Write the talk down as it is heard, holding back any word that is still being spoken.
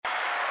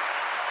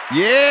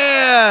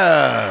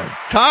Yeah,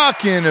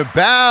 talking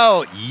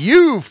about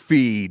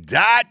Eufy.com.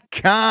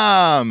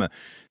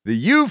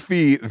 The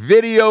Eufy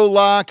video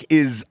lock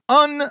is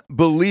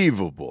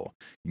unbelievable.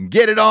 You can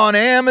get it on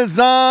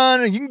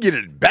Amazon, you can get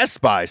it at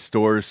Best Buy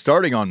stores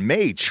starting on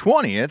May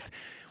 20th.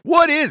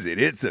 What is it?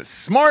 It's a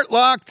smart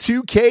lock,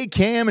 2K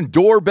cam, and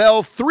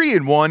doorbell,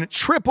 3-in-1,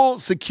 triple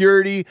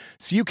security,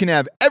 so you can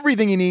have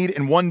everything you need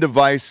in one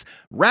device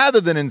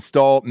rather than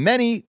install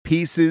many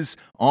pieces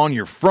on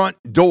your front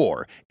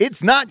door.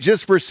 It's not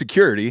just for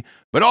security,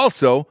 but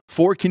also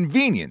for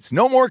convenience.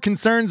 No more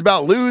concerns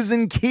about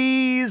losing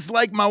keys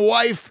like my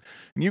wife.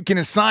 You can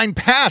assign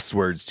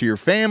passwords to your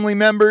family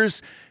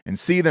members and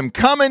see them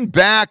coming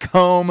back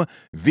home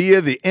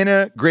via the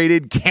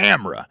integrated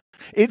camera.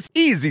 It's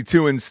easy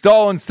to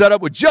install and set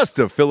up with just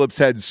a Phillips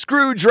head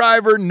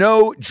screwdriver,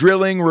 no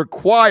drilling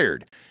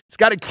required. It's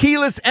got a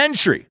keyless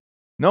entry.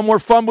 No more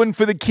fumbling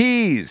for the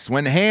keys.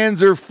 When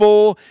hands are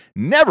full,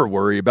 never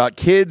worry about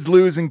kids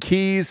losing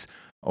keys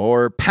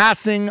or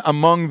passing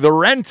among the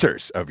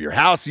renters of your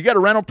house. You got a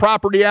rental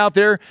property out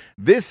there,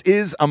 this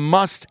is a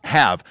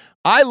must-have.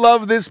 I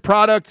love this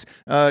product.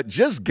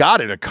 Just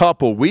got it a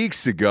couple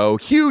weeks ago.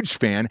 Huge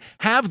fan.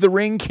 Have the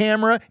Ring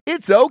camera.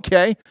 It's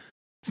okay.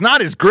 It's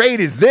not as great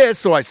as this,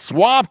 so I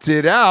swapped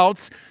it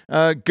out.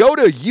 Go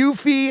to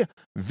Eufy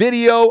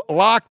Video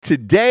Lock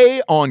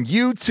today on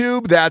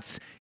YouTube. That's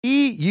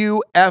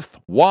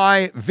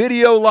EUFY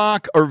Video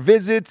Lock, or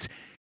visit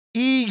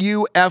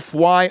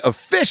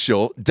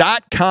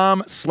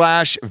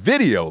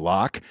EUFYofficial.com/video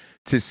lock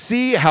to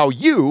see how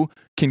you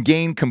can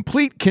gain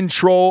complete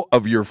control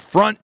of your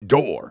front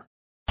door.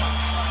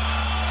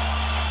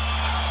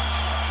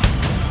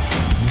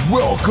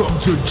 Welcome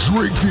to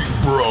Drinking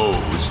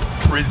Bros,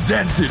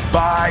 presented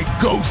by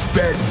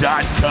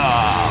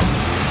GhostBed.com.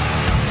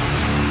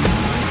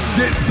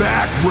 Sit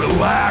back,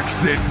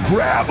 relax, and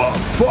grab a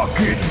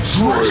fucking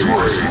drink.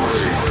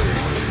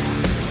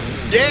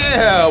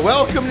 Yeah,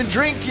 welcome to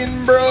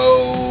Drinking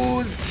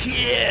Bros,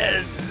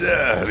 kids.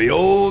 The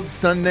old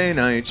Sunday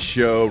night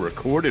show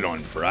recorded on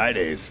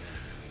Fridays.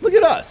 Look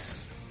at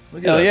us.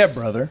 Look at Hell us. yeah,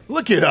 brother.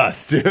 Look at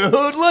us, dude.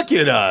 Look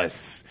at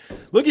us.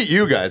 Look at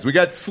you guys. We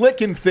got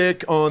Slick and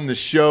Thick on the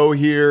show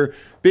here.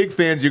 Big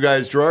fans, you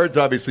guys. Gerard's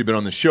obviously been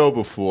on the show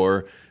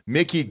before.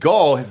 Mickey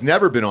Gall has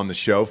never been on the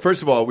show.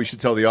 First of all, we should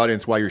tell the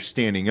audience why you're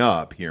standing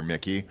up here,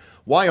 Mickey.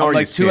 Why are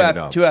you standing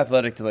up? Too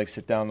athletic to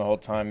sit down the whole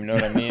time. You know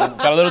what I mean?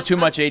 Got a little too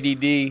much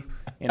ADD. You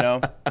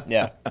know?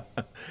 Yeah.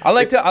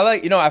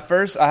 At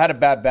first I had a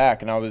bad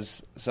back, and I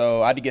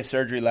had to get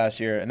surgery last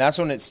year, and that's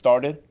when it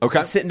started. Okay.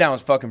 And sitting down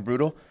was fucking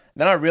brutal.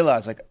 Then I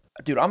realized,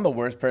 dude, I'm the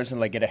worst person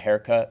to get a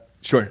haircut.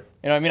 Sure.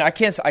 You know what I mean? I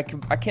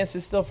can't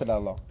sit still for that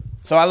long.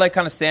 So I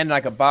kind of stand and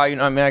I could bow, you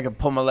know what I mean? I could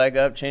pull my leg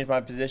up, change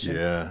my position.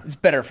 Yeah. It's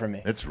better for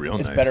me. It's real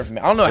nice. It's better for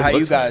me. I don't know how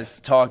you guys nice.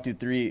 talk through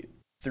three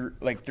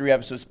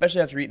episodes,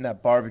 especially after eating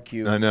that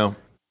barbecue. I know.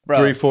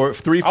 Bro, 4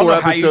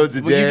 episodes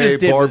a day,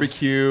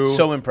 barbecue.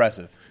 So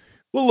impressive.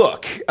 Well,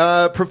 look,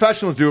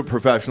 professionals do what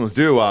professionals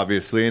do,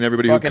 obviously, and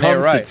everybody Fucking who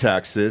comes right. to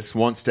Texas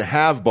wants to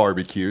have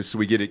barbecue, so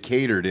we get it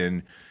catered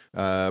in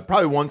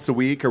probably once a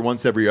week or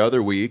once every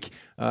other week.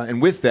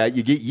 And with that,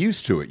 you get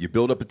used to it. You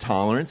build up a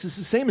tolerance. It's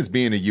the same as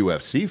being a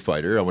UFC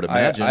fighter, I would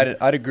imagine.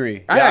 I'd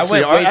agree. I'd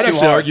actually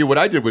argue what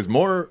I did was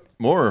more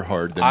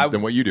hard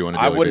than what you do on a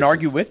daily I wouldn't basis.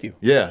 argue with you.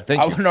 Yeah, thank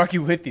you. I wouldn't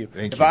argue with you.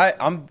 Thank you.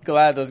 I'm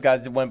glad those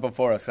guys went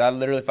before us.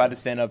 If I had to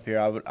stand up here,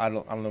 I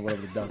don't know what I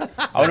would have done.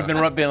 I would have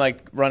been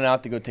running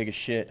out to go take a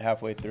shit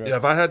halfway through. Yeah,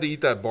 if I had to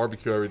eat that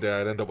barbecue every day,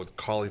 I'd end up with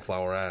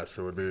cauliflower ass.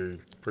 It would be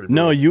pretty brutal.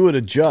 No, you would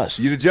adjust.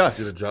 You'd adjust.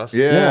 You'd adjust?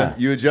 Yeah,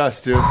 you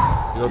adjust, too. You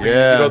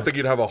don't think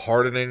you'd have a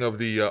hardening of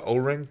the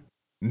O-ring?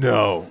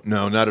 No,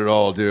 not at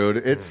all, dude.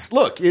 It's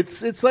like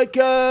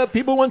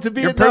people went to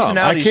Your Vietnam.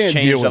 personality's I can't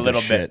deal changed a with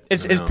little this bit.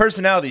 shit. His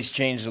personality's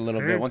changed a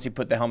little bit once he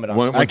put the helmet on.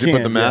 Once you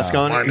put the mask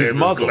on, My he's name is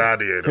muzzled.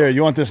 Gladiator. Here,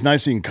 you want this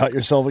knife so you can cut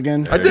yourself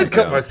again? I did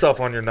cut myself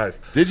on your knife.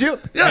 Did you?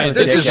 Yeah,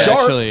 this this is is sharp.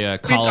 actually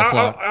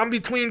cauliflower. I'm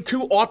between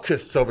two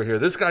autists over here.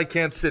 This guy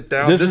can't sit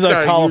down. This is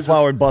guy a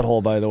cauliflower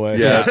butthole, by the way.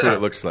 Yeah, that's what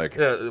it looks like.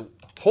 Yeah,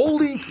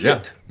 holy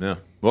shit. Yeah.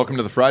 Welcome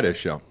to the Friday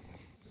show.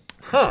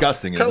 It's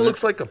disgusting, Kind isn't of it?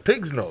 looks like a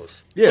pig's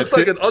nose. Yeah, looks it's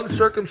like an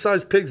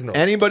uncircumcised pig's nose.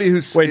 Anybody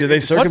who's Wait, do they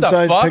What the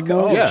circumcise fuck? pig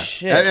nose? Oh, yeah,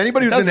 shit.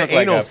 anybody It who's does into look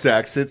like anal a-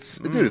 sex, dude,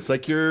 it's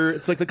like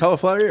the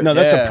cauliflower ear. No,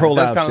 that's Yeah, a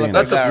prolapse that's kinda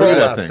anus. That's a Like that,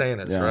 prolapse right?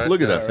 anus, Yeah. right?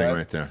 Look at Yeah, that thing right?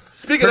 right there.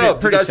 Speaking Pretty- of,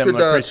 pretty you guys similar,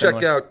 should pretty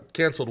check similar. out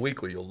Canceled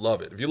Weekly. You'll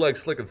love it. If you like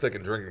Slick and Thick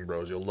and Drinking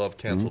Bros, you'll love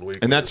Canceled Weekly.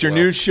 And that's as your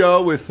well. new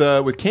show with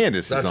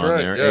Candace That's is on right.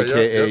 there, Yeah,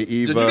 a.k.a. yeah.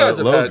 Eva You guys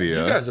have Lovia.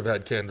 you guys have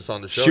had Candace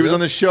on the show. She was yeah? on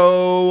the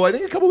show, I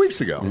think, a couple weeks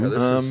ago.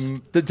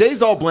 this The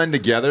days all blend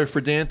together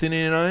for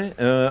D'Anthony and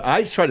I.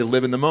 I try to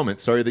live in the moment.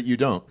 Sorry that you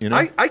don't. You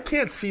know, I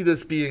can't see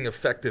this being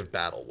effective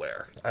battle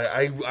wear.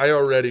 I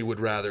already would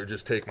rather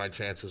just take my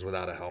chances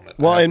without a helmet.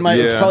 Well, it's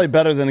Yeah. probably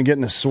better than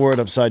getting a sword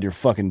upside your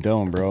fucking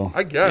dome, bro.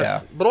 I guess.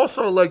 Yeah. But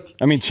also,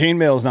 I mean,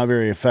 chainmail is not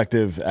very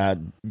effective at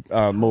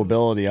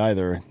mobility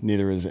either.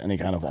 Neither is any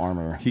kind of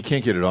armor. he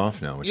can't get it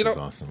off now, which You know, is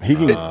awesome. he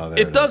can- there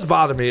it does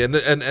bother me. And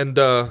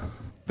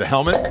That The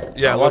helmet?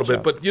 Yeah, a watch little bit.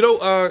 out. But you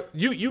know,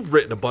 you've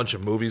written a bunch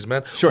of movies,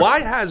 man. Sure. Why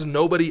has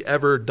nobody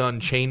ever done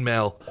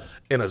chainmail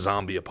in a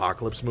zombie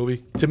apocalypse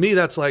movie? To me,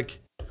 that's like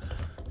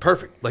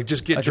perfect. Like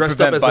just get Like to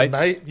dressed up prevent as bites?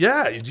 a knight.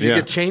 Yeah, you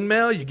get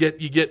chainmail,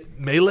 you get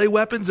melee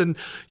weapons, and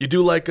you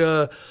do like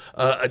an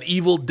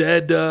Evil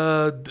Dead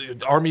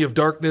Army of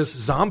Darkness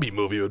zombie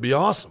movie. It would be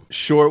awesome.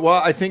 Sure.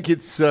 Well, I think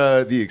it's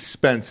the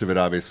expense of it,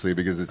 obviously,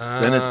 because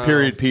then it's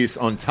period piece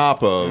on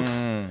top of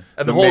And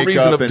the whole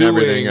reason makeup of and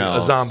everything doing a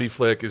else. zombie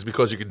flick is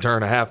because you can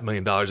turn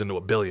 $500,000 into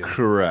 $1 billion.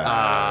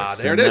 Correct.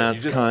 There and it is. that's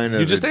You just- kind you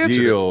of just the answered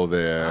deal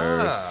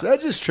there. So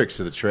just tricks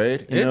of the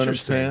trade. You know what I'm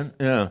Interesting.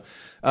 saying?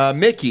 Yeah.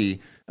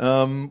 Mickey,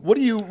 what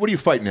are you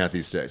fighting at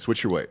these days?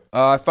 What's your weight?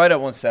 I fight at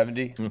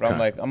 170, but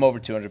Okay. I'm over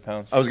 200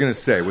 pounds. I was going to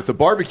say, with the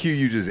barbecue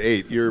you just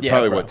ate, you're Yeah,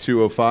 probably, bro. what,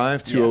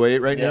 205,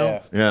 208 right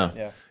now?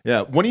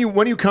 Yeah. When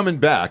are you coming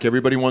back?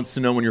 Everybody wants to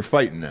know when you're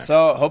fighting next.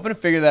 So hoping to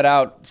figure that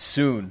out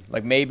soon,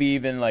 like maybe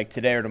even like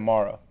today or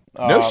tomorrow.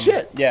 No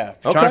shit. Yeah,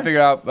 Okay. trying to figure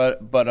it out,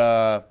 but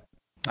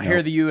I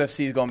hear the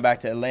UFC is going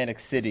back to Atlantic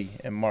City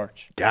in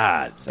March.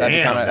 God So that'd be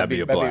damn, kinda- that'd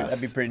be a blast.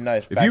 That'd be pretty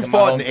nice. If Back you in my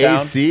fought in hometown.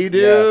 AC,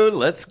 dude,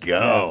 let's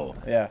go.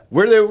 Yeah.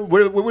 Where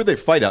would they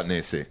fight out in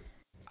AC?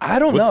 I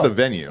don't know. What's the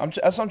venue?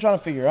 That's what I'm trying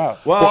to figure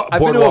out. Well, I've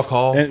been to Boardwalk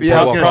Hall. Yeah,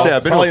 I was going to say,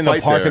 I've been to probably a in the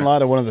fight parking there.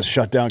 lot of one of the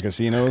shut down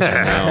casinos.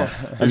 I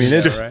mean,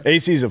 it's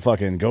AC's a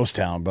fucking ghost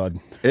town, bud.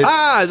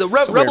 It's- The a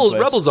weird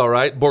place. Rebels all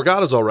right.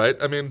 Borgata's all right.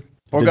 I mean,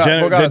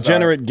 Borgata's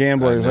Degenerate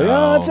gamblers like,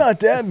 know. oh, it's not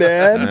that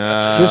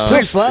bad. There's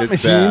still slot it's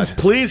machines. bad.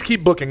 please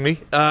keep booking me.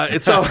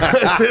 It's all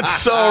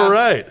it's all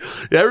right.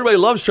 Yeah, everybody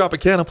loves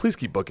Tropicana. Please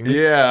keep booking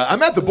me. Yeah,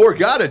 I'm at the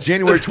Borgata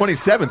January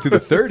 27th through the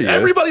 30th.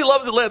 Everybody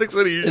loves Atlantic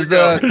City. You Is should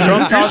go. the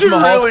Trump Taj should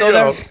Mahal really still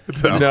go.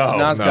 there?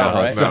 No, it's gone,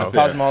 right? no.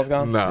 Taj Mahal's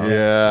gone? No.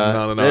 Yeah,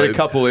 No. They had a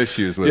couple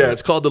issues with Yeah, it.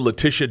 it's called the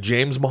Letitia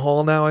James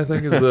Mahal now, I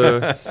think. Is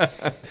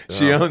the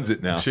She owns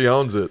it now. She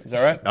owns it. Is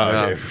that right? Oh,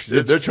 Yeah.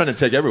 okay. They're trying to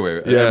take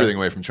everything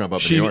away from Trump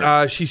up in New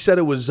York. She said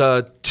it was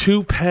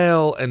too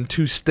pale and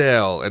too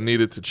stale and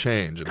needed to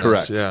change. And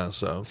Correct. Yeah,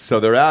 so.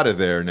 So they're out of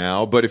there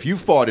now. But if you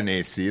fought in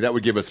AC, that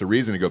would give us a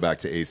reason to go back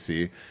to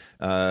AC.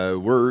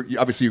 We're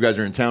obviously, you guys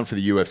are in town for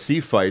the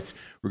UFC fights.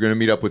 We're going to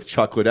meet up with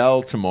Chuck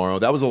Liddell tomorrow.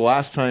 That was the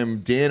last time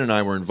Dan and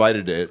I were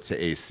invited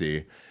to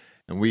AC,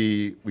 and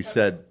we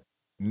said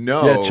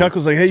no. Yeah, Chuck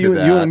was like, "Hey, to you want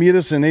that. to meet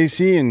us in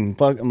AC?" And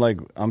I'm like,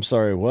 "I'm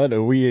sorry, what?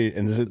 Are we?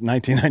 And is it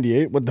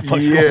 1998? What the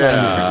fuck's going on?"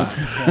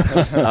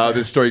 Yeah.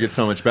 This story gets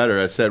so much better.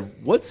 I said,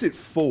 "What's it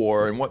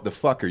for? And what the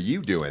fuck are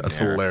you doing?" That's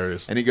there?"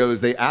 hilarious. And he goes,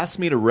 "They asked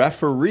me to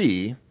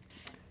referee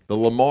the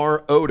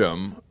Lamar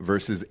Odom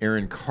versus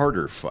Aaron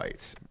Carter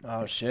fight."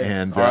 Oh, shit.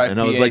 And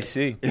I was like,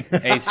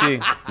 AC.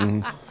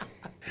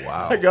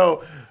 Wow. I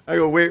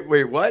go,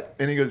 wait, what?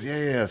 And he goes,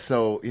 yeah.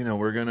 So, I'm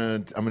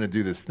going to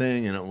do this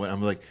thing. And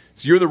I'm like,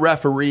 so you're the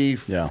referee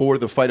for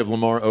the fight of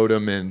Lamar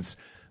Odom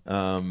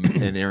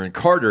and Aaron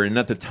Carter. And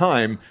at the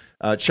time,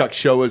 Chuck's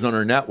show was on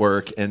our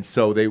network. And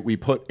so we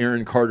put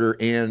Aaron Carter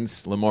and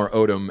Lamar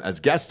Odom as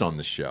guests on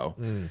the show.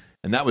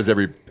 And that was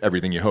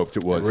everything you hoped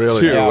it was,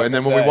 Really? too. Yeah, and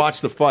then when we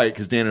watched the fight,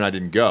 because Dan and I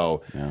didn't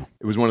go,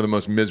 it was one of the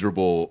most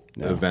miserable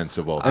events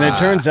of all time. And it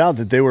turns out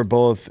that they were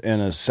both in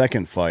a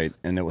second fight,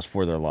 and it was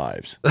for their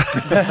lives.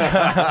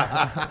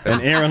 And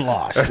Aaron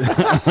lost.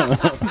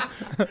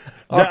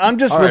 I'm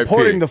just R.I.P.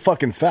 reporting the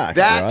fucking facts.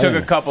 That bro.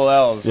 Took a couple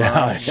L's.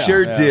 huh?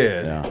 Sure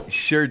did. Yeah.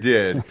 Sure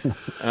did.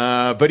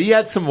 But he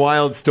had some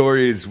wild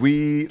stories.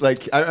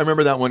 I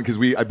remember that one because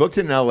I booked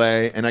it in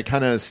LA and I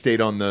kind of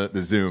stayed on the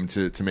Zoom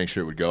to make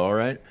sure it would go all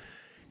right.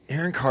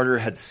 Aaron Carter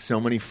had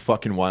so many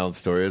fucking wild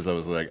stories. I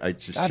was like, I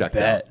just checked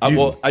bet. out.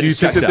 I do you just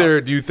think checked that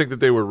out. do you think that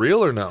they were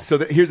real or no? So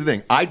here's the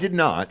thing. I did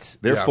not.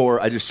 Therefore,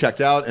 I just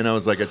checked out and I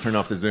was like, I turned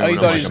off the Zoom. Oh, you and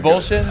thought I'm he like,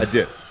 was I'm good. bullshitting? I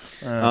did.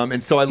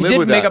 And so I He live did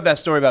with make that. up that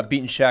story about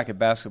beating Shaq at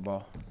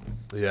basketball.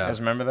 You Yeah. guys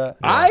remember that?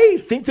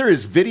 I think there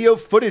is video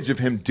footage of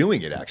him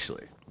doing it,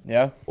 actually.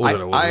 Yeah. Was I-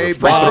 it a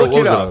free Bob, throw, look it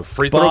was it up. a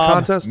free throw Bob.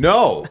 contest?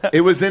 No, it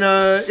was in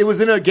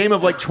a game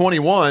of like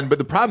 21. But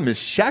the problem is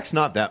Shaq's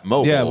not that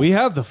mobile. Yeah, we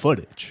have the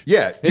footage.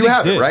 Yeah, you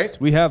have it, exists. right?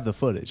 We have the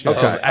footage. Yeah.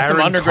 Okay. That's some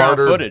Aaron underground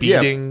Carter footage.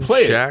 beating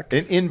play Shaq.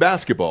 it in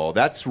basketball.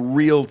 That's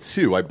real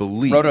too, I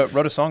believe.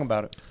 Wrote a song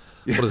about it.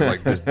 What is it,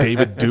 like? Does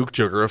David Duke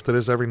jerk off to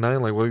this every night?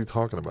 Like, what are you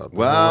talking about?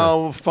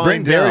 Well, we'll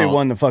find Barry out.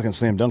 won the fucking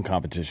slam dunk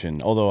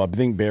competition. Although I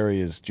think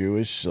Barry is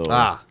Jewish, so Does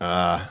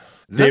that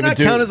David not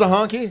Duke- count as a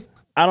honky?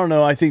 I don't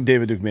know. I think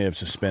David Duke may have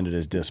suspended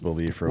his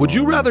disbelief for. a Would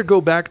you moment. rather go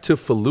back to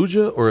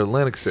Fallujah or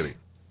Atlantic City?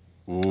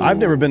 I've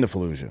never been to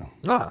Fallujah,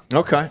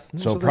 Okay.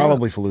 so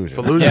probably Fallujah.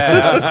 Fallujah.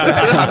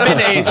 I've been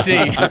to AC.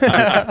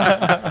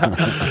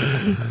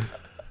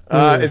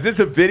 Is this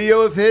a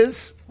video of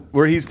his?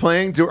 where he's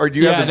playing, or do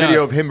you have the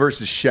video of him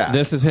versus Shaq?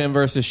 This is him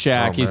versus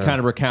Shaq. He's kind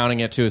of recounting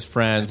it to his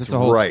friends. It's a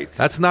whole right.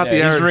 That's not the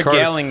he's Aaron Carter.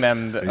 regaling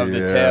them of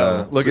the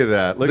tale. Look at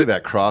that. Look at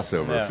that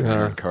crossover from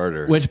Aaron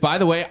Carter. Which, by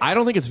the way, I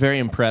don't think it's very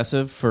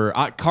impressive for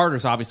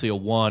Carter's obviously a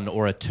 1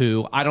 or a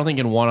 2. I don't think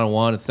in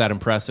one-on-one it's that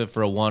impressive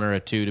for a 1 or a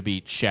 2 to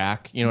beat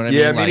Shaq. You know what I mean?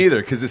 Yeah, me neither,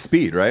 because of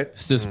speed, right?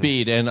 It's the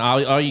speed, and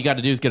all you got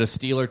to do is get a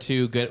steal or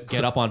two, get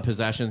up on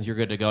possessions, you're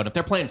good to go. And if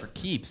they're playing for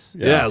keeps,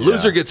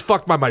 Loser gets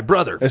fucked by my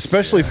brother.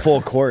 Especially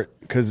full court,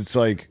 because it's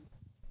like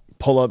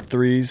pull-up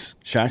threes.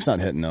 Shaq's not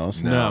hitting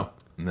those. no.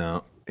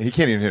 He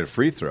can't even hit a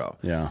free throw.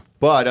 Yeah.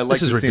 But I'd like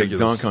This to is see him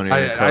ridiculous. dunk on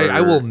Aaron Carter.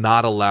 I will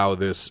not allow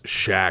this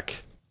Shaq.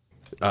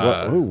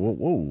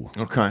 Whoa.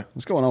 Okay.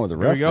 What's going on with the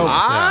ref?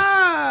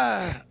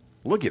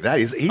 Look at that.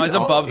 He's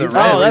above the rim.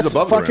 Oh, he's that's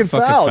above the fucking rim.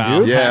 foul, foul.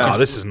 dude. Yeah. Oh,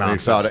 this is He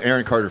nonsense. fouled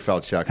Aaron Carter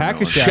fouled Shaq. Hack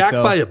No. a Shaq, Shaq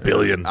though. by a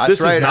billion. That's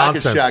This right. is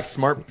nonsense.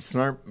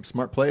 Shaq,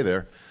 smart play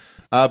there.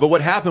 But what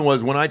happened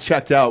was when I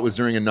checked out was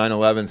during a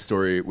 9/11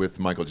 story with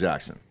Michael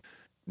Jackson.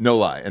 No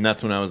lie. And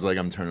that's when I was like,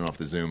 I'm turning off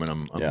the Zoom and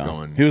I'm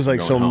going. He was like,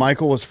 going so home.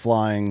 Michael was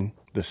flying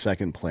the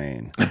second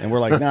plane. And we're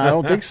like, nah, I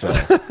don't think so.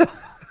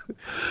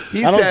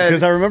 He I don't, said,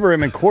 because I remember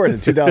him in court in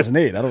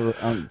 2008.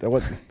 That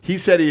wasn't. he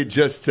said he had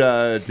just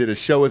did a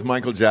show with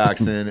Michael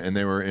Jackson, and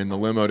they were in the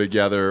limo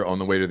together on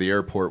the way to the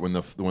airport when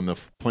the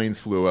planes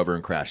flew over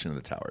and crashed into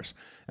the towers.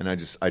 And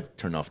I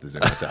turned off the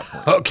Zoom at that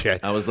point. Okay.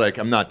 I was like,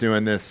 I'm not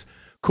doing this.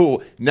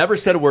 Cool. Never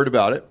said a word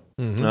about it.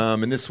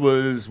 And this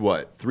was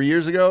what, 3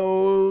 years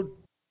ago?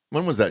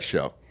 When was that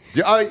show?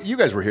 You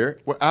guys were here.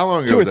 How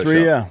long ago 2 or was that 3,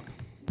 show? yeah.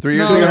 3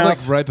 years No, it ago. was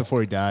like right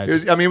before he died.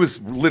 It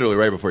was literally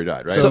right before he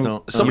died, right? Somebody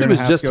year and was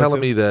a half just ago,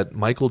 telling too. me that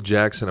Michael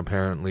Jackson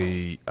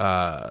apparently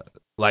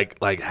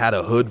like had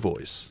a hood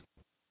voice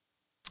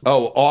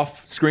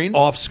off screen.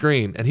 off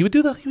screen, and he would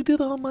do the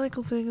whole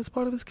Michael thing as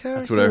part of his character.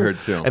 That's what I heard,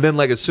 too. And then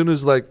like as soon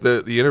as like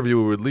the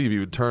interviewer would leave, he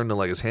would turn to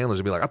like his handlers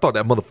and be like, "I thought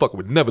that motherfucker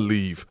would never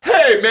leave."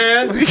 Hey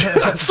man,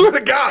 I swear to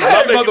God, I'm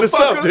Hey, not making this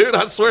up, motherfucker. dude.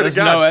 I swear There's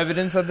to God. no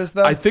evidence of this,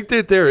 though? I think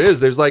that there is.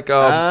 There's like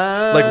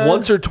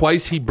once or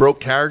twice he broke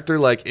character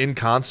like in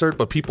concert,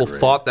 but people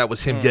thought that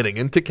was him getting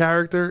into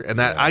character, and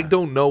that I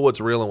don't know what's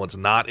real and what's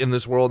not in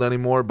this world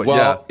anymore. But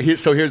well,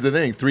 so here's the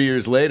thing. 3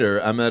 years later,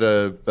 I'm at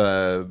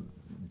a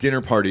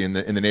dinner party in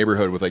the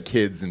neighborhood with like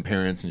kids and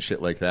parents and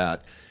shit like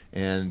that.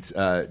 And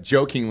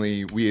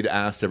jokingly, we had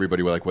asked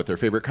everybody like what their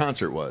favorite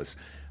concert was.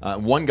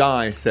 One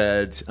guy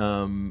said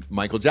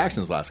Michael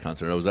Jackson's last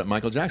concert. I was at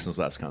Michael Jackson's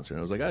last concert.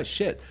 I was like, oh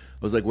shit.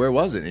 I was like, where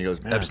was it? And he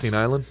goes, man, Epstein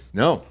Island?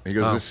 No. He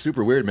goes, it was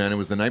super weird, man. It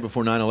was the night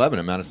before 9/11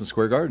 at Madison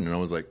Square Garden. And I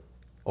was like,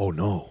 Oh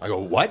no! I go,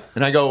 what?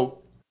 And I go,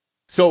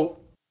 so,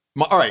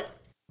 all right.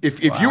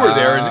 If you were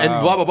there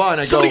and blah blah blah, and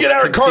I Somebody go, get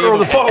Aaron Carter on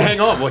the phone. Hang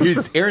on. Well,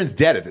 Aaron's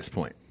dead at this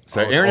point.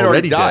 So Oh, Aaron had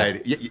already already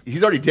died.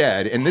 He's already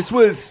dead, and this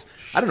was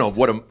I don't know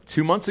what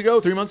 2 months ago,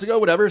 3 months ago,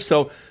 whatever.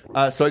 So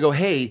I go,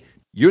 hey,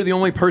 you're the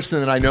only person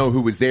that I know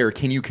who was there.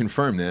 Can you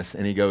confirm this?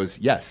 And he goes,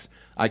 yes,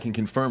 I can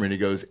confirm it. He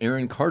goes,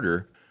 Aaron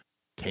Carter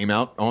came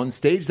out on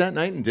stage that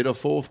night and did a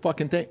full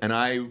fucking thing, and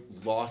I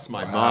lost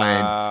my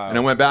mind. And I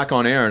went back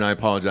on air and I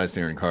apologized to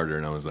Aaron Carter,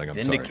 and I was like, I'm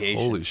sorry.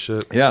 Vindication. Holy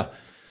shit! Yeah.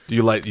 Do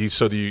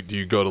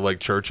you go to like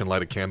church and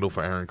light a candle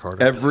for Aaron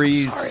Carter?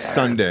 Every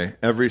Sunday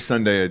I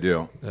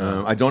do.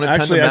 I don't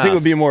attend Actually, the I think it would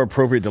mass. be more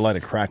appropriate to light a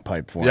crack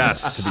pipe for him,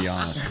 Yes, to be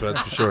honest. that's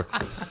for sure.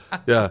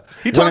 Yeah,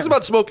 he talks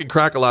about smoking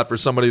crack a lot for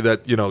somebody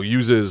that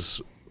uses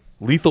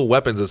lethal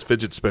weapons as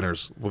fidget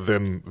spinners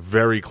within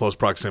very close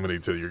proximity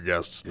to your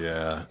guests.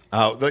 Yeah.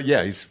 Oh,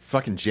 yeah. He's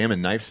fucking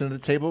jamming knives into the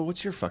table.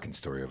 What's your fucking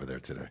story over there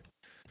today?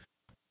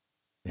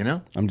 You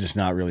know? I'm just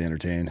not really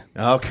entertained.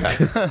 Okay.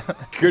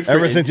 Good for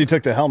Ever you. since he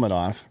took the helmet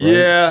off. right?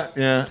 Yeah,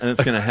 and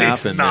it's going to happen.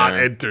 He's not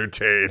there.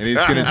 entertained. And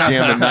he's going to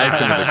jam a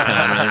knife into the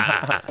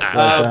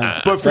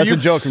counter. But for That's you, a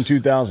joke from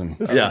 2000.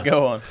 yeah.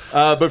 Go on.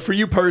 But for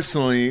you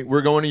personally,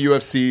 we're going to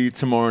UFC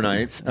tomorrow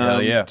night.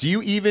 Hell yeah. Do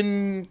you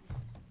even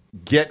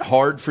get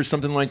hard for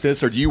something like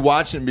this, or do you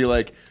watch it and be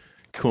like,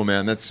 "Cool,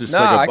 man, that's just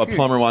Nah, like I a could-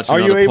 plumber watching"? Are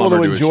you another able to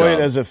plumber do his enjoy it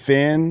job? as a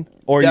fan,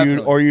 or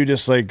Definitely. you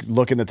just like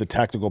looking at the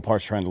technical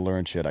parts, trying to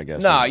learn shit? I guess.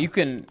 Nah, you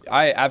can.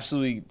 I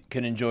absolutely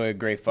can enjoy a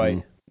great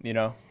fight. You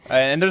know,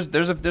 and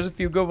there's a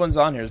few good ones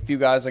on here. There's a few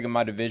guys like in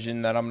my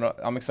division that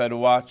I'm excited to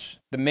watch.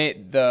 The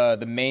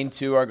main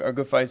two are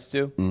good fights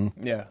too.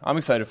 Yeah, I'm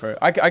excited for it.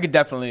 I could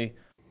definitely,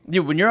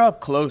 dude. When you're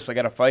up close, like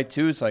at a fight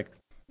too, it's like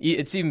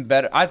it's even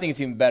better. I think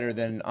it's even better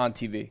than on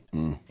TV.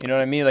 You know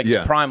what I mean? Like Yeah.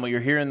 it's primal. You're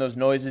hearing those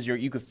noises.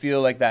 You could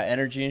feel like that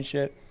energy and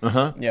shit.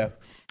 Yeah,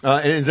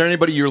 And is there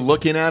anybody you're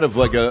looking at of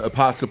like a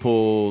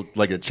possible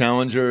like a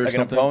challenger or like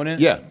something? an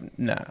opponent. Yeah.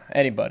 Nah,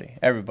 anybody,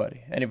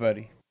 everybody,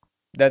 anybody.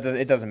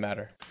 It doesn't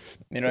matter.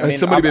 You know what I Has mean?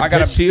 somebody been I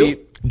gotta pitched to you?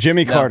 beat-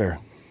 Jimmy No. Carter.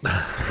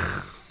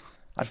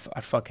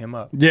 I'd fuck him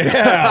up. Yeah.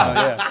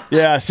 Yeah.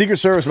 Yeah. Secret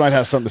Service might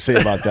have something to say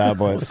about that,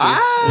 but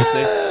We'll see.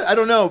 I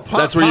don't know.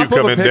 That's where you pop up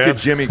come a in, pic Dan. of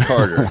Jimmy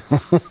Carter.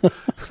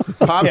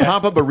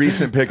 Pop up a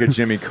recent pic of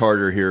Jimmy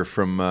Carter here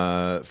from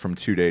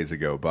 2 days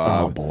ago,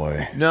 Bob. Oh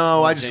boy.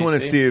 No, I just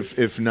want to JC?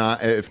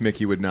 see if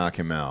Mickey would knock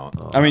him out.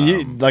 I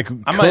mean,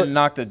 I might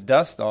knock the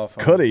dust off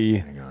him. could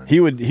he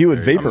would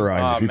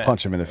vaporize if you man.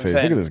 punch him in the I'm face.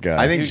 saying- Look at this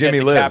guy. I think He'd Jimmy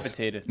get lives.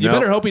 decapitated. You No.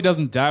 better hope he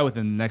doesn't die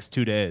within the next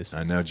 2 days.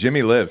 I know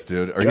Jimmy lives,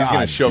 dude, or he's going to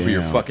God show up at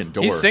your damn. fucking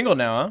door. He's single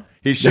now, huh?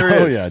 He sure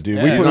Oh is. yeah, dude.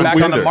 Yeah, we he's put him, back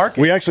we, on the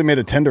market. we actually made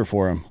a tender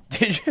for him.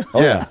 Did you?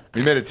 Oh yeah,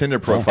 we made a Tinder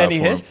profile Any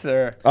for him. hits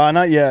or?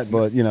 Not yet,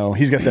 but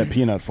he's got that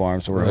peanut farm,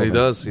 so we're He hoping.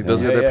 does. He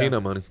does Yeah. get that Yeah.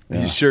 peanut money.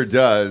 He sure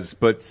does.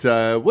 But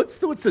what's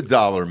the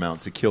dollar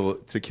amount to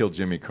kill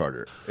Jimmy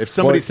Carter? If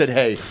somebody Well- said,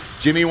 "Hey,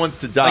 Jimmy wants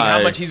to die," Like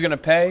how much he's gonna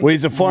pay? Well,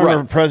 he's a former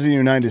Right. president of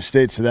the United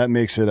States, so that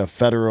makes it a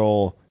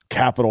federal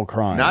capital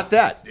crime. Not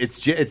that. It's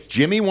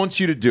Jimmy wants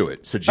you to do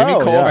it. So Jimmy Oh,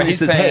 calls yeah. and he He's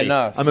says, paying "Hey,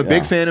 us. I'm a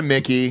big Yeah. fan of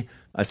Mickey.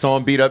 I saw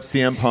him beat up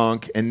CM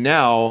Punk, and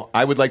now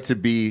I would like to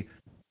be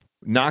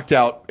knocked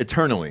out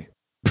eternally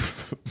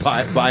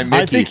by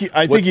Mickey."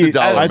 I think he do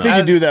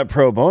that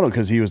pro bono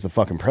because he was the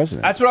fucking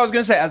president. That's what I was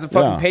gonna say. As a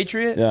fucking Yeah.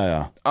 patriot,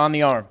 Yeah. on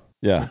the arm.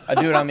 Yeah. I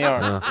do it on the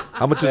arm.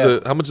 How much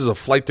is a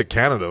flight to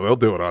Canada? They'll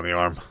do it on the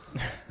arm.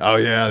 Oh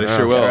yeah, they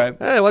sure will. Right.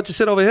 Hey, why don't you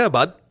sit over here,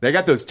 bud? They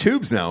got those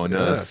tubes now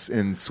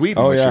in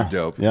Sweden, Oh, which yeah. are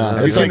dope. Yeah. Have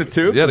you It's seen like- the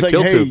tubes? Yeah, It's the like,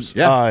 kill hey, tubes.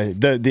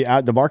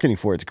 the marketing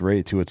for it's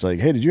great too. It's like,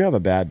 hey, did you have a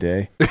bad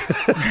day?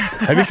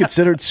 Have you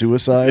considered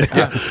suicide?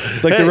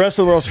 It's like the rest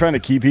of the world's trying to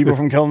keep people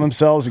from killing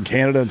themselves, and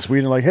Canada and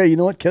Sweden are like, hey, you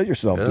know what? Kill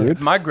yourself, dude.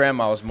 My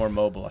grandma was more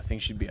mobile. I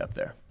think she'd be up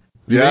there.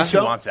 Yeah? She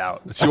wants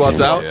out. She wants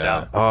out.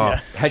 Yeah. Yeah.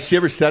 Has she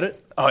ever said it?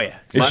 Oh yeah.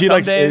 Is she Some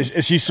like? days,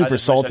 Is she I super just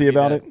wish salty I'd be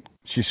about dead. it?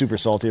 She's super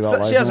salty about So,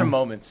 life. she has her now?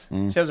 moments.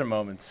 She has her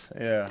moments.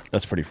 Yeah.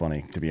 That's pretty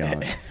funny, to be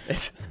honest.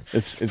 It's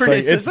It's pretty-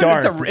 like it's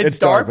dark. It's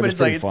dark, but it's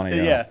it's like pretty funny.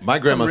 yeah. My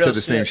Some grandma real said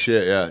the same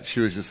shit. Yeah, she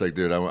was just like,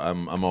 "Dude,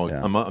 I'm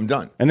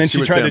done." And then she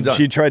would say, tried "I'm to done."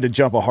 she tried to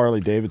jump a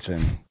Harley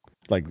Davidson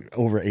like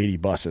over 80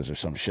 buses or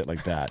some shit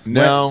like that.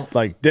 No.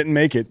 didn't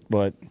make it,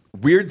 but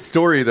Weird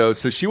story though.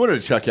 So she wanted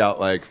to check out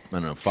like I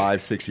don't know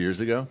 5-6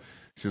 years ago.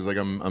 She was like,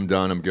 I'm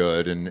done, I'm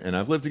good, and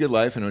I've lived a good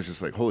life, and I was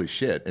just like, holy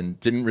shit, and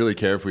didn't really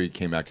care if we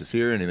came back to see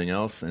her or anything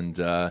else. And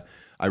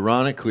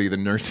ironically, the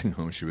nursing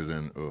home she was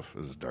in, oof,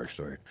 this is a dark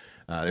story.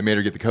 They made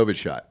her get the COVID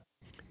shot,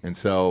 and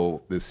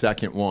so the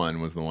second one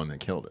was the one that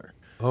killed her.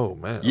 Oh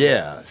man.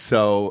 Yeah,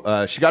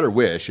 so she got her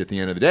wish at the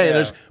end of the day.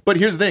 Yeah. But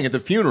here's the thing: at the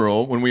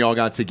funeral, when we all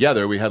got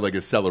together, we had like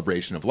a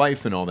celebration of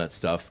life and all that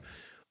stuff.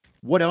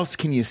 What else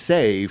can you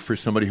say for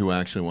somebody who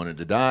actually wanted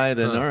to die?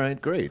 Then all right,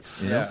 great.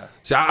 You know? Yeah.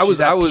 See, I was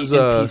She's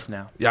in peace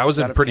now. Yeah, I was She's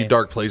in out of pretty pain.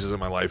 dark places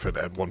in my life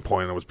at one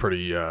point. I was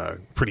pretty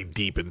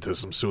deep into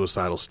some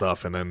suicidal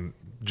stuff, and then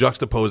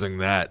juxtaposing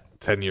that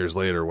 10 years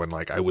later, when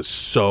like I was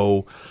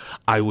so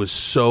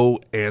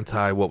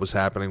anti what was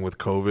happening with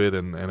COVID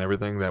and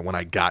everything, that when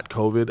I got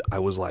COVID, I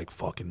was like,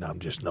 fucking, I'm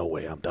just no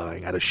way I'm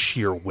dying. Out of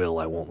sheer will,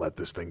 I won't let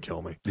this thing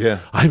kill me. Yeah.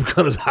 I'm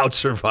gonna out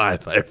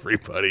survive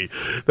everybody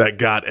that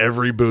got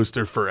every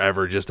booster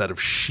forever just out of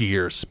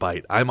sheer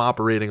spite. I'm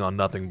operating on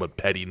nothing but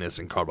pettiness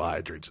and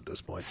carbohydrates at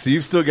this point. So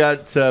you've still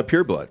got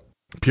pure blood.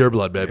 Pure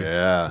blood, baby.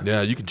 Yeah.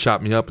 Yeah, you can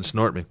chop me up and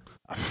snort me.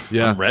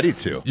 Yeah. I'm ready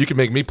to. You can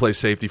make me play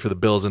safety for the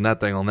Bills, and that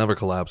thing will never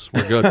collapse.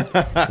 We're good.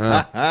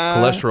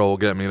 Cholesterol will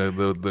get me.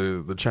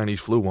 The Chinese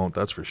flu won't,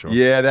 that's for sure.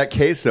 Yeah, that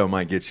queso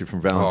might get you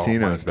from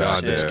Valentino's my back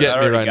God, there. it's I getting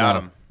me already right got now.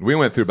 him. We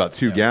went through about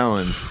 2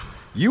 gallons.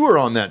 You were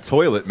on that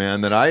toilet,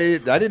 man, that I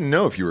didn't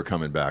know if you were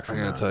coming back from I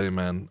gotta that. tell you,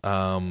 man.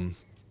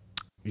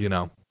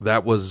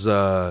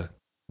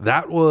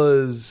 That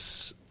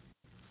was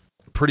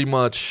pretty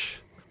much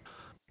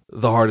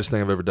the hardest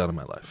thing I've ever done in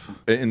my life.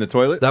 In the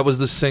toilet? That was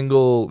the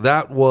single.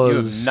 That You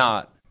was have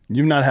not.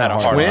 you've not had a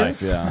hard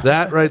Twins? life. Yeah.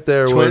 That right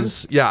there Twins?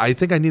 was. Yeah, I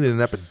think I needed an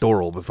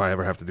epidural if I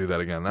ever have to do that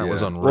again. That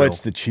was Yeah. unreal. Well,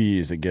 it's the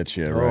cheese that gets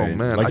you, right?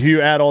 man. Like if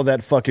you add all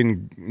that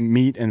fucking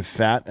meat and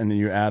fat, and then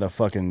you add a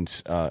fucking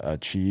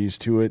cheese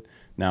to it.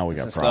 Now we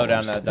got To slow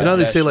down problems. that. You know,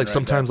 they say digestion like right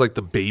sometimes like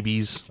the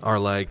babies are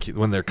like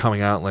when they're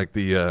coming out like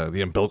the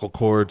umbilical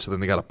cord, so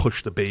then they got to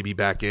push the baby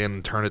back in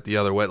and turn it the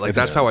other way. Like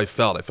that's how I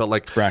felt. I felt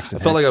like Braxton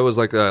I felt like Hicks. I was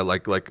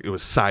like it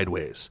was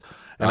sideways,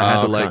 and I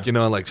had to okay.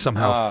 like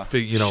somehow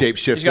Shape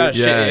shift. You gotta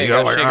shake- yeah, you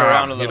gotta like, shake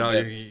around a little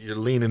bit. You're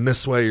leaning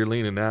this way, you're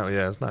leaning that.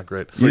 Yeah, it's not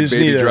great. like just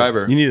Baby need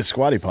Driver. You need a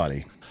squatty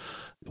potty.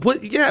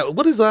 What? Yeah,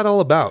 what is that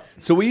all about?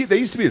 So they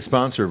used to be a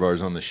sponsor of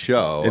ours on the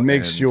show. It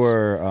makes and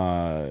your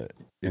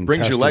brings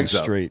your intestines legs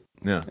up. straight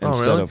Yeah.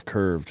 instead really? of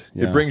curved.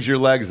 Yeah. It brings your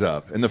legs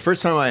up. And the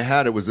first time I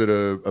had it was at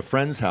a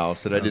friend's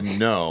house that I didn't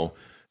know.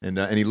 And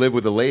he lived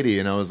with a lady,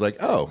 and I was like,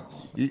 oh,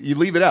 you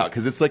leave it out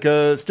because it's like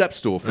a step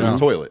stool for the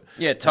toilet.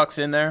 Yeah, it tucks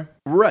in there.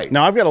 Right.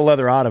 Now I've got a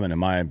leather ottoman in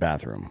my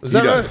bathroom Is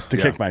that He right? does. to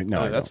Yeah. kick my.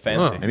 No, I That's don't.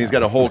 fancy. And he's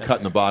got a hole cut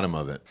in the bottom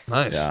of it.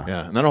 Nice. Yeah.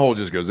 Yeah, and then a hole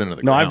just goes into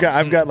the No, ground.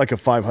 I've got like a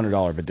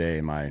 $500 bidet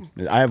in my.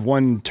 I have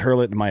one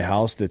turlet in my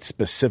house that's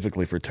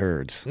specifically for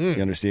turds. You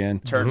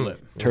understand? Turd lip.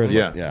 Turd.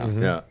 Yeah. Yeah.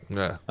 Yeah.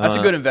 Yeah. That's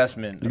a good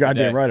investment. You're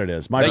goddamn bidet. right it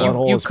is. My Like,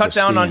 butthole you is cut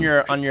down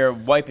pristine. on your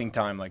wiping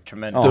time like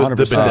tremendous. Oh, 100%. The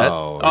bidet?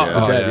 Oh, Oh, yeah.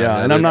 Bidet, yeah.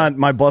 yeah. And I'm not.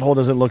 My butthole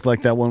doesn't look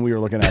like that one we were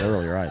looking at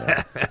earlier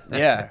either.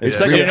 Yeah, It's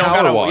So like a you don't power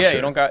gotta- washer. Yeah,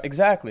 you don't got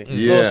exactly.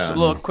 Yeah.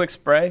 little quick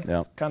spray.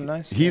 Yeah. Kind of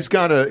nice. He's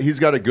got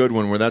a good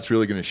one where that's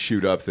really going to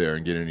shoot up there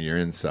and get into your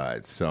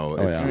insides. So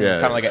it's yeah.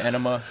 Kind of like an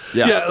enema.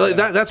 Yeah, like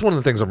that's one of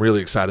the things I'm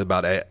really excited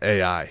about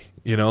AI.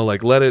 You know,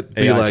 like let it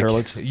be AI like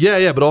turlets?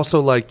 yeah, but also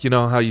like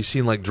how you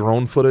seen like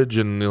drone footage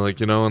and like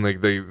and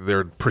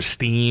they're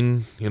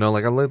pristine.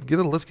 Like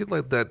let's get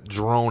like that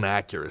drone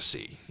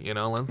accuracy. where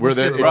let's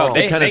get it it all.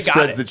 kind of they got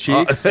spreads it. the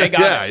cheeks. They got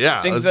Yeah, it.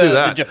 yeah, Think let's the, do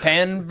that. the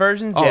Japan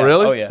versions. Oh, yeah.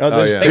 really? Oh yeah. Oh,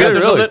 there's- yeah. They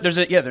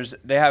got, Really?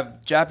 they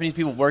have Japanese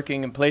people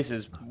working in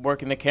places,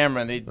 working the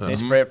camera, and they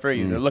spray it for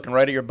you. They're looking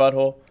right at your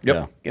butthole. Yep.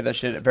 Yeah. Get that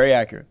shit very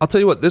accurate. I'll tell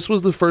you what, this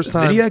was the first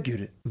time.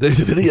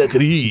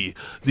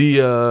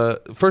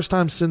 The first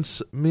time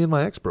since me and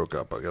my ex broke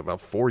up, like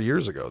about 4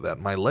 years ago, that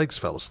my legs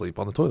fell asleep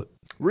on the toilet.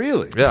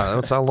 Really? Yeah,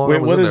 that's how long Wait, I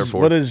was what in there is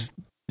for. what does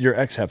your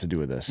ex have to do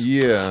with this?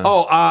 Yeah.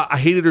 Oh, I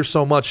hated her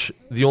so much.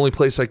 The only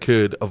place I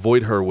could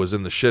avoid her was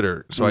in the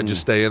shitter, so I'd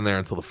just stay in there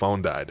until the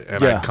phone died,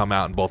 and Yeah. I'd come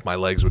out and both my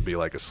legs would be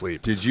like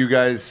asleep. Did you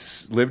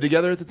guys live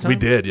together at the time? We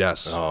did,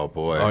 yes. Oh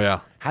boy. Oh, yeah.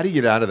 How do you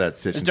get out of that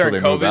situation It's until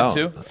during they move out?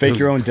 COVID too. Fake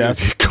your own death.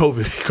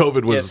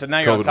 COVID was. Yeah, so now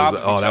you're on COVID top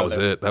was, of oh, each that was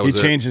other. it. That He was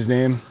it. changed his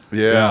name.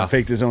 Yeah.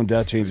 Faked his own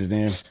death. Changed his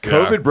name.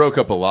 COVID broke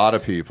up a lot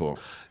of people.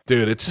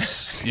 Dude,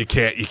 it's you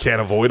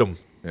can't avoid them.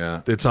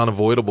 Yeah. It's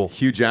unavoidable.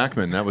 Hugh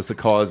Jackman, that was the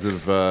cause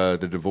of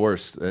the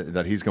divorce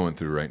that he's going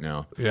through right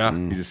now. Yeah.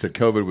 He just said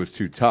COVID was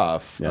too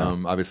tough, Yeah.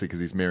 obviously because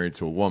he's married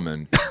to a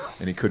woman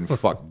and he couldn't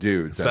fuck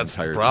dudes that That's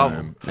the entire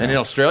problem. time. And in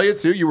Australia,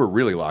 too, you were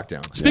really locked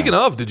down. Speaking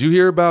of, did you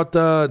hear about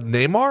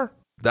Neymar?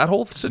 That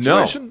whole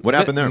situation? What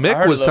happened there? I Mick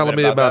heard a was little telling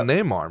bit me about about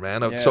that. Neymar,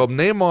 man. Yeah. So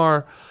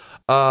Neymar,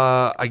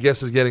 I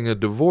guess, is getting a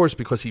divorce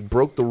because he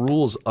broke the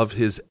rules of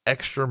his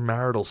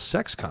extramarital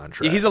sex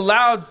contract. Yeah, he's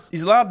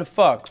allowed to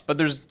fuck, but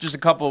there's just a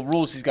couple of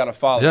rules he's got to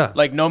follow. Yeah.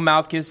 Like no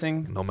mouth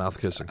kissing, no mouth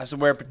kissing. has to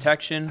wear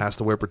protection, Has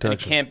to wear and it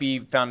protection. can't be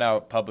found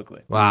out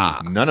publicly.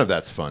 Wow. None of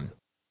that's fun.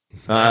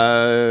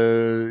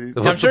 I'm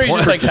What's sure the he's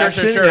point? just like, sure,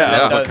 Protection? sure, Yeah.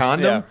 that Have a does,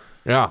 condom?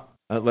 yeah. Yeah.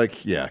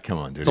 Yeah, come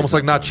on, dude. It's almost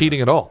like not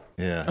cheating at all.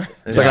 Yeah.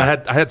 It's like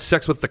I had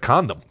sex with the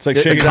condom. It's like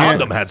the shaking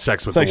condom hand- had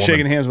sex with It's like the woman.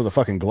 shaking hands with a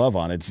fucking glove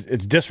on. It's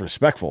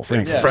disrespectful.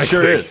 Frankly. Yeah.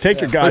 Sure is.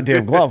 Take your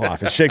goddamn glove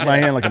off and shake my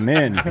hand like a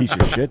man, you piece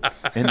of shit.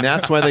 And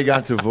that's why they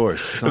got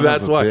divorced. Son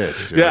That's of a why.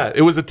 Bitch, Yeah,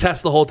 it was a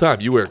test the whole time.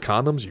 You wear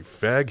condoms, you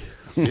fag.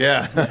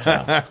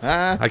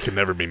 Yeah. I could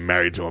never be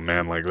married to a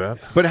man like that.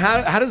 But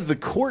how does the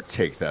court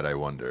take that, I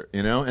wonder?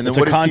 And then It's a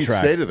what does he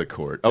contract. say to the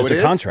court? Oh, It's it a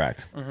is?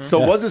 contract.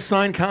 So it was a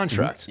signed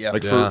contract. Yeah.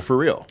 Like Yeah. for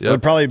real.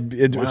 Yep.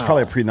 It was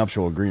probably a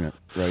prenuptial agreement,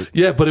 right?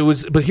 Yeah, but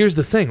here's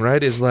the thing,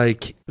 right? Is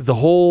like the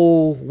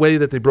whole way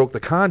that they broke the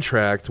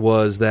contract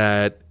was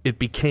that it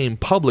became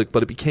public,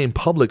 but it became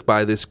public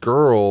by this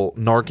girl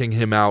narking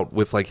him out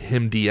with like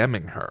him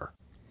DMing her.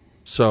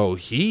 So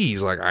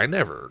he's like, I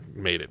never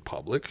made it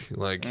public.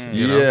 Like,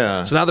 you know?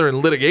 Yeah. So now they're in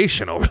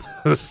litigation over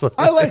this.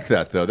 I like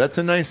that, though. That's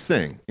a nice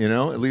thing.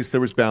 At least there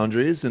was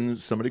boundaries and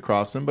somebody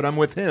crossed them. But I'm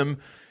with him.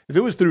 If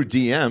it was through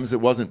DMs, it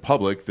wasn't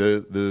public.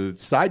 The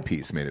side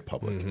piece made it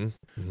public.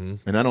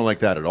 And I don't like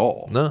that at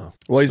all. No.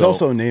 Well, he's So-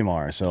 also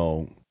Neymar,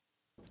 so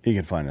he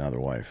can find another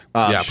wife.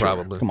 Yeah, sure.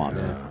 probably. Come on,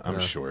 man. I'm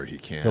sure he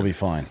can. He'll be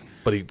fine.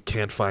 But he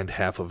can't find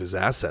half of his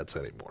assets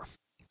anymore.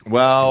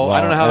 Well,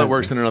 I don't know how that and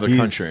works in another he-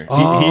 country. He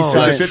Oh, Is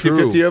signed, it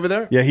 50-50 over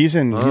there? yeah, he's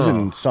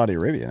in Saudi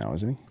Arabia now,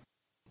 isn't he?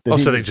 Did Oh,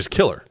 he- so they just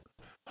kill her.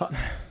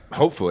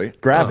 Hopefully.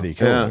 Gravity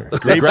killed Yeah.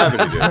 her.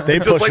 Gravity did. They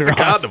Just pushed like her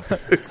the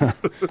off.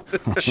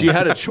 condom. She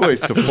had a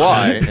choice to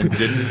fly and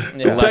didn't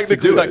Yeah. elect to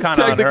do It's it. like kinda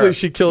on Technically, her.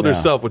 she killed Yeah.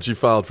 herself when she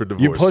filed for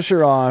divorce. You push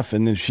her off,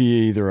 and then she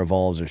either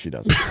evolves or she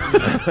doesn't.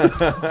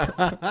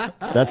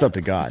 That's up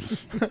to God.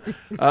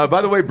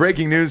 By the way,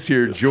 breaking news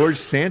here. George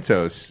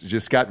Santos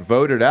just got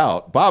voted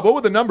out. Bob, what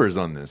were the numbers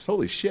on this?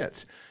 Holy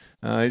shit.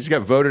 He just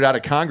got voted out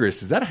of Congress.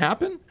 Does that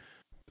happen?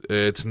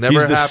 It's never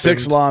He's the happened.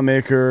 sixth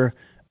lawmaker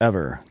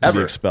ever to Ever.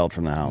 be expelled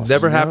from the House.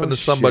 Never No happened to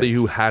somebody shit.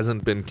 who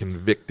hasn't been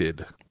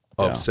convicted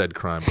of Yeah. said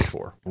crime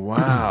before.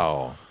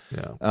 Wow.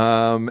 Yeah.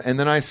 And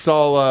then I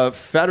saw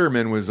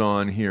Fetterman was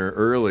on here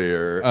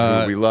earlier,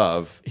 who we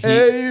love.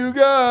 Hey, you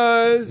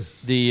guys.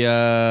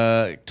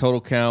 The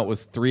total count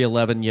was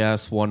 311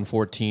 yes,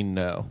 114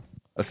 no.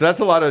 So that's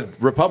a lot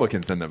of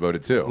Republicans then that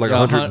voted too. Like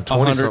 120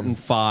 something.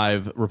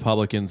 105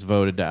 Republicans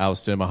voted to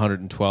oust him.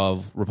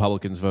 112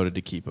 Republicans voted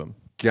to keep him.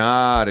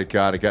 Got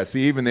it.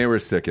 See, even they were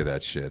sick of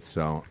that shit.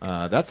 So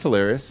that's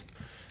hilarious.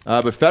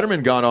 But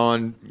Fetterman got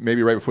on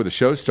maybe right before the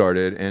show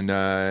started,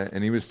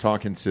 and he was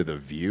talking to The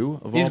View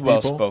of He's all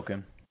well people.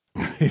 spoken.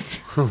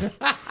 He's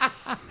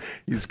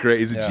great.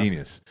 He's a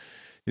genius.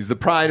 He's the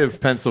pride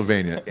of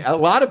Pennsylvania. A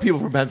lot of people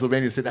from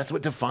Pennsylvania say that's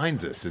what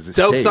defines us as a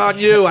Joke's state. on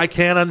you. I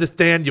can't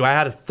understand you. I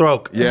had a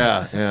stroke.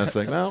 Yeah. It's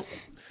like, well,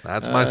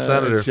 That's my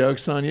senator.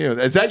 Joke's on you.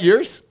 Is that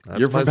yours? That's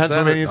You're from my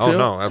Pennsylvania senator.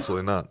 too? Oh, no,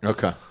 absolutely not.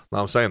 Okay. No,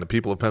 I'm saying the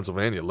people of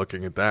Pennsylvania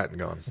looking at that and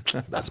going,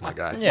 that's my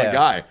guy. Yeah. My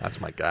guy. That's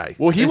my guy.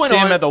 Well, he You went see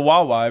him on. at the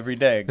Wawa every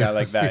day, a guy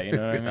like that. You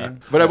know what I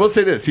mean? But I will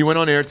say this: he went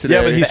on air today.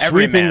 Yeah, but he's The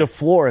everyman. sweeping the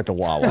floor at the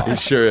Wawa. he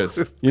sure is.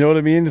 You know what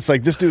I mean? It's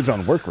like this dude's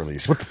on work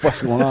release. What the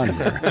fuck's going on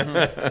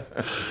here?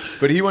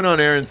 But he went on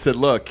air and said,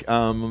 "Look,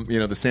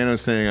 the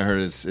Santos thing I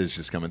heard is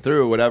just coming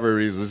through. Whatever.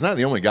 He's not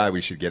the only guy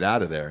we should get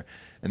out of there."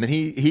 And then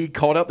he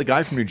called out the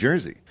guy from New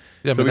Jersey.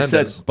 Yeah, so Menendez.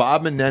 he said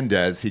Bob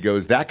Menendez. He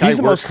goes, that guy He's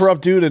the works. most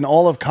corrupt dude in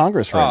all of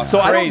Congress right now. So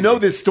I don't Crazy. know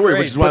this story,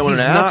 which is why I wanted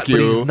to ask you.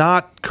 But he's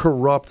not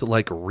corrupt,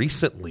 like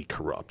recently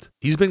corrupt.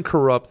 He's been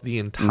corrupt the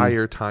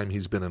entire time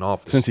he's been in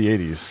office. Since the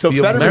 80s. So the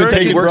Fetterman American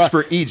said he works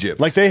bri- for Egypt.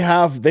 Like they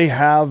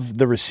have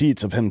the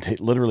receipts of him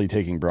literally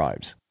taking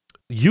bribes.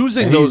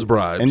 using And those he-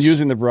 bribes. And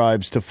using the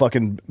bribes to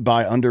fucking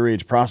buy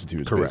underage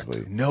prostitutes, Correct.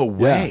 basically. no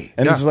way. Yeah.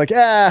 And Yeah. this is like,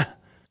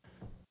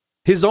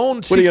 His own,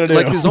 What are you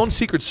gonna do? his own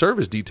Secret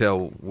Service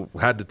detail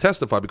had to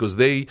testify because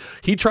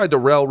he tried to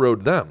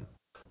railroad them.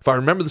 If I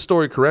remember the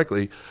story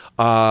correctly,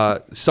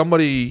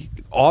 somebody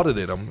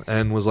audited him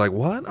and was like,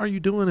 "What are you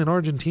doing in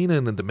Argentina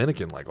and the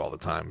Dominican like all the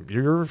time?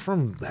 You're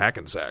from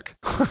Hackensack.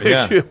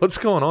 Yeah. What's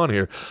going on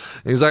here?"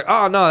 And he's like,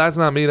 "Oh no, that's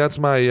not me. That's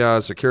my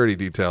security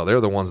detail. They're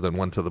the ones that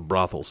went to the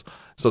brothels."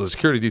 So the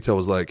security detail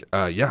was like,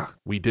 "Yeah,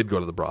 we did go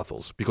to the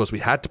brothels because we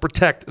had to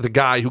protect the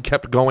guy who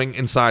kept going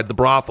inside the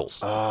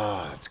brothels."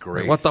 Oh, that's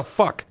great. What the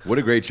fuck? What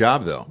a great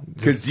job, though.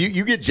 Because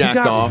you get He jacked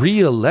got off.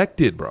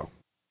 reelected, bro.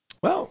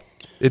 Well,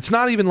 It's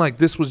not even like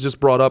this was just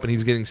brought up and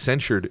he's getting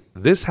censured.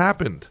 This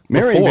happened.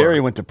 Marion before.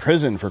 Barry went to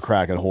prison for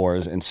cracking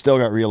whores and still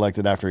got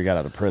reelected after he got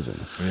out of prison.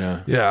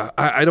 yeah. Yeah,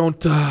 I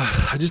don't.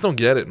 I just don't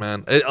get it,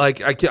 man.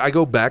 I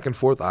go back and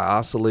forth. I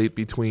oscillate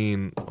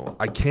between.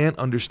 I can't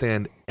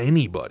understand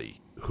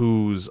anybody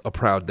who's a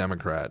proud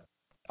Democrat,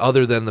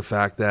 other than the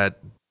fact that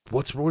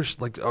what's worse,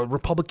 like a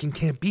Republican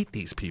can't beat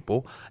these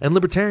people, and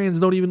libertarians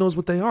don't even know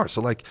what they are.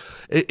 So like,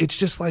 it's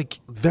just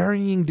like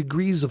varying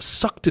degrees of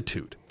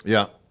suctitude.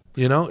 Yeah.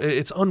 You know,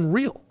 it's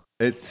unreal.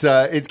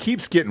 It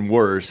keeps getting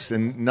worse,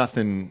 and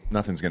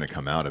nothing's going to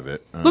come out of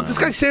it. Look, this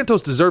guy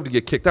Santos deserved to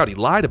get kicked out. He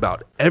lied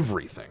about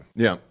everything.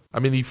 Yeah. I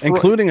mean,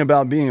 Including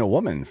about being a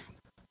woman.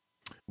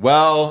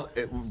 Well,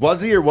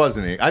 was he or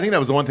wasn't he? I think that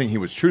was the one thing he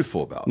was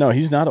truthful about. No,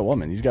 he's not a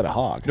woman. He's got a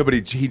hog. No, but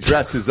he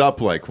dresses up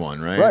like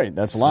one, right? Right,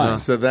 that's lying.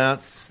 So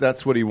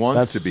that's what he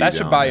wants to be. That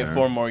should down buy you there.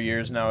 4 more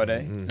years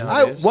nowadays.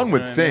 One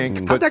would think.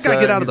 how'd But that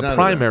guy get out of he's the there.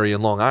 primary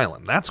in Long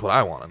Island? That's what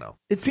I want to know.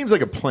 It seems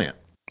like a plant.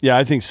 Yeah,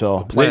 I think so.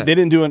 They plant.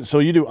 didn't do it. So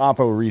you do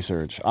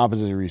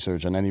opposition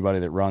research on anybody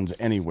that runs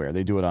anywhere.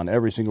 They do it on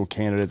every single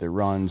candidate that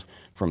runs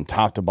from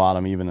top to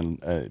bottom, even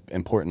in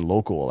important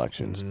local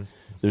elections. Mm-hmm.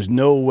 There's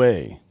no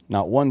way,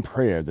 not one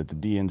prayer, that the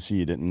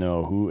DNC didn't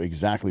know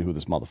exactly who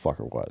this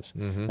motherfucker was.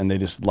 Mm-hmm. And they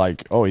just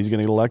like, oh, he's going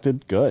to get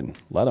elected? Good.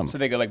 Let him. So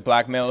they could like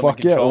blackmail him Fuck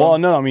and yeah. control Well,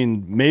 him? no, I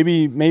mean,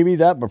 maybe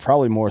that, but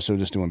probably more so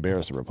just to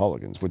embarrass the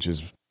Republicans, which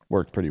has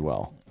worked pretty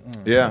well.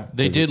 Yeah.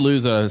 They did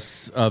lose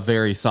a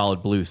very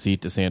solid blue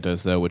seat to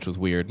Santos, though, which was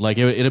weird. Like,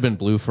 it had been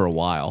blue for a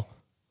while.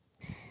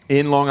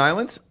 In Long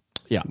Island?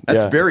 Yeah. That's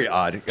Yeah. very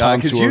odd. Tom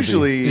Because Suozzi.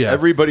 usually Yeah.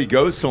 everybody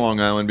goes to Long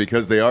Island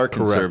because they are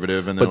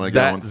conservative and they're But like,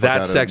 that, oh, fuck out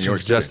that of New section York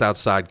is just City.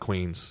 outside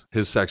Queens.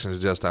 His section is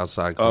just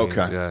outside Queens.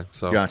 Okay. Yeah.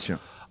 So Gotcha.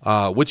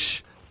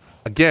 Which,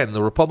 again,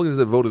 the Republicans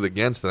that voted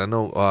against it, I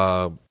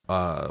know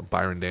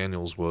Byron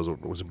Daniels was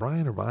it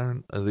Brian or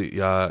Byron?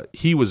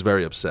 He was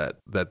very upset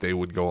that they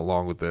would go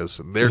along with this,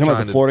 and they're You talking trying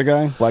about the to. Florida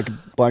guy?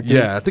 Black dude?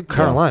 Yeah, I think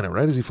Carolina,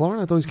 right? Is he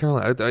Florida? I thought he's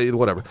Carolina.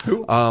 Whatever.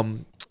 Who?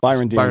 Byron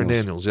Daniels. Byron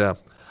Daniels. Yeah.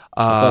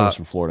 I thought he was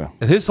from Florida.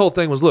 And his whole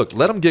thing was, look,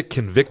 let them get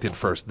convicted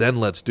first, then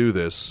let's do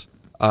this.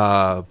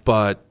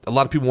 But a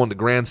lot of people wanted to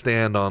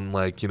grandstand on,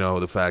 like,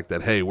 the fact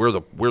that, hey, we're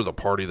the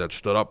party that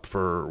stood up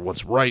for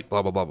what's right,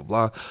 blah blah blah blah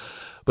blah.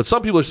 But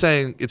some people are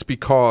saying it's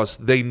because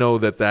they know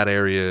that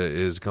area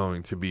is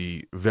going to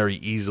be very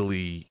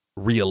easily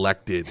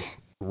reelected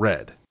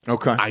red.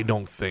 Okay. I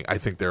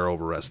think they're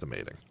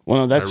overestimating. Well,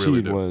 no, that I really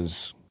seat do.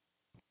 was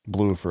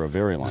blue for a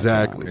very long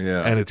Exactly. time.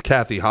 Yeah. And it's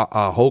Kathy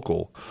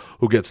Hochul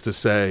who gets to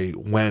say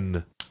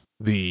when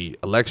the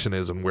election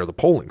is and where the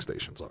polling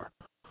stations are.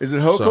 Is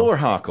it Hochul So- or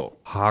Hochul?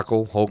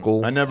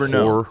 Hochul. I never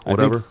know. Or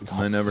whatever.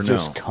 I never know.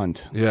 Just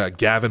cunt. Yeah,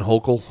 Gavin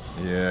Hochul.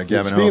 Yeah,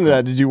 Gavin Speaking Hochul. of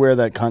that, did you wear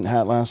that cunt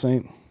hat last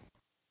night?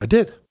 I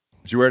did.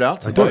 Did you wear it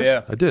out? I did.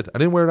 yeah. I did. I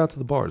didn't wear it out to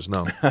the bars.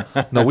 No,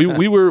 no. We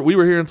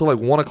were here until like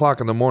 1:00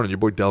 in the morning. Your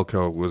boy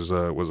Delco was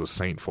a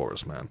saint for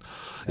us, man.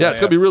 Yeah, it's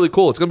gonna be really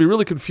cool. It's gonna be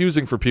really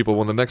confusing for people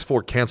when the next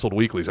 4 canceled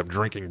weeklies have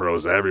drinking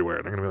bros everywhere.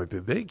 And they're gonna be like,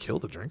 did they kill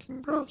the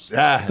drinking bros?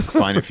 Ah, it's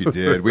fine if you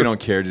did. We don't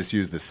care. Just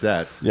use the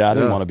sets. Yeah, I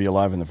didn't Yeah. want to be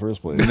alive in the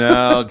first place.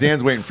 No,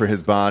 Dan's waiting for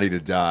his body to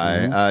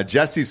die.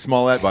 Jesse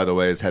Smollett, by the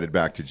way, is headed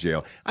back to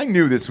jail. I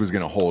knew this was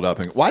going to hold up.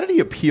 And why did he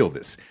appeal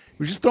this?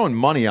 He was just throwing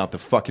money out the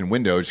fucking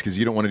window just because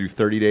you don't want to do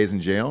 30 days in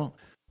jail.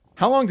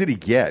 How long did he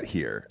get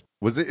here?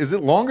 Is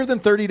it longer than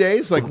 30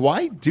 days? Like,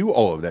 why do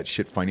all of that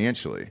shit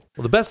financially?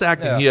 Well, the best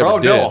acting he ever Oh,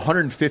 did. no,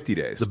 150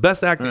 days. The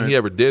best acting he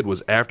ever did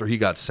was after he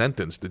got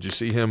sentenced. Did you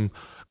see him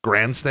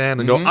grandstand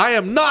and Mm-hmm. go, "I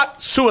am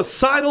not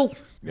suicidal"?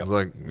 I was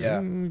like,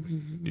 Yeah.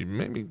 You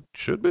maybe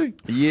should be.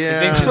 He Yeah.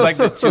 thinks he's like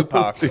the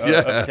Tupac of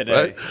Yeah, today.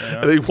 right? You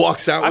know? And he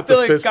walks out I with feel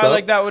the like a fist guy up.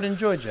 like that would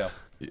enjoy jail.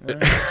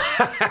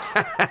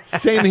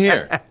 Same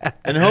here.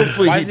 And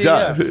hopefully Why he is he-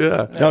 does.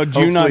 Yeah. No, do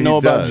you not Hopefully know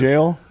he about does.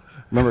 jail?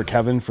 Remember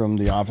Kevin from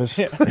The Office?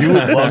 You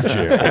would love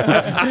jail.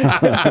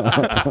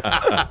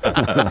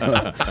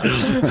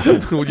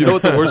 Well, you know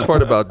what the worst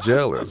part about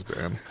jail is,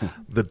 Dan?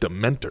 The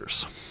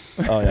Dementors.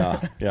 Oh yeah,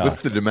 yeah.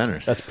 What's the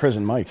Dementors? That's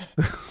Prison Mike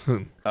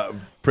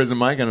Prison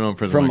Mike? I don't know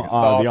Prison from Mike.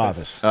 The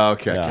Office. Oh,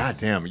 okay. Yeah. God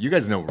damn. You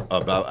guys know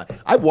about.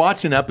 I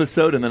watch an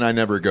episode and then I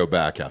never go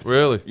back after.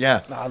 Really?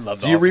 Yeah. I love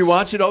Do The you Office.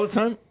 rewatch it all the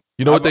time?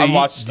 You know what they I've eat?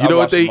 watched- You know I've what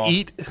watched they them all.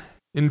 eat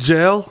in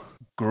jail?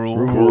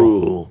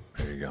 Gruel.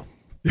 There you go.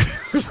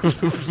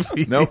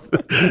 Nope.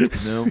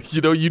 No.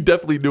 You know, you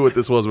definitely knew what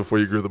this was before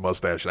you grew the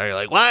mustache. Now you're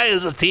like, why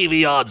is the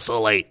TV on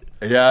so late?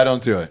 Yeah, I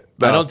don't do it.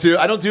 No. I don't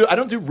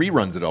do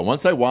reruns at all.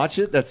 Once I watch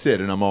it, that's it,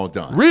 and I'm all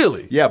done.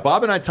 Really? Yeah,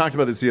 Bob and I talked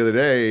about this the other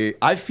day.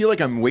 I feel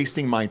like I'm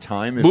wasting my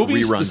time if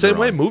Movies reruns the same are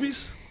way? on.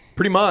 Movies?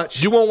 Pretty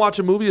much. You won't watch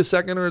a movie a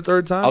second or a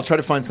third time? I'll try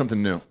to find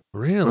something new.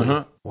 Really?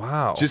 Uh-huh.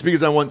 Wow. Just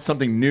because I want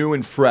something new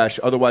and fresh.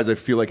 Otherwise, I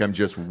feel like I'm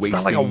just wasting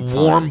it's not like a time.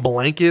 warm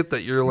blanket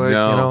that you're like,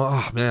 No. you know,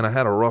 oh man, I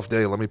had a rough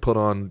day. Let me put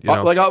on, you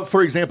know.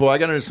 For example, I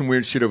got into some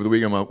weird shit over the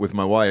weekend with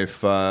my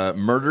wife.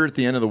 Murder at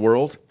the End of the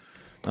World,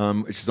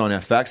 which is on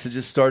FX. It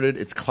just started.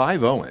 It's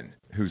Clive Owen,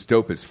 who's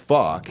dope as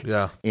fuck.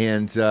 Yeah.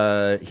 And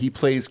he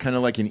plays kind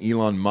of like an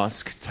Elon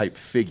Musk type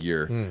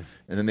figure.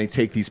 And then they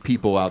take these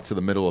people out to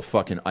the middle of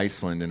fucking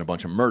Iceland and a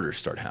bunch of murders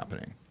start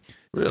happening.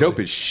 It's Really? dope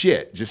as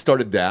shit. Just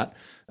started that.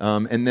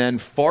 And then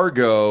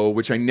Fargo,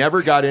 which I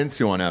never got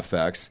into on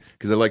FX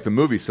because I like the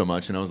movie so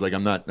much, and I was like,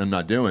 I'm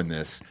not doing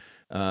this.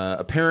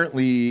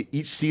 Apparently,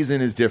 each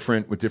season is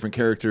different with different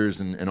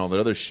characters and all that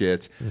other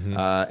shit.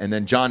 And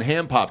then John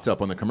Hamm popped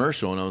up on the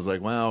commercial, and I was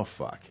like, well,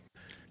 fuck.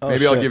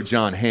 Maybe I'll shit. give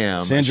John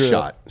Hamm a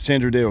shot.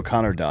 Sandra Day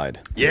O'Connor died.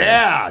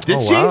 Yeah, did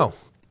Oh, she? wow.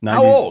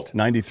 How old?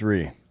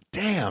 93.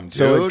 Damn, dude.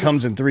 So it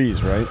comes in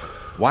threes, right?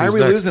 Why are Who's we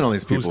next? losing all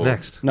these people? Who's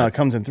next? No, it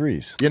comes in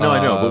threes. Yeah, no,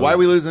 I know. But why are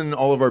we losing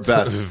all of our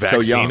best so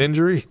Vaccine young?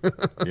 injury?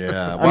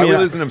 Yeah. Why are we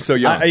losing them so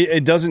young?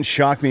 It doesn't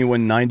shock me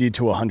when 90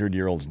 to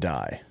 100-year-olds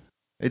die.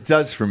 It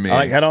does for me.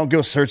 I don't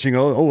go searching.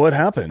 Oh, what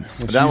happened?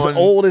 Well, That she's one-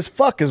 old as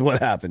fuck. Is what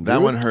happened. that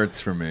dude. one hurts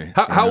for me.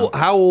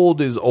 How old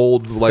is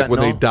old? Like when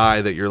they Fentanyl?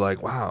 die, that you're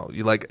like, wow.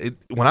 You like it,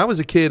 when I was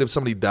a kid, if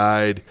somebody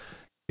died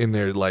in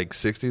their like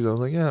 60s, I was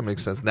like, yeah, that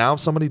makes sense. Now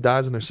if somebody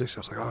dies in their 60s, I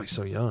was like, oh, he's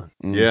so young.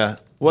 Yeah.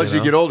 Well, as you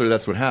know? get older,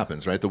 that's what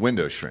happens, right? The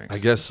window shrinks. I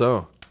guess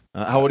so.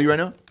 How old are you right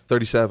now?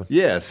 37.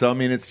 Yeah. So I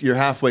mean, you're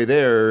halfway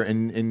there,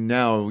 and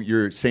now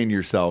you're saying to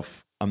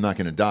yourself, "I'm not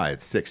going to die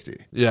at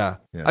 60." Yeah.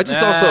 Yeah. I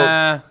just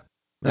also.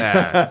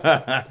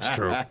 Nah, it's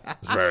true.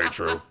 It's very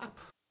true.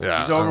 Yeah.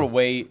 He's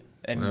overweight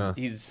and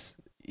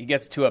he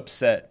gets too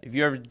upset. Have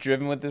you ever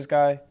driven with this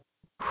guy?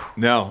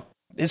 No.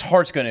 His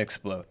heart's going to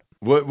explode.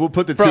 We'll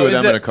put the Bro, two of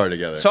is them in it- a car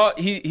together. So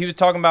he was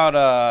talking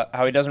about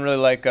how he doesn't really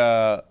like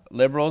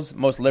liberals.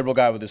 Most liberal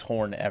guy with his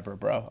horn ever,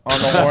 bro. On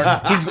the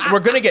horn. We're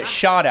gonna get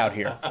shot out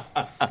here.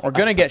 We're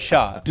gonna get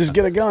shot. Just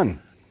get a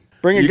gun.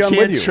 Bring a you gun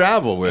can't with you.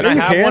 travel with Can it. I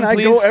You have can. one, I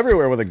go please?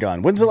 everywhere with a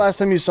gun. When's the last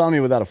time you saw me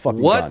without a fucking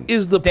What gun?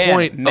 is the Dan,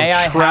 point may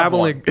I of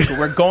traveling? have one?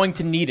 We're going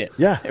to need it.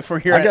 Yeah, If we're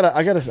here, I got a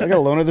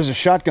loaner. There's a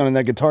shotgun in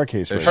that guitar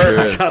case. Right There there.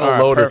 sure is. Got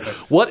a loader.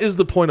 What is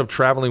the point of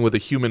traveling with a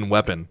human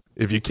weapon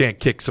if you can't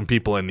kick some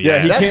people in the Yeah,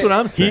 ass? he That's can't- what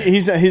I'm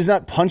saying. He's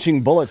not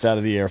punching bullets out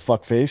of the air.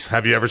 Fuckface.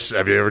 Have you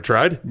ever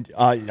tried?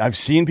 I've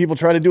seen people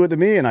try to do it to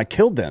me, and I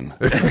killed them.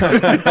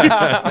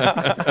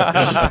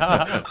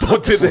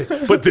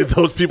 But did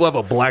those people have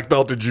a black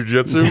belt in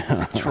jujitsu?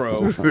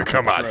 True.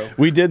 Come on.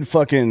 We did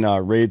fucking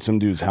raid some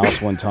dude's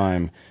house one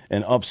time,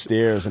 and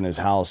upstairs in his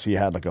house, he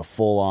had like a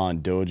full-on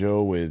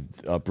dojo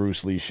with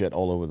Bruce Lee shit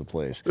all over the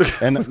place.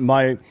 And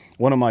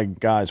one of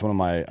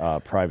my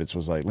privates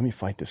was like, "Let me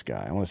fight this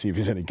guy. I want to see if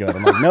he's any good."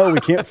 I'm like, "No, we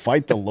can't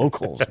fight the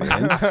locals,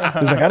 man."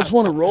 He's like, "I just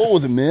want to roll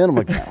with him, man." I'm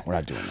like, "No, we're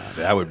not doing that."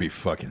 That would be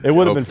fucking. It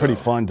would have dope, been pretty though.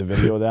 fun to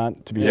video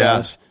that. To be Yeah.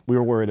 honest, we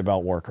were worried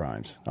about war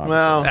crimes. Obviously.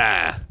 Well,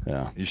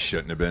 yeah. you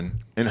shouldn't have been.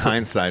 In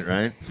hindsight,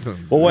 right?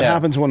 Well, what Yeah.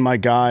 happens when my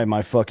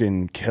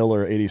fucking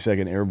killer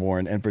 82nd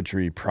Airborne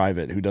infantry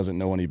private who doesn't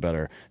know any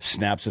better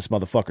snaps this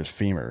motherfucker's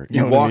femur?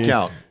 You know what I walk mean?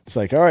 out. It's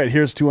like, all right,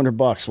 here's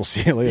 $200. We'll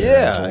see you later. Yeah.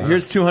 asshole.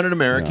 Here's 200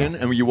 American,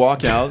 and you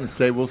walk out and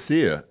say, "We'll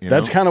see you."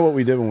 That's kind of what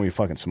we did when we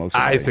fucking smoked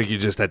somebody. I think you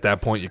just at that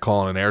point you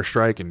call in an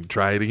airstrike and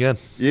try it again.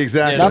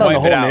 exactly. Yeah, not on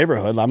wipe the it whole out.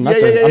 neighborhood. I'm not.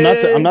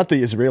 Yeah. I'm not the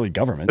Israeli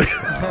government.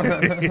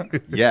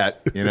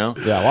 Yet, you know.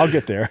 Yeah, well, I'll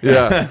get there.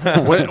 Yeah,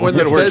 when You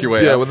gotta work your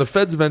way up. when the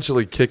feds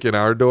eventually kick in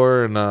our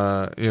door and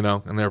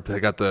and they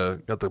got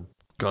the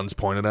guns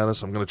pointed at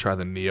us, I'm gonna try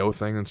the Neo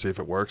thing and see if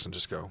it works and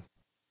just go,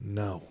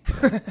 no.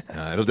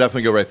 It'll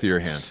definitely go right through your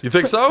hand, You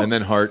think so? and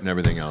then heart and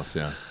everything else.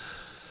 Yeah.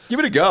 Give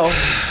it a go.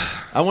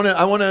 I want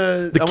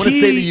to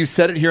key- say that you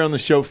said it here on the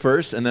show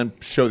first, and then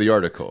show the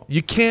article.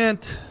 You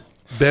can't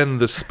bend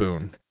the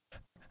spoon.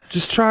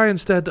 Just try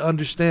instead to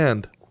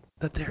understand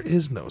that there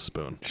is no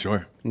spoon.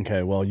 Sure.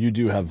 Okay, well, you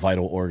do have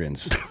vital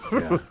organs,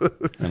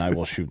 and I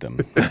will shoot them.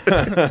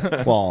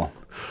 Well,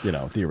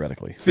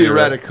 theoretically.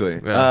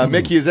 Theoretically.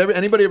 Mickey, has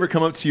anybody ever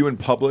come up to you in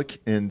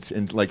public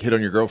and like hit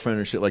on your girlfriend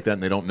or shit like that,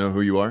 and they don't know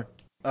who you are?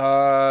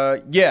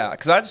 Yeah,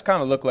 because I just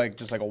kind of look like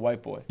just like a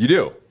white boy. You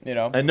do,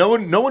 And no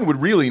one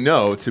would really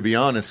know, to be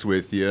honest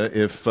with you,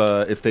 if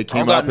they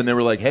came up and they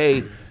were like,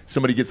 "Hey,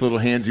 somebody gets a little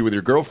handsy with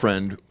your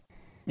girlfriend."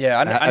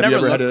 Yeah, I Have you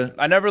ever had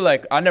I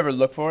never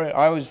look for it.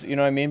 I always, you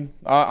know what I mean?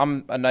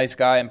 I'm a nice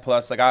guy, and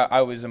plus, like I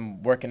always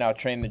am working out,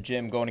 training the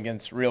gym, going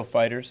against real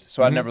fighters.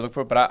 So I never look for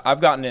it. But I've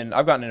gotten in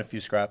a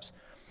few scraps.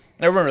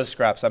 Never really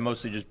scraps. I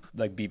mostly just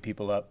like beat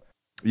people up.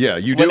 Yeah,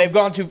 you do. When they've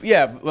gone too,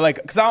 like,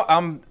 because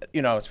I'm,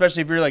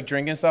 especially if you're like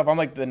drinking stuff, I'm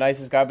like the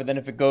nicest guy. But then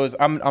if it goes,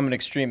 I'm an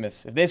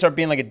extremist. If they start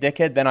being like a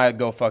dickhead, then I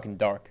go fucking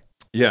dark.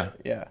 Yeah.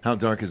 Yeah. How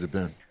dark has it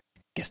been?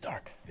 Gets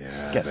dark.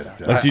 Yeah. Gets dark.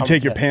 Like, do you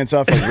take your pants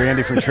off like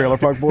Randy from Trailer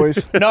Park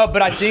Boys? No,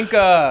 but I think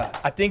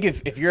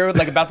if you're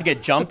like about to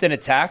get jumped and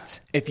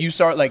attacked, if you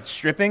start like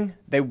stripping,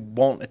 they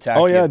won't attack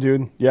you. Oh yeah,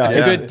 dude. Yeah, It's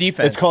a good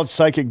defense. It's called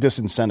psychic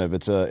disincentive.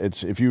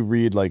 It's if you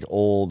read like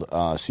old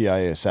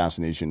CIA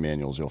assassination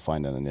manuals, you'll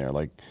find that in there.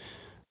 Like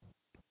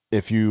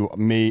if you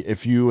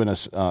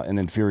and an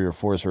inferior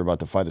force are about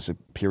to fight a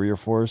superior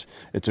force,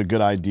 it's a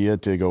good idea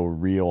to go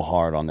real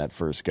hard on that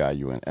first guy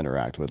you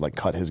interact with, like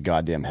cut his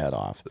goddamn head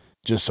off.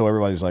 Just so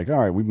everybody's like, all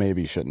right, we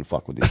maybe shouldn't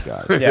fuck with these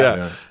guys.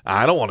 Yeah.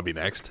 I don't want to be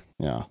next.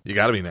 Yeah. You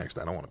got to be next.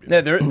 I don't want to be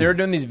Yeah, next. they're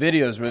doing these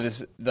videos where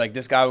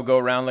this guy would go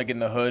around like in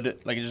the hood,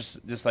 like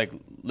just this like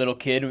little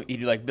kid.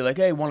 He'd like be like,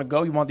 "Hey, want to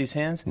go? You want these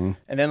hands?" And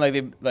then they'd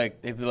be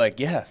like,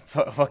 "Yeah,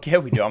 fuck yeah,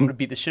 we do. I'm gonna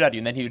beat the shit out of you."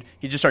 And then he'd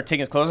just start taking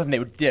his clothes off, and they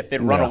would dip.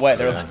 They'd run away.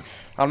 They're like,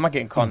 "I'm not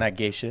getting caught in that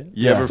gay shit."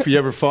 You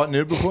ever fought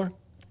nude before?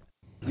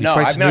 No,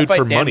 fights I nude fight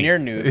for damn money. near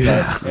nude. But,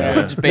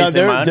 just Now,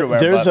 basically my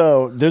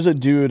underwear. there's a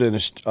dude, an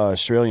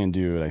Australian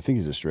dude. I think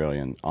he's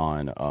Australian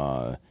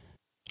started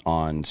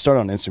on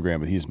Instagram,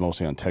 but he's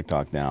mostly on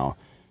TikTok now.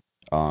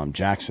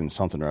 Jackson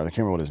something or other. I can't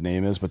remember what his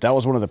name is, but that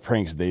was one of the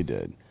pranks they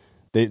did.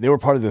 They were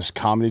part of this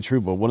comedy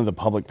troupe, but one of the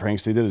public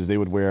pranks they did is they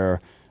would wear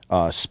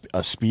a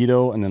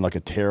Speedo and then like a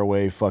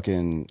tearaway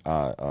fucking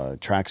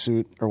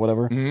tracksuit or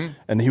whatever.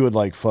 And he would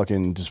like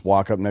fucking just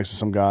walk up next to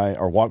some guy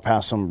or walk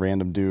past some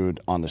random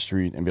dude on the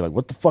street and be like,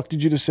 "What the fuck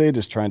did you just say?"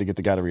 Just trying to get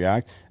the guy to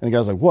react. And the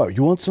guy's like, "What?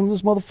 You want some of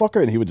this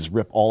motherfucker?" And he would just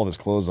rip all of his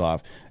clothes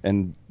off.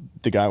 And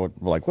the guy would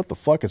be like, "What the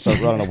fuck?" and start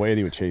running away and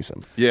he would chase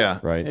him. Yeah.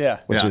 Right? Yeah.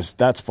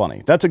 That's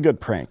funny. That's a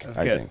good prank,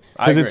 I good. think.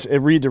 I Because agree.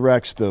 it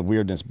redirects the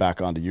weirdness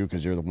back onto you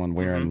because you're the one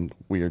wearing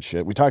weird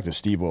shit. We talked to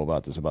Steve-O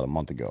about this about a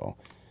month ago.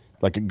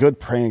 Like good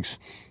pranks,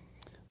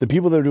 the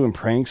people that are doing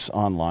pranks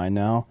online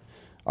now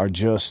are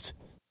just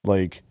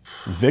like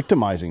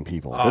victimizing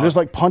people. They're just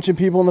like punching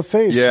people in the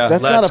face. Yeah,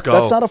 that's let's go.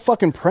 that's not a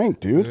fucking prank,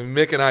 dude.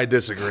 Mick and I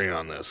disagree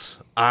on this.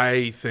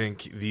 I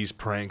think these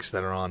pranks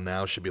that are on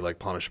now should be like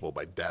punishable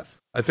by death.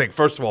 I think,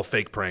 first of all,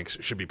 fake pranks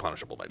should be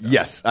punishable by death.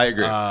 Yes, I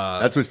agree.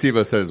 That's what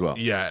Steve-O said as well.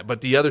 Yeah, but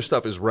the other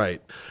stuff is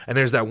right. And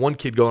there's that one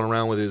kid going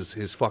around with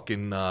his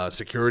fucking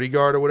security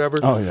guard or whatever.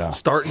 Oh, yeah.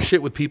 Starting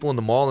shit with people in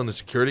the mall and the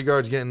security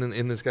guard's getting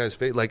in this guy's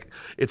face. Like,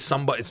 it's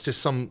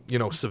just some,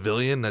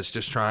 civilian that's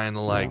just trying to,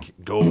 like,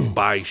 go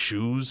buy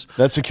shoes.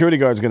 That security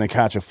guard's going to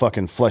catch a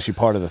fucking fleshy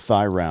part of the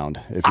thigh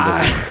round if he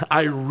doesn't.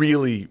 I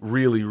really,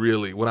 really,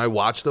 really, when I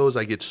watch those,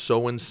 I get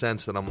so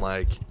incensed that I'm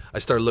like, I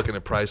start looking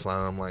at Priceline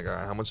and I'm like, all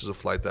right, how much is a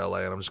flight to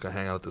LA? And I'm just going to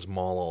hang out at this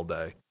mall all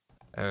day.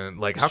 And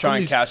like, how try come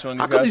and these, catch one of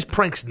how these come guys? these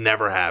pranks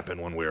never happen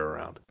when we're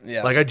around?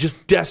 Yeah. Like, I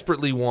just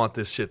desperately want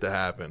this shit to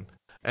happen.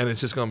 And it's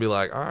just going to be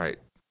like, all right,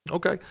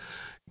 okay,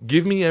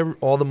 give me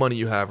all the money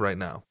you have right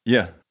now.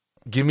 Yeah.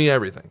 Give me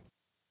everything.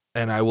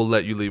 And I will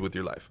let you leave with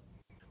your life.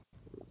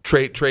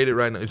 Trade it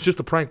right now. It's just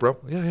a prank, bro.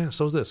 Yeah,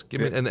 so's this. Give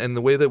me, and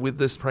the way that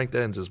this prank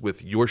ends is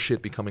with your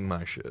shit becoming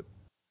my shit.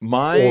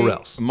 Or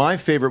else. My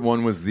favorite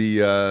one was the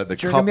You're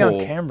couple. gonna be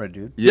on camera,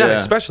 dude. Yeah,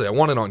 especially. I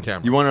want it on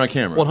camera. You want it on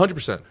camera?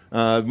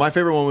 100%. My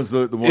favorite one was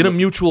the one In a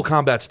mutual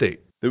combat state.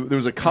 There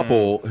was a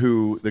couple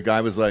who the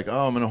guy was like,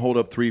 "Oh, I'm going to hold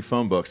up 3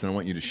 phone books and I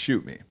want you to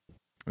shoot me."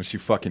 And she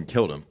fucking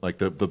killed him. Like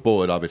the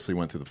bullet obviously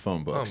went through the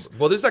phone books.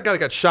 Well, there's that guy that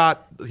got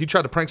shot. He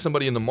tried to prank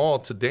somebody in the mall,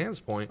 to Dan's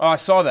point. Oh, I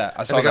saw that.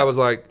 And the guy was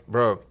like,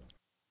 bro,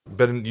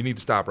 you need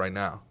to stop right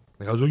now.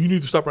 And I was like, you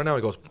need to stop right now.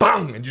 And he goes,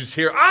 bang! And you just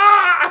hear,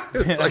 ah!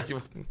 It's like,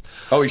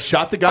 Oh, he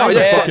shot the guy Oh, in the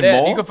yeah, fucking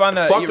yeah, mall? you can find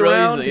that fucked really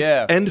around, easily.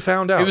 Yeah, and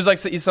found out. he was like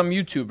some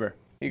YouTuber.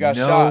 He got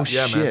No shot.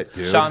 Yeah, man. shit,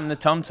 dude. Shot in the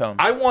tum-tum.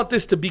 I want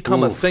this to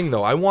become a thing,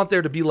 though. I want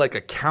there to be like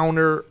a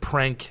counter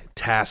prank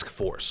task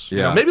force.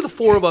 Yeah. Maybe the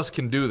 4 of us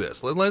can do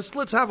this.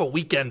 Let's have a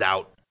weekend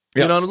out.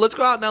 Yeah. Let's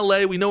go out in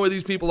L.A. We know where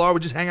these people are. We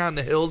just hang out in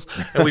the hills,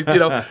 and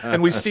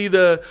and we see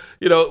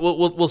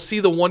we'll see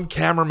the one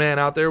cameraman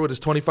out there with his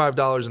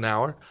 $25 an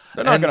hour.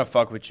 They're not gonna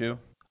fuck with you.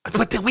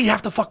 But then we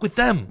have to fuck with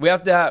them. You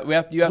have to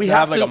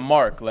have like a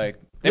mark. Like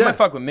they Yeah. might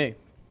fuck with me.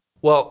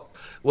 Well,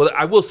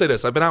 I will say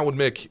this. I've been out with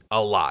Mick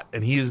a lot,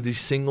 and he is the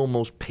single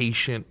most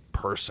patient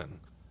person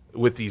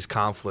with these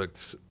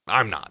conflicts.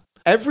 I'm not.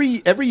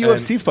 Every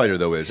UFC fighter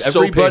though is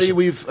so everybody patient.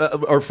 we've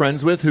are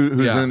friends with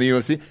who's Yeah. in the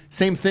UFC.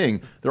 Same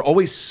thing. They're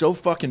always so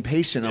fucking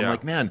patient. I'm Yeah.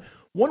 like, man,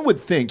 one would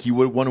think you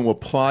would want to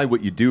apply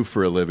what you do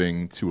for a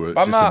living to a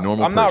I'm just a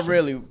normal I'm person. not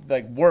really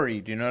like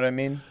worried. You know what I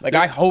mean? Like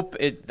I hope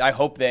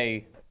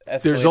they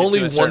escalate There's it only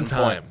to a one certain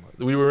time point.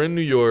 we were in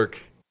New York,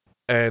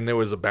 and there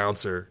was a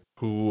bouncer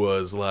who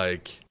was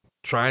like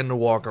trying to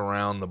walk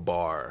around the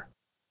bar.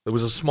 It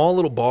was a small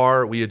little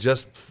bar. We had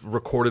just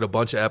recorded a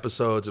bunch of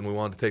episodes, and we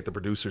wanted to take the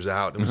producers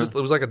out. It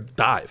was like a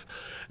dive,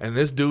 and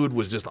this dude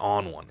was just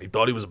on one. He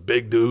thought he was a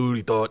big dude.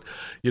 He thought,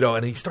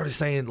 and he started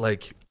saying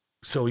like,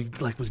 so he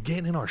like was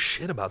getting in our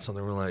shit about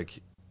something. We're like,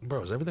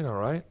 bro, is everything all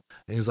right?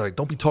 And he's like,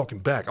 don't be talking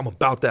back. I'm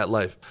about that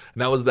life.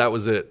 And that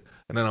was it.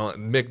 And then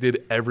Mick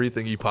did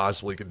everything he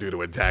possibly could do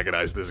to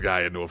antagonize this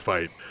guy into a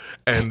fight.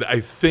 And I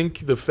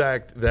think the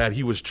fact that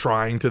he was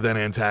trying to then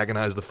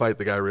antagonize the fight,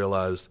 the guy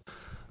realized,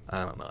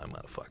 I don't know, I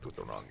might have fucked with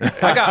the wrong guy.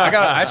 I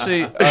got actually.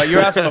 You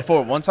were asking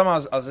before. One time I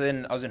was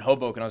in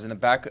Hoboken. I was in the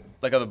back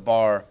like of the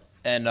bar,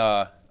 and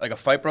like a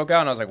fight broke out,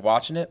 and I was like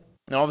watching it,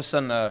 and all of a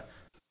sudden a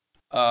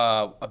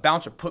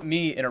bouncer put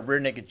me in a rear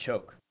naked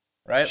choke.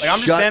 Right, like I'm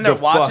just Shut standing there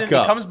the watching. fuck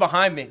up. He comes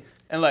behind me,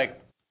 and like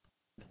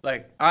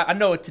I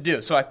know what to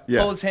do. So I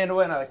Yeah. pull his hand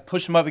away, and I like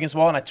push him up against the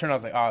wall, and I turn. I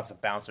was like, oh, it's a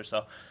bouncer.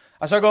 So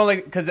I start going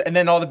like and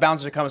then all the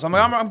bouncers are coming. So I'm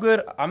like, I'm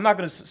good. I'm not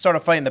gonna start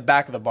a fight in the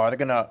back of the bar. They're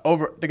gonna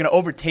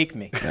overtake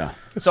me. Yeah.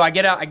 So I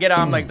get out.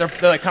 I'm like they're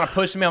like kind of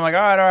pushing me. I'm like,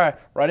 all right.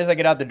 Right as I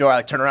get out the door, I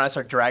like turn around. I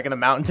start dragging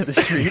them out into the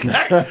street.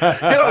 Get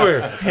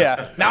over here.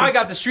 Yeah. Now I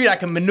got the street. I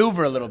can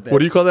maneuver a little bit. What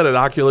do you call that? An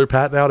ocular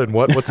pat out? And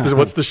what's the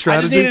I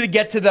strategy? just needed to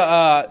get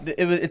to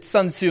it's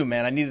Sun Tzu,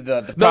 man. I needed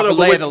the proper but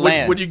lay of the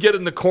land. when you get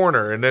in the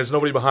corner and there's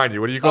nobody behind you,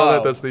 what do you call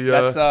that? That's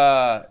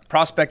the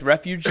prospect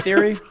refuge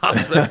theory. You know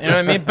what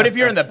I mean? But if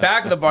you're in the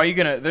back of the bar,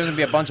 there's gonna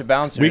be a bunch of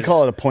bouncers. We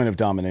call it a point of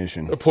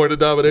domination. a point of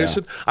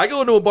domination. I go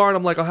into a bar and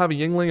I'm like, I'll have a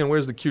Yingling, and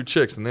where's the cute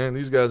chicks? And then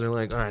these guys are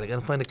like, all right, I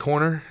gotta find a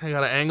corner. I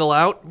gotta angle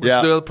out. Let's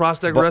Yeah. do the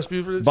prospect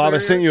rescue for this. Bob, I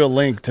area. sent you a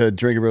link to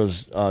Drinking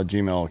Bros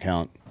Gmail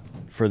account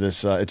for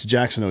this. It's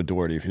Jackson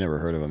O'Doherty. If you never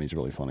heard of him, he's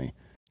really funny.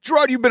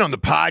 Gerard, you've been on the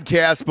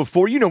podcast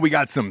before. You know we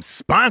got some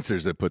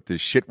sponsors that put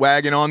this shit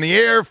wagon on the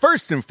air.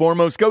 First and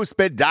foremost,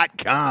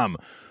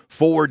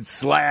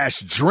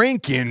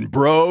 ghostbed.com/drinking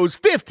bros.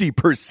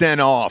 50%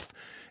 off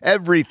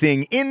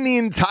everything in the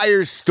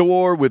entire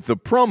store with the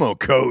promo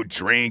code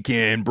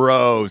Drinking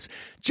Bros.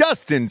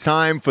 Just in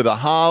time for the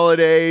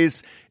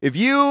holidays. If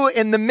you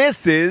and the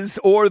missus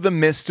or the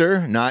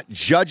mister, not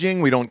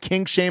judging, we don't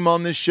kink shame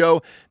on this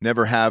show,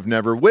 never have,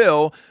 never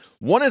will,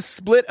 want to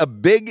split a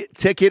big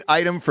ticket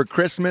item for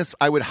Christmas,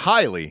 I would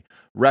highly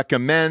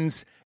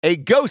recommend a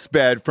ghost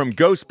bed from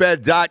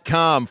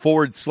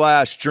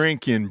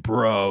ghostbed.com/drinking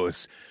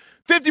bros.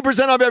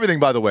 50% off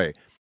everything, by the way.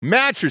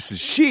 Mattresses,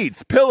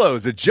 sheets,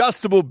 pillows,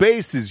 adjustable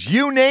bases,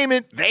 you name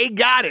it, they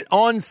got it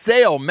on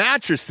sale.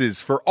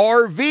 Mattresses for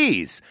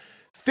RVs.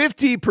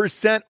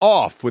 50%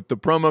 off with the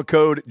promo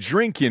code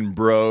Drinking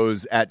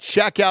Bros at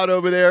checkout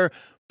over there.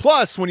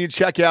 Plus, when you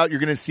check out,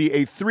 you're going to see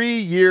a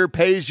 3-year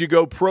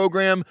pay-as-you-go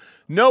program.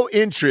 No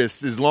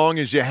interest as long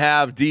as you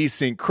have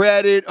decent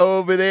credit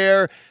over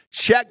there.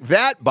 Check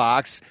that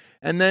box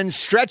and then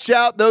stretch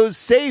out those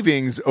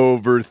savings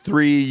over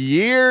 3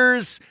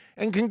 years.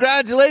 And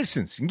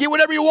congratulations. You can get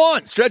whatever you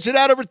want. Stretch it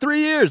out over 3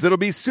 years. It'll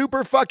be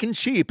super fucking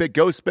cheap at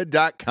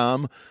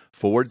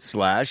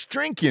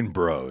ghostbed.com/drinking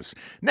bros.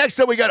 Next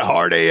up, we got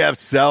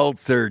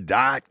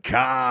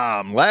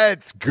hardafseltzer.com.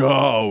 Let's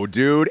go,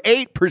 dude.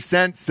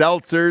 8%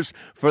 seltzers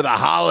for the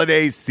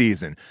holiday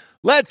season.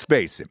 Let's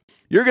face it,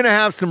 you're going to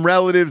have some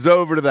relatives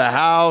over to the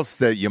house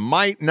that you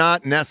might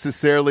not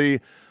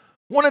necessarily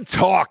want to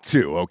talk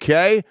to,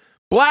 okay?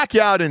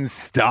 Blackout in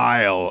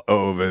style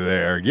over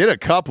there. Get a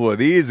couple of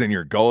these in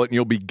your gullet and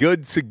you'll be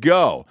good to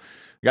go.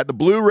 We got the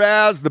blue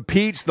raz, the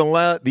peach, the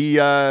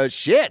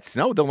shits.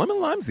 No, the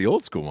lemon lime's the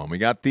old school one. We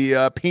got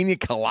the pina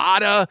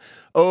colada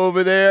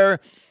over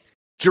there.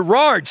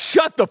 Gerard,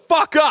 shut the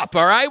fuck up,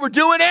 all right? We're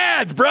doing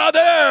ads,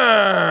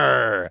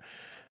 brother.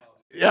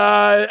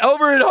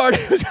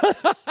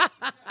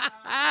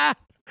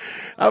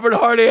 Over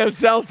at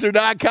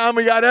hardafseltzer.com,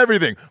 we got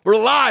everything. We're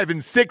live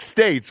in 6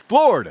 states,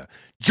 Florida,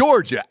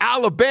 Georgia,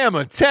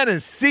 Alabama,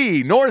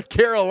 Tennessee, North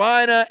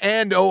Carolina,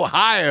 and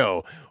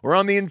Ohio. We're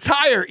on the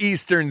entire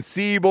eastern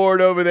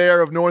seaboard over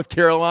there of North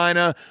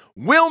Carolina.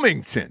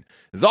 Wilmington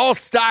is all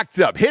stocked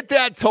up. Hit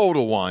that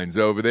Total Wines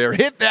over there.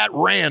 Hit that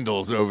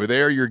Randall's over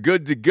there. You're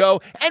good to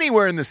go.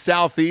 Anywhere in the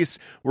southeast,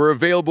 we're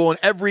available in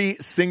every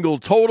single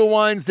Total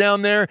Wines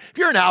down there. If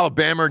you're in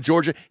Alabama or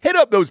Georgia, hit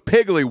up those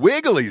Piggly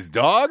Wigglies,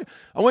 dog.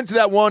 I went to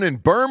that one in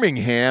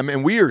Birmingham,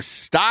 and we are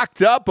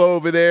stocked up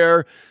over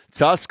there.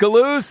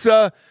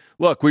 Tuscaloosa.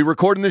 Look, we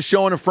recording this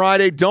show on a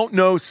Friday. Don't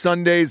know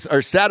Sundays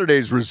or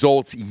Saturdays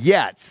results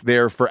yet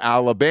there for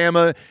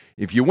Alabama.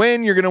 If you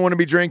win, you're going to want to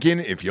be drinking.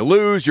 If you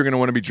lose, you're going to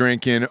want to be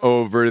drinking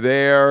over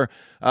there.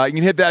 You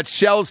can hit that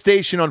Shell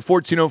station on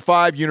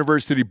 1405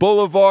 University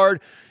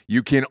Boulevard.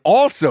 You can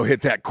also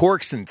hit that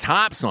Corks and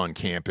Tops on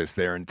campus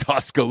there in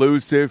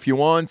Tuscaloosa if you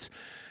want.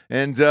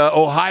 And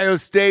Ohio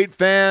State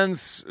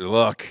fans,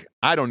 look,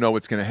 I don't know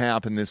what's going to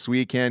happen this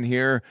weekend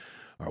here.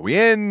 Are we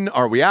in?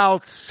 Are we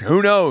out?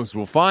 Who knows?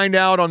 We'll find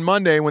out on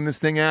Monday when this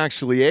thing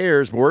actually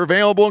airs. But we're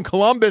available in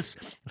Columbus,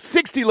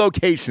 60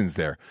 locations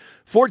there.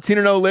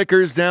 14-0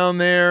 Liquors down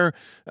there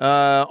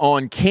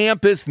on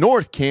campus,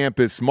 North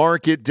Campus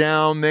Market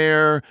down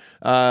there.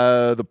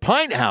 The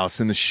Pint House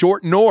in the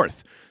Short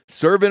North,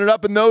 serving it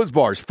up in those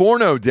bars.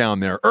 Forno down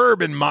there.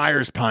 Urban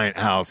Myers Pint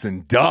House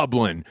in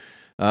Dublin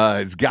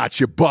has got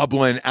you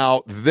bubbling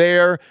out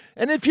there.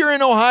 And if you're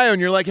in Ohio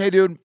and you're like, hey,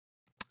 dude,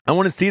 I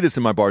want to see this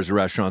in my bars or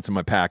restaurants and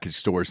my package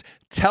stores,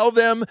 tell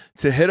them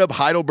to hit up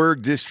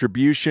Heidelberg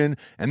Distribution,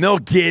 and they'll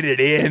get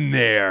it in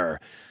there.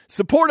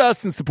 Support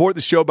us and support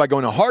the show by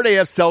going to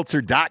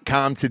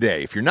hardafseltzer.com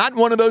today. If you're not in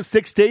one of those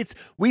 6 states,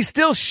 we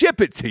still ship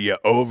it to you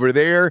over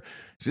there.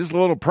 It's just a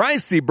little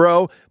pricey,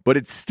 bro, but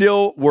it's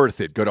still worth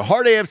it. Go to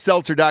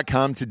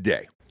hardafseltzer.com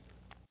today.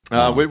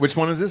 Which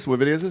one is this? What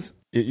video is this?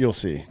 You'll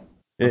see.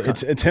 Okay.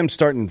 It's him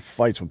starting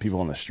fights with people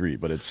on the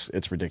street, but it's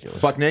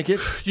ridiculous. Buck naked?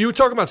 You were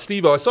talking about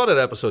Steve-O. I saw that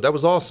episode. That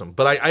was awesome.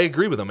 But I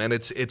agree with him, man.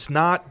 It's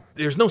not.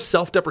 There's no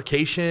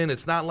self-deprecation.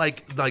 It's not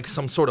like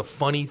some sort of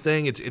funny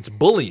thing. It's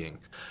bullying.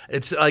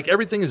 It's like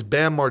everything is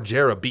Bam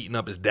Margera beating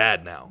up his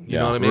dad now. You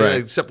know what I mean? Right.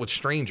 Except with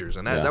strangers,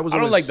 and that was. I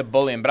don't always, like the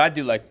bullying, but I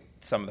do like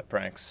some of the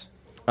pranks.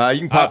 You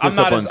can pop this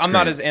up on screen. I'm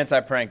not as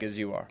anti-prank as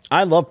you are.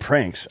 I love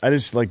pranks. I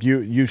just like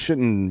you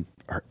shouldn't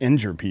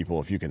injure people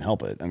if you can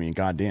help it. I mean,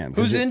 goddamn.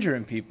 Who's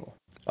injuring people?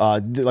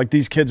 Like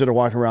these kids that are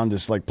walking around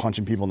just like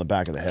punching people in the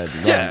back of the head.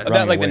 Yeah,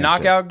 that like the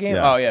knockout game.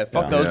 Yeah. Oh yeah,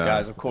 fuck those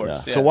guys, of course.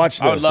 Yeah. Yeah. So watch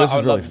this.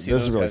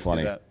 This is really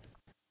funny.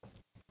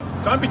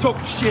 Don't be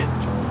talking shit.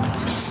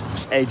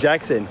 Hey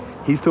Jackson,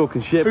 he's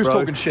talking shit. Who's bro.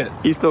 talking shit?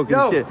 He's talking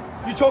shit.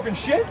 You talking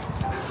shit?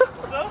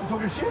 You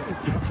talking shit?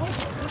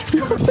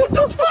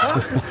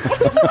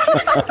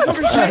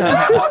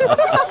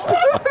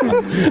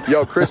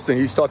 Yo, Kristen,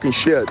 he's talking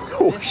shit.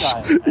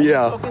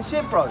 Yeah. Talking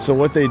shit, bro. So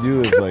what they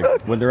do is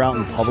like when they're out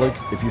in public,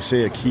 if you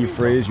say a key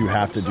phrase, you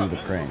have to do the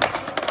prank.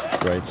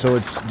 Right. So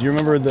do you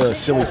remember the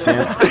silly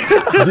Santa?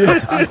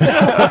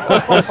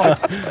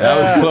 That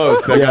was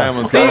close. That guy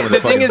almost got him with a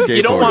the thing is,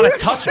 you don't want to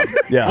touch them.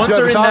 Yeah. Once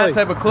they're in that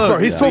type of clothes.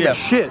 Bro, he's talking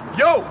shit.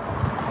 Yo,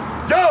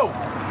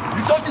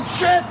 you talking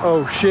shit?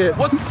 Oh shit.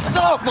 What's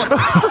up?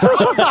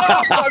 What's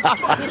up?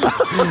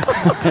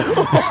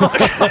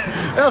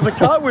 That was the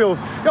cartwheels.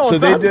 Yo, So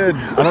they did.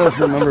 I don't know if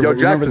you remember. Yo, but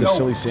you remember Jackson, the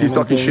silly Santa? he's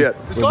talking thing, shit.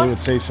 Where they would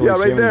say silly Yeah,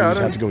 right Santa, there, and you I just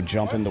don't- have to go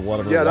jump into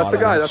whatever. Yeah, that's the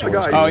guy, water that's the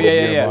source guy. Oh, yeah,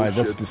 yeah, nearby. yeah.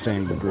 That's the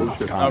same group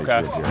of comedy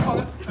Okay. kids,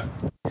 yeah.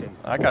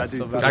 I got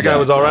so bad. that guy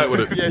was all right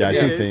with it. Yeah, I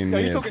think they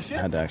may have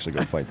had to actually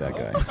go fight that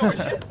guy.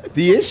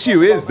 The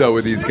issue is, though,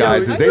 with these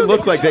guys is they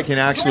look like they can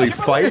actually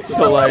fight.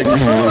 So, like,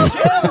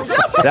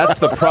 that's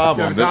the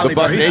problem. The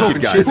butt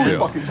naked guys do.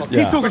 Yeah,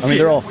 He's talking I mean, shit.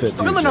 they're all fit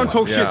Don't let dudes. him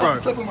talk shit, bro.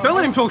 Don't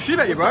let him talk shit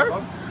about you, bro.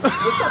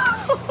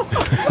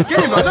 Get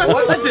him,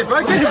 bro. That's it,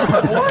 bro. Get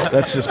him, bro.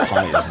 That's just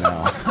pious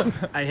now.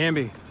 Hey,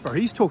 Hamby, bro,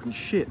 he's talking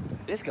shit.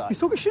 This guy. He's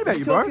talking shit about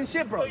you, bro. Talking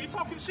shit, bro. You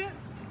talking shit?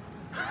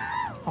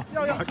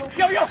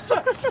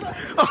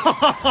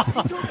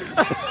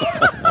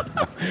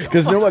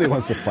 Because nobody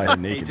wants to fight a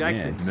naked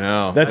Jackson. man.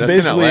 No. That's in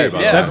basically LA, by the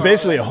way. that's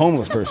basically a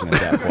homeless person at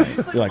that point.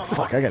 You're like,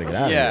 fuck, I gotta get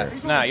out of Yeah,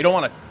 here. nah, you don't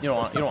want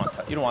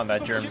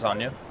that germs on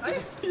you.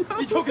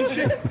 You talking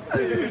shit?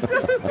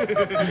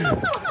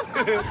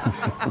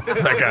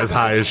 That guy's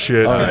high as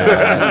shit.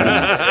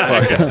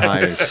 Fucking high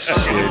as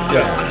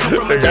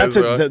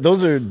shit.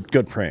 Those are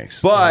good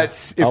pranks.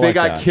 But if I they like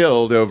got that.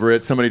 killed over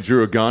it, somebody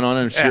drew a gun on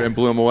him and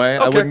blew him away,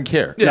 I wouldn't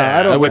care. Yeah,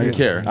 I I wouldn't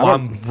care.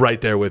 I'm right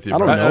there with you. I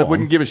Bro. don't know. I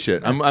wouldn't give a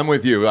shit. I'm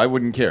with you. I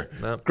wouldn't care.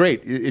 Nope.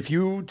 Great. If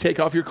you take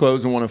off your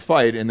clothes and want to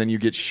fight and then you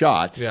get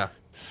shot, Yeah.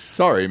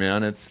 sorry,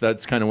 man.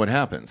 That's kind of what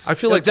happens. I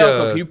feel Yo, like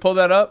Delco, can you pull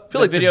that up? feel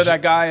The like the video of J-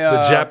 that guy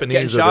the Japanese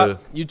getting are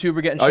shot,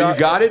 YouTuber getting Oh, shot. you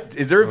got it?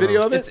 Is there a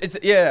video of it? It's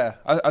yeah,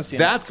 I've seen it.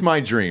 That's my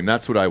dream.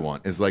 That's what I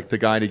want. Is like the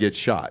guy to get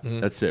shot.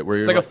 That's it. Where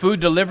you're It's like a food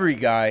delivery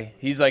guy.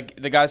 He's like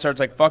the guy starts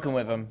like fucking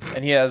with him,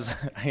 and he has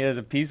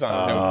a piece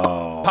on him.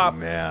 oh Pop.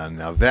 man,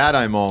 now that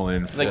I'm all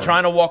in for. He's like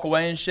trying to walk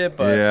away and shit,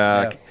 but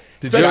Yeah.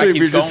 The Especially guy if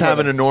you're keeps just going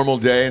having a with normal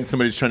day and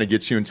somebody's trying to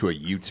get you into a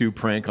YouTube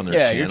prank on their yeah,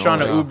 channel. you're trying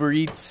to Like, Uber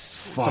Eats.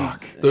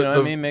 Fuck. You know what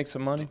I mean? Make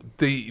some money.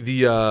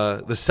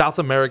 the South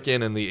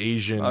American and the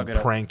Asian Look it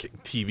up. prank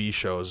TV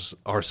shows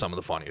are some of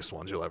the funniest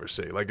ones you'll ever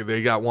see. Like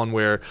they got one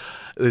where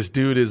this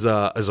dude is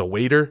a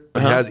waiter.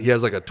 He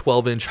has like a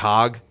 12-inch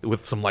hog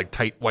with some like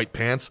tight white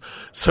pants.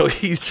 So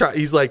he's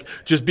like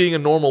just being a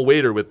normal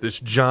waiter with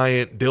this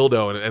giant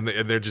dildo, and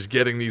they're just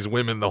getting these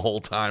women the whole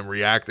time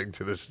reacting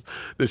to this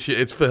shit.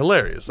 It's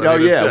hilarious. I Oh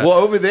mean, yeah. it's, Well,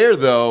 over there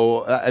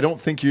though, I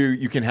don't think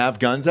you can have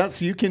guns out,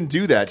 so you can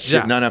do that shit, Yeah.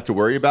 and not have to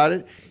worry about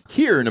it.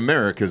 Here in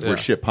America is where Yeah.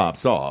 shit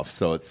pops off,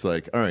 so it's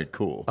like, all right,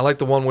 cool. I like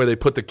the one where they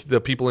put the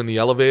people in the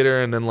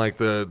elevator and then like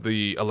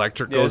the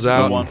electric Yeah, goes this is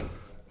the out. one.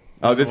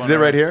 Oh, this is it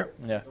right here.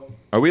 Yeah.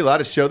 Are we allowed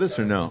to show this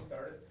or no?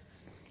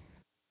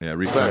 Yeah,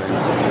 restart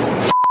this.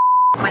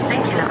 Quit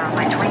thinking about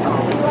my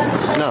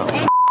twinkle. No.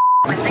 Hey,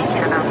 Get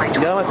out of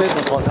my face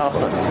and call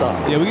confident.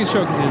 Stop. Yeah, we can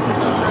show because he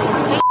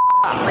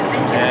isn't.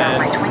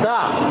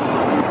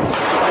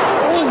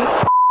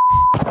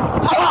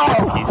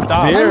 He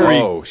stopped.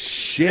 Oh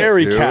shit!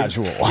 Very dude.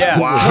 casual. Yeah.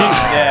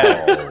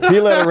 Yeah. He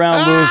let it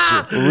round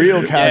loose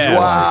real casual.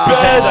 Yeah. He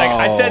said, like,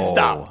 I said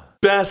stop.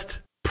 Best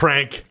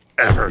prank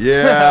ever.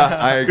 Yeah,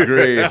 I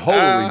agree.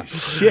 Holy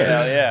shit!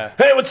 Hell yeah.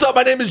 Hey, what's up?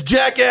 My name is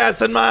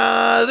Jackass, and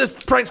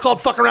this prank's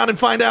called Fuck Around and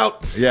Find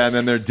Out. Yeah, and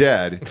then they're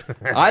dead.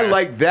 I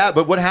like that,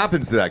 but what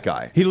happens to that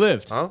guy? He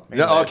lived. Huh?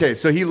 No, okay,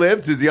 so he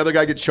lived. Does the other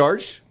guy get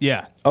charged?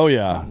 Yeah. Oh,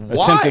 yeah.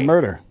 Why? Attempted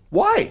murder.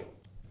 Why?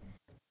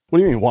 What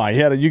do you mean, why?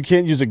 You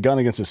can't use a gun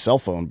against a cell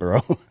phone,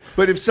 bro.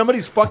 But if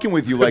somebody's fucking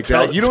with you like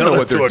Tell- that, you don't tell know it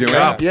what to they're a doing.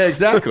 cop. Yeah,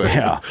 exactly.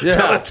 Yeah.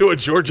 Tell it to a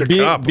Georgia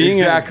cop.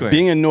 Exactly.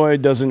 Being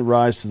annoyed doesn't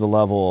rise to the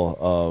level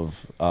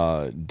of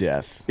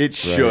death. It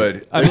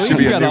should. I There believe should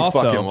he be a got new off,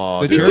 fucking though.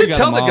 law. The dude. He jury did got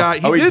tell him the off. guy.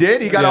 Oh, he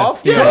did? He got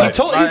off? Yeah, Yeah. he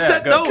told. He Oh,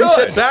 said yeah, no. good. He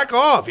said back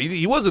off.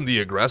 He wasn't the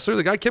aggressor.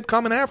 The guy kept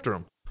coming after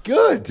him.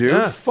 Good, dude.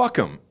 Yeah. Fuck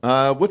him.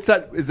 What's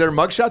that? Is there a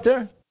mugshot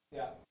there?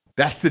 Yeah.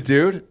 That's the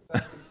dude?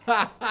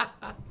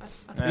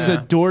 He's a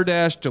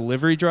DoorDash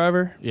delivery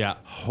driver. Yeah.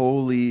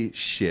 Holy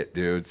shit,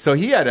 dude. So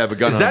he had to have a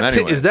gun Is on him that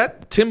anyway. is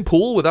that Tim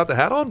Pool without the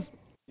hat on?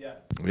 Yeah,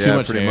 Too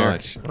much pretty hair.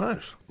 much.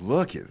 Nice.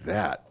 Look at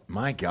that.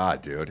 My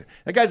God, dude.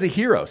 That guy's a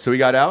hero. So he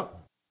got out?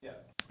 Yeah.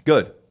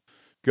 Good.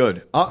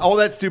 Good. All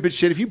that stupid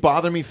shit. If you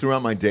bother me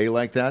throughout my day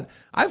like that,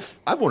 I've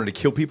wanted to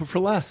kill people for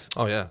less.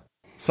 Oh yeah.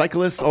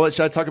 Cyclists, all that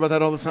shit. I talk about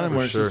that all the time.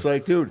 Where it's sure. just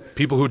like, dude,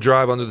 People who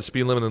drive under the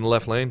speed limit in the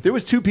left lane. there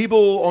was 2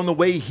 people on the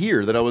way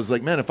here that I was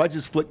like, man, if I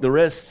just flick the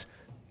wrist,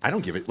 I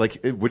don't give it. Like,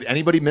 would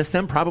anybody miss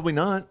them? Probably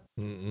not.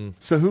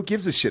 So who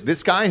gives a shit?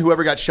 This guy,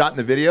 whoever got shot in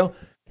the video,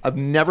 I've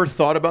never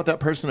thought about that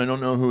person. I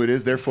don't know who it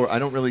is. Therefore, I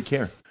don't really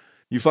care.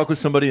 You fuck with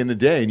somebody in the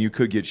day and you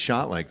could get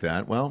shot like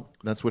that. Well,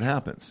 that's what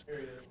happens.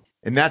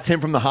 And that's him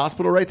from the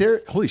hospital right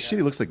there. Holy shit,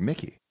 he looks like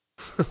Mickey.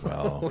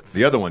 Well,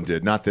 the other one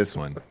did, not this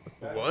one.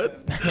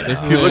 What?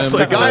 He looks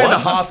like the guy in the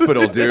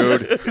hospital,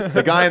 dude.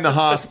 The guy in the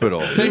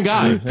hospital. Same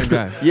guy. Same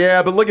guy.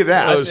 Yeah, but look at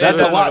that. Oh, That's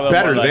shit. a lot Look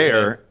better more like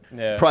there.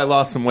 me. Yeah. Probably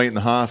lost some weight in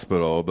the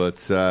hospital,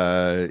 but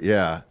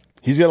yeah.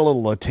 He's got a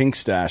little tink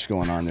stash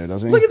going on there,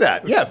 doesn't he? Look at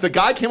that. Yeah, if the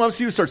guy came up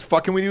to you and starts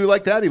fucking with you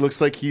like that, he looks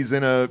like he's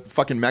in a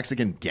fucking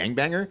Mexican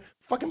gangbanger.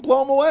 Fucking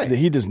blow him away.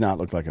 He does not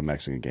look like a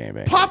Mexican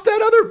gangbanger. Pop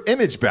that other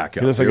image back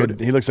up. He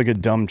dude. looks like a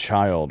dumb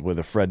child with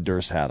a Fred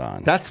Durst hat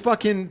on. That's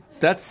fucking.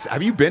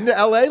 Have you been to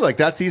LA? Like,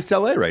 that's East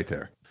LA right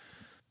there.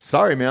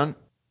 Sorry, man.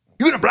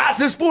 You gonna blast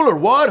this fool or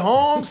what,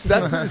 Holmes?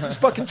 This is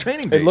fucking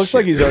training day. It looks shit,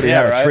 like he's dude. already Yeah,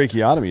 had a right?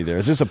 tracheotomy there.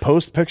 Is this a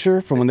post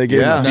picture from when they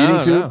gave him a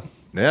feeding tube?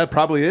 Yeah, it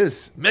probably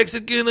is.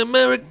 Mexican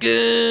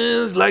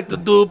Americans like to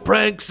do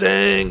pranks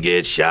and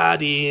get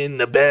shot in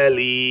the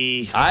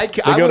belly. I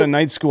They go to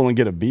night school and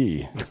get a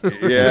B.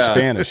 In Yeah.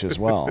 Spanish as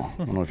well.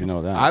 I don't know if you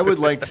know that. I would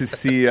like to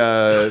see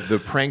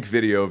the prank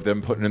video of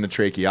them putting in the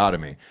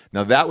tracheotomy.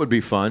 Now that would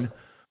be fun.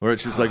 Where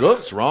it's just like,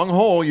 oops, wrong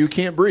hole, you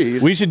can't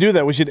breathe. We should do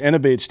that. We should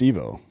intubate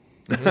Steve-O.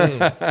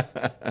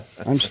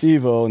 I'm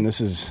Steve-O, and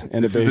this is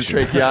intubation. This is the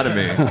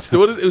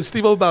tracheotomy. Is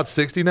Steve-O about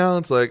 60 now?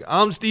 It's like,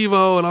 I'm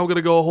Steve-O, and I'm going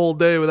to go a whole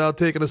day without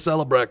taking a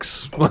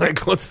Celebrex.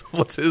 Like,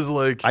 what's his,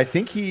 like, I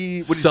think he,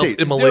 what did you say?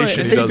 self-immolation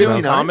Is he it does now?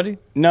 59? Comedy?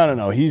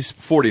 No. He's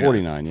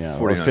 49. yeah.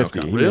 49, Or 50.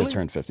 okay. He Really?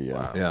 turned 50,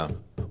 yeah. Yeah.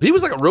 He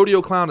was like a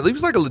rodeo clown. He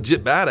was like a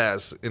legit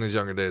badass in his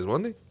younger days,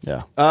 wasn't he?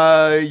 Yeah.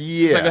 Yeah.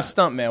 It's like a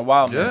stunt man,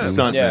 wild man.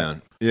 Stunt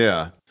man.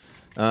 Yeah.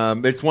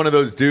 It's one of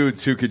those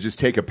dudes who could just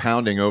take a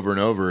pounding over and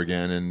over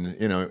again, and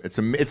you know, it's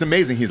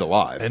amazing he's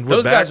alive. And we're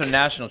Those guys back are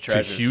national to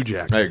treasures. Hugh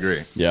Jackman. I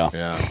agree. Yeah.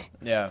 Yeah.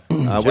 Yeah.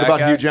 What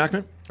about Hugh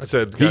Jackman? I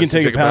said, He can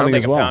take a pounding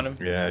as Take a well. pound him.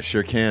 Yeah,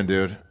 sure can,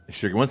 dude.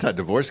 Sure. Once that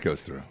divorce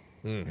goes through,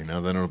 you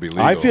know, then it'll be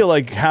legal. I feel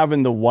like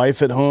having the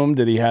wife at home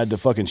that he had to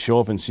fucking show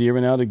up and see every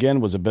now and again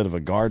was a bit of a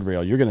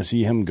guardrail. You're going to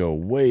see him go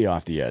way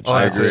off the edge. Oh,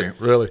 I that's agree. it.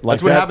 Really? Like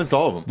That's what that- happens to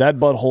all of them. That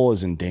butthole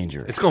is in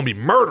danger. It's going to be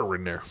murder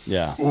in there.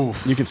 Yeah.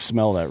 You can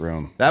smell that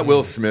room. That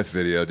Will Smith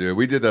video, dude.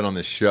 We did that on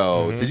the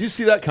show. Did you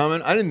see that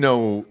coming? I didn't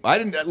know.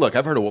 Look,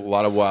 I've heard a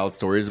lot of wild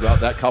stories about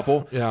that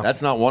couple. Yeah.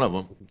 That's not one of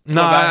them.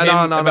 No,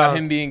 About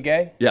him being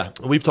gay? Yeah.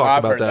 We've talked I've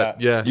about heard that.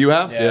 that. Yeah. You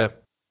have? Yeah.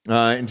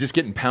 And just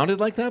getting pounded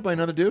like that by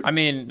another dude? I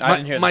mean, I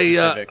didn't hear the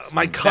specifics.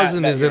 My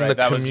cousin is you're in right, the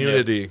that was new.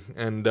 community,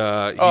 and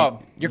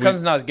Your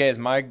cousin's not as gay as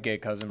my gay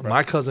cousin, bro.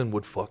 my cousin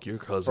would fuck your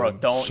cousin. Bro,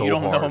 don't so you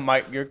don't hard.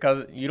 know your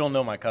cousin? You don't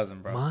know my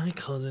cousin, bro. My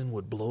cousin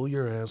would blow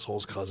your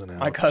asshole's cousin out.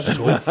 My cousin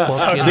so would suck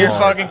fucking your hard.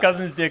 fucking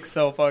cousin's dick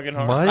so fucking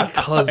hard. My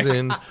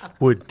cousin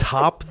would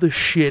top the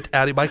shit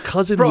out of. My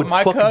cousin Bro, would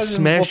my fucking cousin will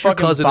smash your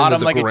fucking cousin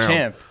bottom into the like ground. a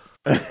champ.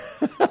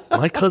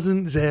 My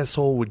cousin's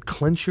asshole would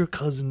clench your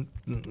cousin.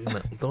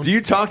 Don't Do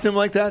you talk to him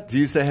like that? Do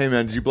you say, hey,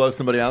 man, did you blow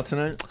somebody out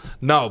tonight?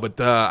 No, but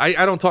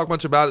I don't talk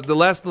much about it. The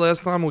last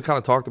time we kind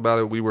of talked about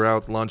it, we were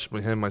out lunch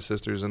with him, my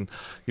sisters, and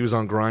he was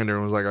on Grindr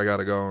and was like, I got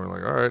to go. And we're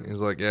like, all right.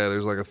 He's like, yeah,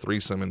 there's like a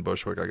threesome in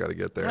Bushwick. I got to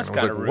get there. That's and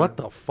I was kinda like, rude. what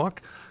the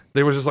fuck?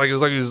 They was just like,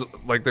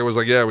 there was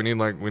like, yeah, we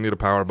need a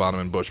power bottom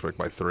in Bushwick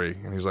by 3,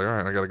 and he's like, all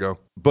right, I gotta go.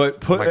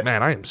 But I'm like,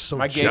 man, I am so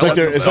My jealous.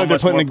 game It's like they're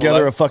putting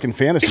together a fucking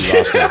fantasy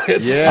roster.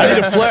 Yeah. I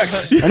need a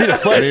flex. I need a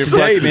flex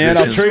today, man.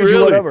 I'll trade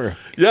you whatever.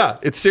 Yeah,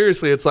 it's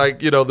seriously, it's like,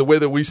 the way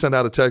that we send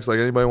out a text, like,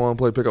 anybody want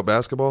to play pickup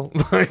basketball?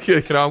 Like,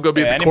 I'm going to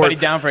be at the court. Anybody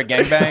down for a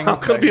gangbang? I'm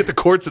going to be at the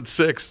courts at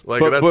 6.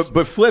 Like,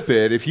 but flip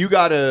it. If you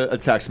got a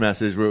text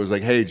message where it was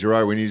like, hey,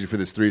 Gerard, we need you for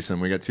this threesome.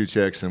 We got 2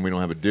 chicks and we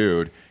don't have a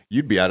dude.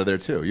 You'd be out of there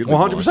too. You'd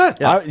 100%.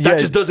 Yeah. That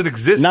just doesn't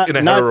exist in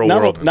a hetero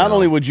world. Not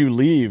only would you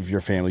leave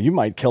your family, you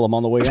might kill them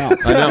on the way out.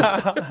 I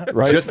know.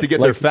 Right? Just to get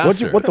there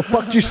faster. What the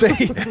fuck did you say?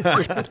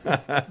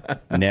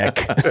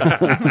 Nick.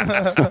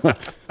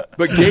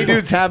 But gay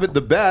dudes have it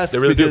the best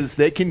really because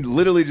they can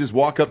literally just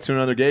walk up to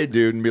another gay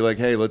dude and be like,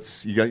 hey, you want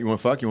to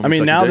fuck? You want I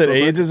mean, now that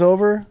AIDS is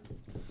over,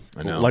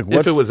 I know. like,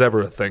 if it was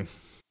ever a thing.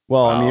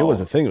 Well, I mean, it was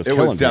a thing. It was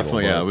killing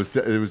definitely, people, yeah. It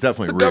was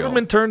definitely The real.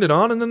 government turned it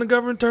on, and then the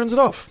government turns it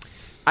off.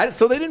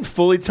 So they didn't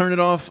fully turn it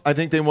off. I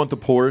think they want the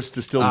pores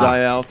to still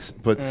die out,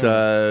 but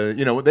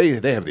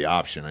they have the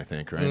option. I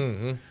think,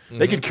 right?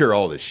 They could cure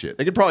all this shit.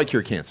 They could probably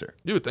cure cancer.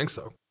 You would think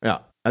so. Yeah.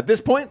 At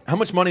this point, how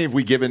much money have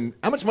we given?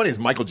 How much money has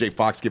Michael J.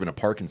 Fox given to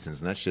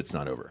Parkinson's, and that shit's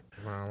not over?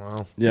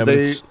 Well, Yeah, but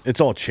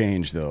it's all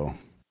changed though.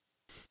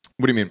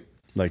 What do you mean?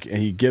 Like,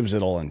 he gives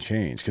it all in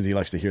change because he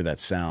likes to hear that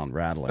sound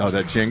rattling. Oh,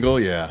 that jingle?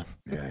 Yeah,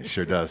 he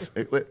sure does.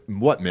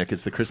 What, Mick?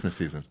 It's the Christmas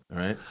season, all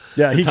right?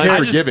 Yeah, it's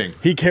time for giving.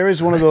 He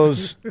carries one of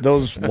those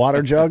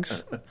water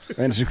jugs,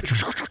 and it's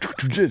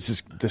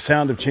just the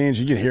sound of change.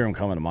 You can hear him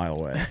coming a mile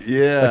away.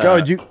 Yeah.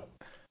 Like,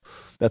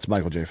 that's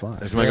Michael J. Fox.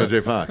 That's Michael J.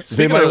 Fox. Does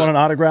anybody want an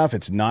autograph?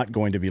 It's not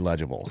going to be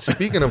legible.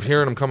 Speaking of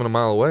hearing him coming a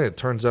mile away, it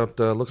turns out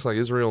looks like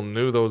Israel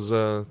knew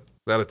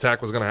that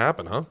attack was going to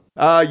happen, huh?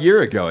 A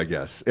year ago, I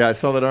guess. Yeah, I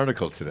saw that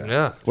article today.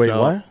 Yeah. Wait,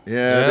 what?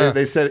 Yeah,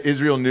 they said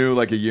Israel knew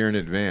like a year in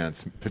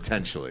advance,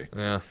 potentially.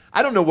 Yeah.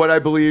 I don't know what I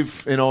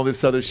believe in all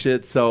this other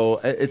shit, so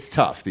it's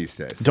tough these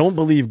days. Don't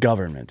believe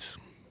governments.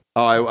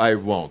 Oh, I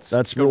won't.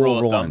 That's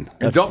rule 1.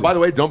 And by the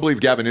way, don't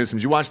believe Gavin Newsom.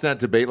 Did you watch that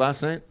debate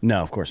last night?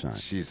 No, of course not.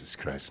 Jesus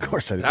Christ. Of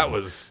course I didn't. That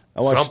was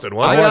watched- something. I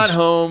Wasn't it? got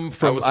home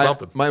from That was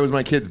something. it was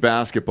my kid's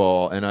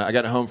basketball, and I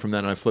got home from that,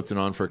 and I flipped it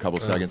on for a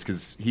couple seconds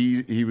because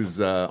he was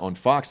on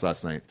Fox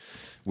last night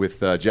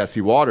with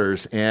Jesse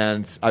Waters,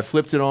 and I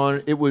flipped it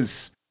on. It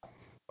was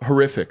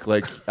horrific.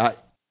 Like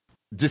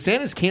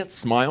DeSantis can't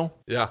smile,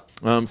 Yeah.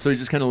 so he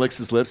just kind of licks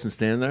his lips and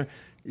stands there.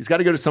 He's got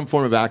to go to some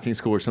form of acting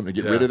school or something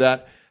to get rid of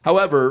that.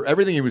 However,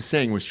 everything he was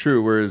saying was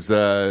true, whereas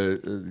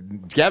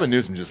Gavin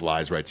Newsom just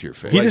lies right to your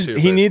face.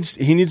 He needs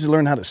to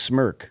learn how to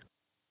smirk,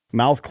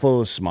 mouth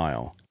closed,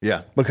 smile.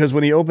 Yeah, because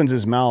when he opens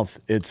his mouth,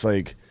 it's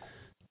like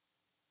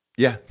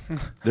there's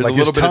like a little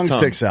his bit tongue of tongue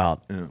sticks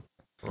out. Yeah.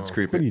 It's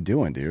creepy. What are you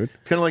doing, dude?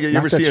 It's kind of like you Knock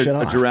ever that see shit a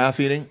off. giraffe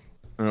eating?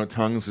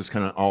 Tongue's just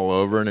kind of all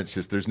over, and it's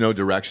just there's no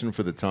direction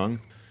for the tongue.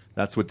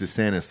 That's what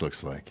DeSantis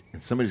looks like,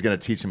 and somebody's got to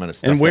teach him how to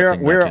stuff And that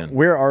thing back in.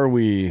 where are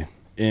we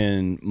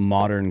in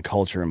modern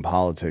culture and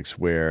politics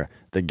where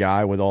the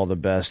guy with all the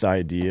best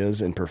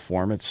ideas and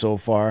performance so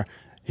far,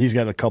 he's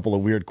got a couple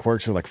of weird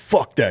quirks. We're like,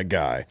 fuck that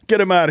guy, get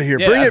him out of here.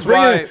 Yeah, bring that's in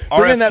that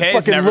RFK 's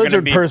fucking never gonna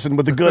lizard be- person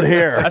with the good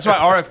hair. That's why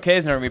RFK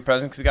is never going to be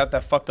president because he got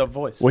that fucked up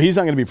voice. Well, he's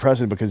not going to be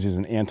president because he's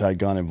an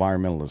anti-gun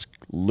environmentalist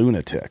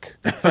lunatic.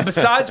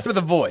 Besides for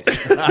the voice,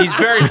 he's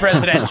very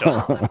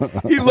presidential.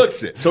 He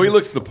looks it, so he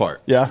looks the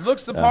part. Yeah, He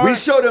looks the part. We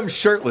showed him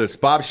shirtless,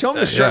 Bob. Show him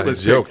the shirtless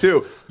he's pic yoked.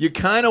 too. You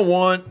kind of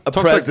want a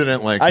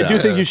president like I that. do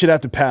think you should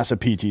have to pass a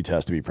PT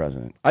test to be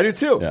president. I do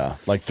too. Yeah,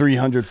 like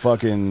 300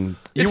 fucking.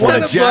 You want a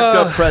Instead of, jacked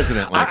up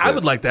president like I this.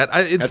 would like that.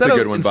 That's a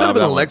good one, Instead Bob, of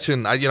an that one.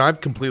 election,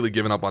 I've completely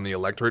given up on the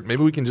electorate.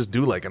 Maybe we can just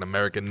do like an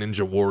American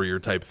Ninja Warrior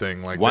type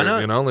thing. Like, Why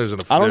not? There's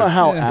I don't know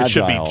how it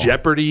should be agile.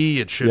 Jeopardy.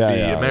 It should be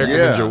American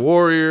Yeah. Ninja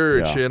Warrior.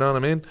 It Yeah. should, you know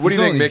what I mean? What do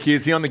you think, Mickey?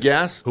 Is he on the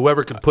gas?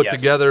 Whoever could put Yes.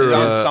 together He's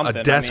on a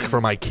something. desk I mean,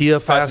 from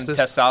IKEA Passing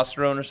fastest.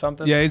 testosterone or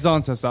something. Yeah, he's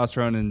on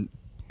testosterone, and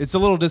it's a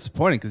little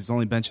disappointing because he's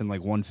only benching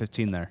like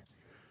 115 there.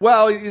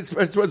 Well, it's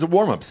a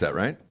warm-up set,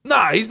 right?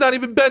 Nah, he's not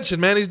even benching,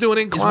 man. He's doing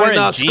incline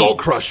wearing skull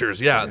jeans.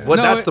 crushers. Yeah, well,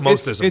 that's the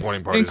most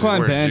disappointing part. is he's Incline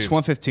wearing bench, jeans.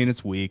 115.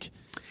 It's weak.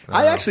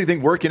 I actually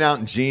think working out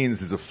in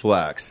jeans is a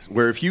flex.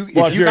 Where if you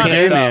Well, if you're a kinda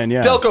gay tough. man,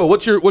 yeah. Delco,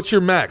 what's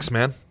your max,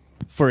 man?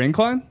 For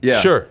incline? yeah,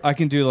 Sure. I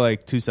can do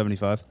like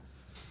 275.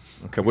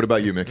 Okay, what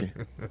about you, Mickey?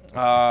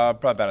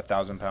 Probably about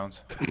 1,000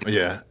 pounds.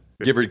 Yeah,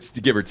 give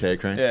or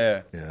take, right?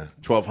 Yeah.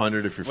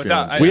 1,200 if you're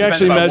Without- feeling. It We depends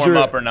actually if I warm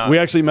measure. up or not. We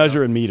actually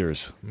measure in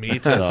meters. Me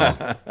too.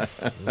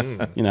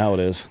 You know how it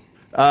is.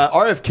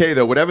 RFK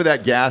though, whatever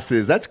that gas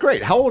is, that's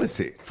great. How old is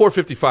he?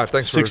 455.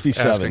 Thanks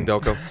 67. for asking,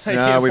 Delco.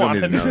 No, we don't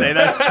need wanted to know. say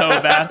that so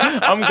bad.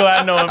 I'm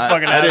glad no one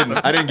fucking I asked didn't.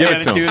 him. I didn't give You it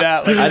to gotta him. do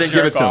that like I a didn't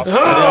give it to him.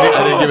 jerk-off.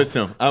 I didn't give it to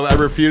him. I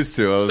refused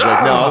to. I was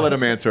like, no, I'll let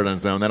him answer it on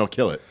his own. That'll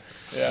kill it.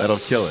 That'll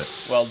kill it.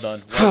 Well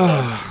done. Well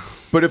done.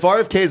 But if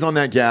RFK is on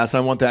that gas,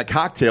 I want that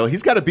cocktail.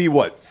 He's got to be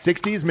what,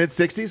 60s, mid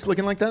 60s,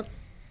 looking like that.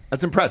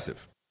 That's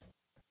impressive.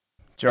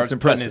 George's That's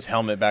putting impressive. his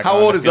helmet back How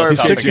on. old to is feel our- He's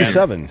tough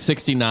again. 67.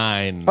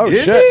 69. Oh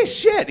Is shit! he?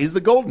 Shit, he's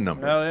the golden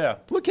number. Hell yeah.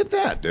 Look at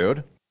that,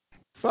 dude.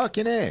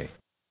 Fucking A.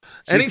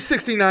 Any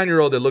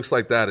 69-year-old that looks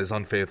like that is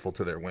unfaithful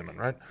to their women,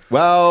 right?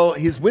 Well,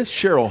 he's with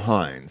Cheryl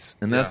Hines,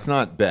 and that's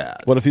not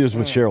bad. What if he was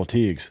with Cheryl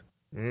Teagues?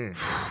 Then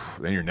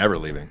you're never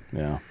leaving.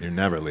 Yeah. You're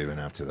never leaving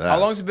after that. How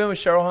long's it been with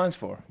Cheryl Hines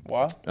for? A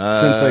while?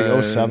 Since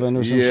like 07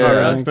 or something?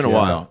 Yeah, it's been a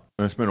while.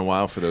 It's been a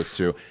while for those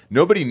two.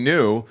 Nobody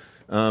knew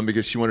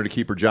because she wanted to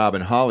keep her job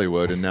in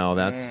Hollywood, and now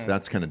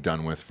that's kind of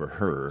done with for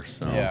her.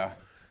 So Yeah.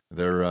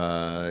 they're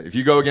if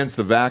you go against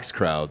the Vax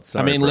crowd,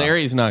 sorry, I mean, bro.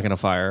 Larry's not going to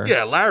fire her.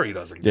 Yeah, Larry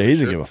doesn't. Yeah, he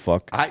doesn't give a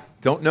fuck. I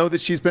don't know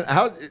that she's been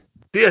how.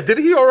 Yeah, did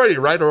he already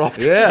write her off?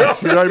 The Yeah, show?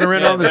 she's already been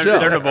written on the show.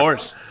 They're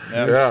divorced.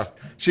 Yeah.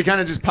 She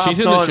kind of just She's pops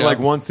in the on show. like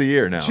once a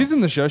year now. She's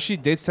in the show. She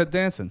dates Ted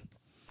Danson.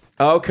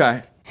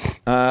 Okay.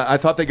 I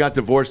thought they got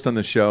divorced on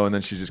the show, and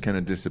then she just kind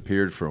of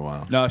disappeared for a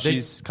while. No,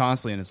 she's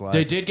constantly in his life.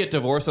 They did get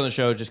divorced on the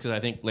show just because I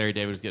think Larry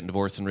David was getting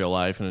divorced in real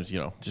life and was,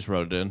 just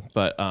wrote it in.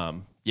 But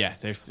yeah,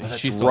 she's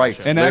still on right.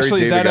 the show. And Larry actually,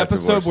 David that got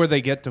episode divorced. where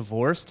they get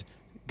divorced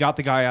got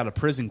the guy out of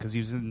prison because he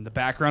was in the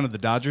background of the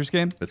Dodgers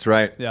game. That's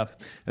right. Yeah.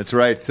 That's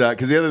right.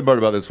 Because the other part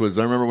about this was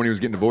I remember when he was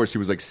getting divorced, he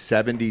was like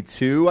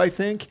 72, I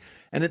think.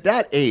 And at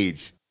that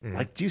age,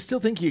 like, do you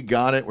still think you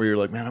got it where you're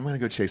like, man, I'm going to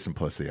go chase some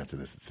pussy after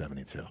this at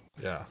 72?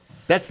 Yeah.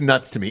 That's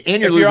nuts to me. And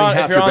you're If losing you're on,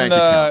 half if you're your on bank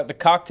account. the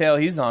cocktail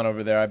he's on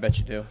over there, I bet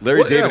you do. Larry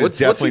Well, yeah, David what's is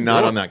he definitely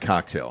not doing? on that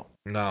cocktail.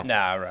 No.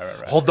 Nah,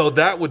 right. Although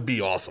that would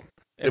be awesome.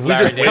 If we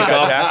Larry just wake David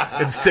got up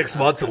jacked? in 6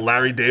 months and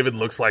Larry David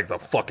looks like the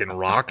fucking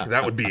Rock,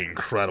 that would be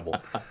incredible.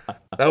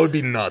 That would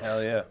be nuts.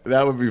 Hell yeah.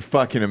 That would be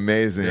fucking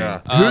amazing.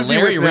 Yeah. Who's he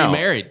Larry with now?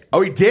 remarried.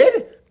 Oh, he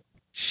did?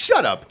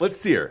 Shut up. Let's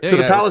see her. To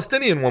the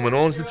Palestinian woman who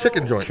owns the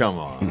chicken joint. Come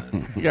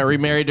on. He got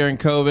remarried during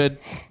COVID.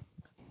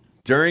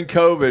 During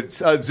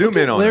COVID, zoom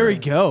in on Larry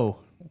her. go.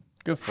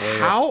 Good for you.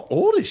 How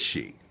old is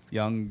she?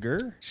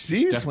 Younger.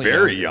 She's definitely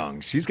very younger.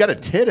 young. She's got a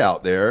tit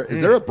out there.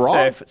 Is there a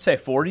bra? Say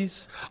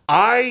 40s?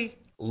 I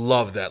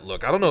love that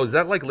look. I don't know. Is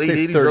that like late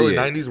Say 80s, early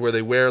 38. 90s where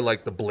they wear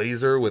like the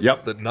blazer with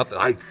Yep. the nothing?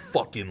 I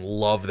fucking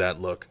love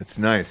that look. It's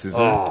nice,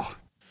 isn't it? Oh,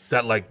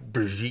 that like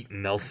Brigitte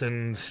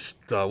Nelson.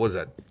 What was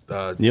that?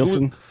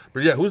 Nielsen?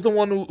 Who's the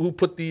one who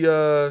put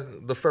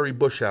the furry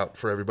bush out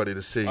for everybody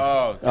to see?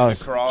 Oh, Oh,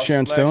 the cross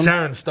Sharon leg? Stone?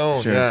 Sharon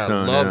Stone. Sharon Yeah,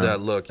 Stone, love yeah.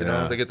 that look. You Yeah.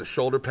 know, they get the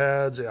shoulder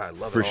pads. Yeah, I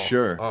love For it all.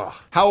 sure. Oh.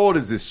 How old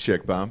is this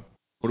chick, Bob?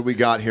 What do we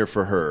got here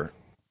for her?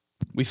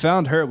 We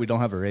found her. We don't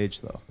have her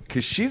age, though.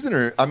 Because she's in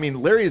her. I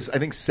mean, Larry is, I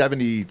think,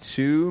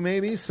 72,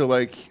 maybe. So,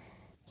 like,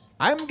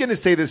 I'm going to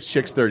say this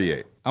chick's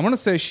 38. I'm going to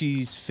say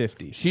she's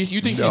 50. You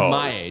think she's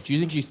my age? You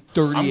think she's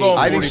 38? I'm going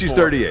I think she's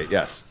 44. 38,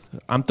 yes.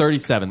 I'm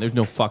 37. There's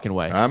no fucking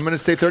way. I'm going to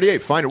say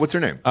 38. Find her. What's her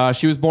name?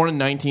 She was born in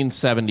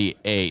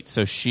 1978,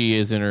 so she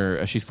is in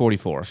her. She's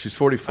 44. She's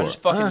 44. I just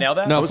fucking nailed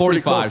that? No, was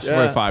pretty 45. close, She's yeah.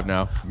 45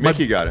 now.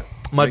 Mickey got it.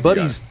 My Mickey got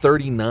buddy's it.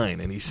 39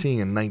 and he's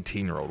seeing a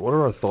 19-year-old. What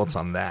are our thoughts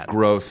on that?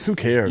 Gross. Who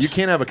cares? You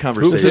can't have a This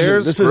conversation.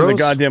 cares? isn't a Gross.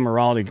 goddamn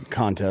morality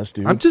contest,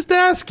 dude. I'm just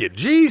asking.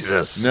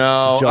 Jesus.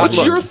 No. Judge. What's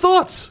look, your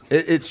thoughts?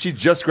 it's she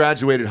just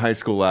graduated high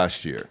school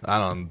last year. I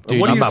don't. What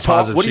do I'm you not talk-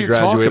 positive what do she you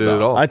talk graduated about?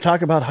 at all. I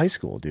talk about high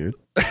school, dude.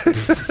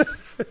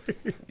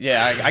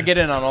 Yeah, I get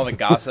in on all the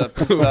gossip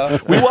and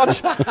stuff. we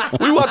watch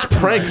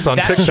pranks on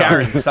That TikTok.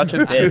 Sharon's such a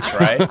bitch,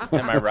 right?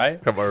 Am I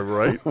right? Am I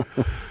right?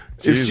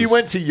 If she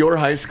went to your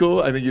high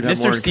school, I think you'd have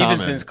more Mr. in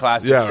Stevenson's common.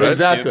 class is Yeah, so right.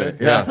 Exactly.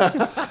 stupid.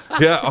 Yeah.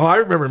 Yeah. Oh, I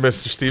remember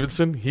Mr.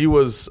 Stevenson. He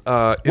was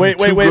in Wait,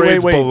 two wait,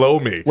 grades wait. below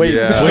me. Wait,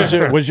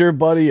 Yeah. was your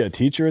buddy a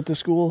teacher at the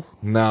school?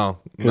 No,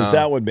 Because no.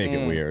 that would make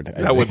it weird.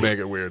 I That would think. make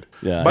it weird.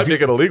 Yeah. Might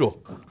make it illegal.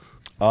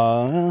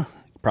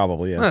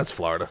 Probably, yeah. That's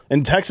Florida.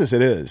 In Texas,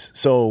 it is.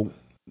 So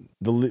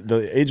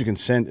the age of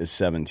consent is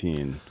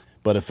 17.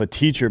 But if a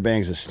teacher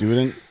bangs a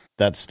student,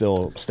 that's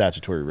still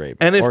statutory rape.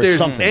 And if or there's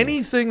something.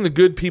 anything the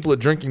good people at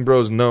Drinking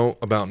Bros know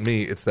about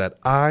me, it's that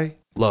I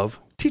love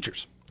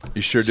teachers.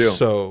 You sure do.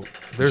 So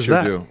there's sure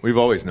that. do. We've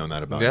always known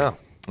that about Yeah. you.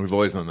 We've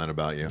always known that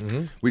about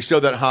you. We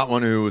showed that hot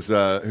one who's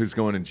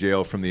going to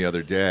jail from the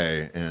other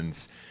day, and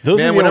Those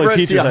are man, the whenever only I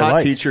see a teachers I hot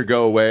like. teacher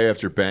go away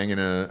after banging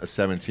a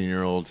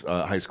 17-year-old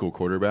high school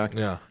quarterback,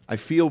 Yeah. I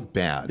feel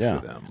bad Yeah.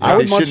 for them. I Like,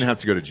 would they much- shouldn't have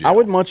to go to jail. I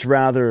would much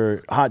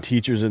rather hot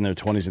teachers in their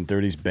 20s and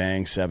 30s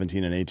bang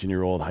 17 and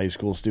 18-year-old high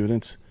school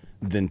students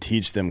than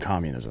teach them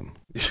communism.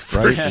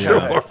 Right?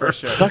 Sure. For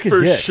sure. Suck his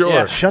For dick. sure.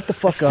 Yeah. Shut the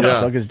fuck up Yeah. and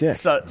suck his dick.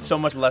 So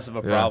much less of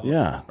a problem.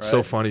 Yeah. right?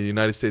 So funny. The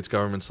United States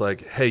government's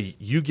like, hey,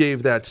 you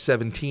gave that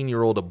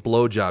 17-year-old a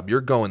blowjob.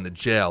 You're going to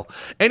jail.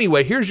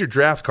 Anyway, here's your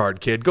draft card,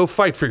 kid. Go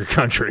fight for your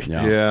country.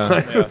 Yeah.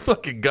 Like, it's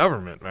fucking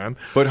government, man.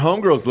 But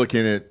Homegirl's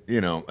looking at,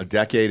 a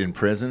decade in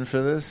prison for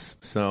this.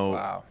 So,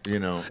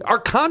 Are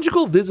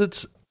conjugal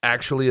visits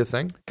actually a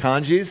thing?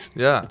 kanjis?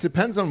 Yeah. It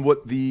depends on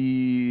what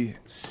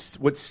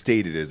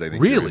state it is, I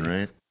think. you're Really? in,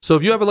 right? So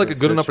if you have a That's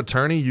good enough such-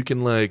 attorney, you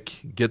can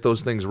get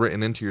those things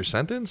written into your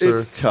sentence? Or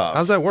It's tough.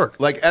 How's that work?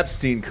 Like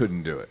Epstein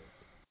couldn't do it.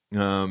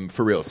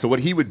 For real. So what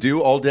he would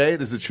do all day,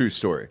 this is a true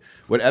story.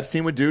 What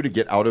Epstein would do to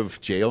get out of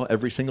jail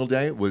every single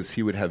day was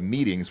he would have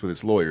meetings with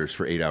his lawyers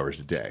for 8 hours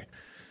a day.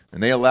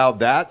 And they allowed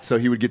that, so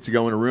he would get to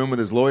go in a room with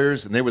his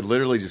lawyers, and they would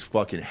literally just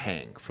fucking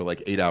hang for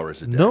 8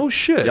 hours a day. No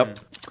shit. Yep.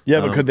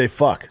 Yeah, but could they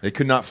fuck? They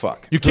could not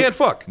fuck. You can't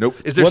fuck. Nope.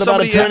 Is there What about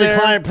somebody in there?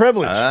 attorney-client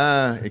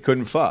privilege? It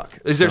couldn't fuck.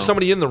 Is there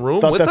somebody in the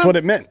room Thought with that's them? what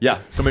it meant. Yeah,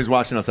 somebody's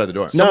watching outside the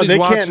door. No, Somebody's they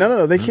watching. can't.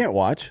 No, they can't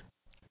watch.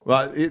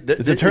 Well,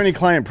 It's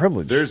attorney-client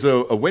privilege. There's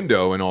a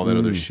window and all that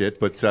other shit,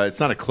 but it's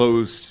not a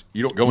closed.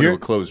 You don't go into a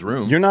closed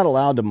room. You're not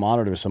allowed to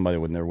monitor somebody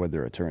when they're with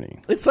their attorney.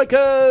 It's like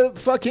a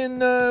fucking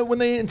when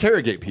they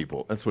interrogate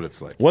people. That's what it's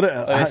like. What?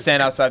 They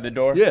stand outside the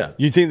door. Yeah.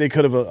 You think they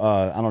could have?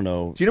 I don't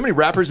know. Do you know how many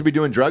rappers would be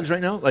doing drugs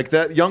right now? Like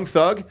that Young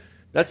Thug.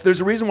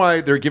 There's a reason why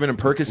they're giving him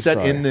Percocet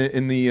Sorry. in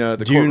the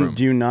Do courtroom.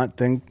 you not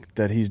think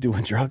that he's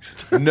doing drugs?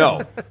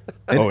 No.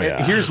 And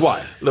yeah. here's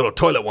why. Little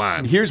toilet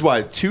wine. Here's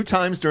why. 2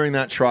 times during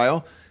that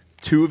trial,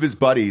 2 of his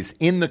buddies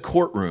in the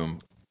courtroom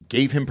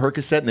gave him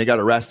Percocet and they got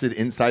arrested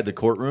inside the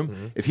courtroom.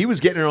 Mm-hmm. If he was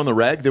getting it on the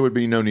reg, there would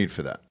be no need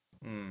for that.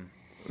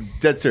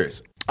 Dead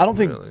serious. I don't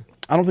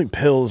think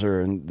pills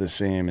are the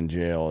same in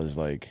jail as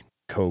like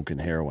coke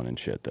and heroin and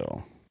shit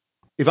though.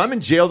 If I'm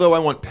in jail, though, I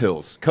want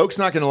pills. Coke's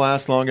not going to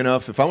last long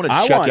enough. If I want to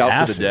I check want out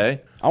acid. for the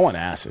day. I want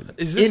acid.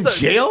 Is this In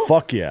jail?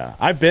 Fuck yeah.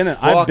 I've been on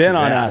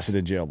that. acid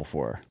in jail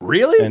before.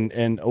 Really?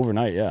 And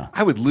overnight, yeah.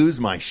 I would lose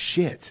my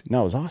shit.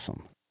 No, it was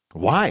awesome.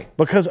 Why?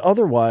 Because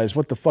otherwise,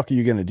 what the fuck are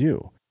you going to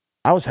do?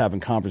 I was having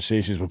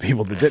conversations with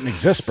people that didn't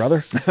exist, brother.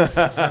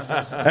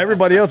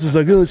 Everybody else is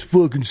like, oh, this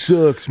fucking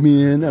sucks,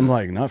 man. I'm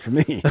like, not for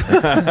me.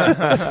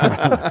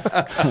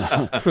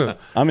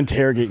 I'm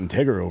interrogating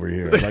Tigger over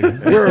here. Like,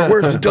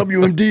 where's the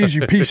WMDs,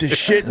 you piece of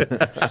shit?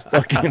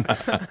 Fucking.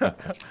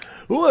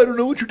 Oh, I don't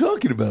know what you're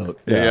talking about.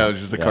 Yeah, it was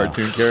just a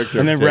cartoon character.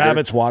 And then Tigger.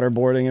 Rabbit's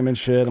waterboarding him and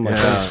shit. I'm like,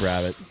 thanks,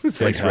 Rabbit.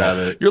 Thanks,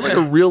 Rabbit. You're like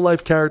a real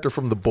life character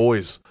from The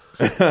Boys.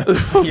 We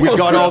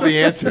got all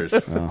the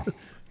answers.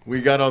 We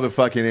got all the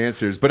fucking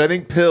answers. But I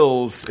think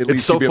pills, at It's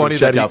least so you'd be able funny to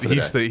check that out for the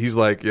day. he's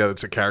like, yeah,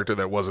 it's a character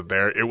that wasn't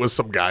there. It was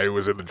some guy who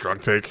was in the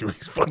drunk tank who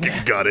he's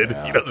fucking gutted.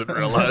 He doesn't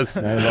realize.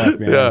 Look,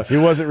 man, Yeah. he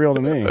wasn't real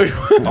to me.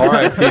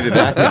 R.I.P. to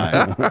that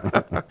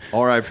guy.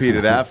 R.I.P.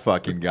 to that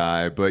fucking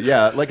guy. But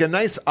yeah, like a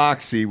nice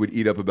oxy would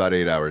eat up about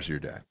 8 hours of your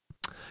day.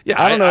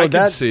 Yeah, I don't know. I can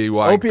that see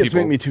why opiates people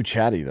make me too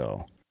chatty,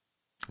 though.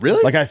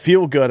 Really? Like, I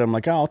feel good. I'm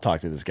like, oh, I'll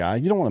talk to this guy.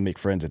 You don't want to make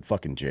friends in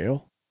fucking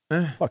jail.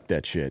 Fuck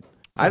that shit.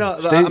 I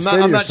don't. Stay I'm to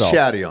not yourself.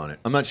 chatty on it.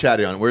 I'm not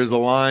chatty on it. Whereas a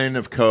line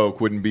of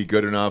coke wouldn't be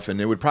good enough, and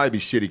it would probably be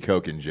shitty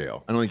coke in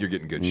jail. I don't think you're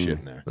getting good shit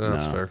in there.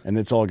 That's fair. And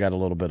it's all got a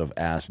little bit of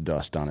ass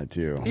dust on it,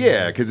 too.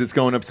 Yeah, because it's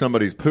going up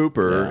somebody's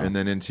pooper and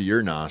then into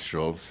your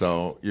nostrils.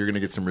 So you're going to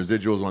get some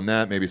residuals on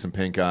that, maybe some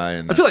pink eye.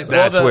 And I feel like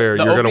that's where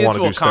you're going to want to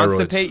do will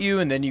steroids. constipate you,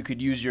 and then you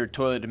could use your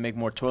toilet to make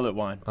more toilet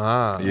wine.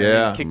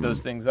 yeah, Kick those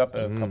things up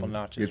a couple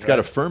notches. it's got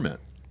to ferment.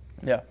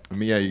 Yeah. I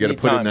mean, yeah, you got to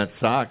put it in that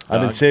sock. I've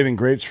been dog. saving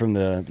grapes from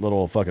the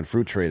little fucking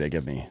fruit tray they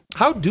give me.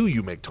 How do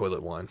you make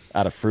toilet wine?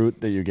 Out of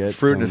fruit that you get.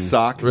 fruit in a from-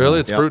 sock. Really?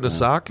 It's Yep. fruit in a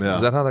sock? Yeah.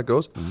 Is that how that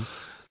goes? Do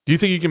you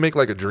think you can make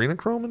like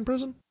adrenochrome in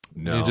prison?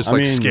 No. You just I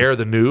like mean- scare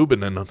the noob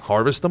and then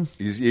harvest them?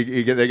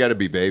 They got to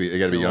be baby. They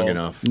got to be young old.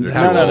 enough. They're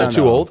No.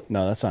 Too old?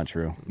 No, that's not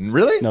true.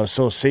 Really? No,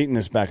 so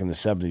Satanists back in the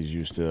 70s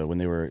used to, when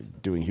they were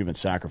doing human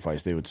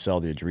sacrifice, they would sell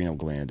the adrenal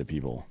gland to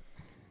people.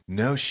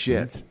 No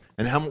shit.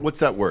 And what's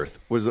that worth?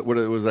 What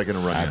was that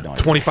going to run? I have you? no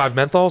idea. 25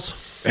 menthols?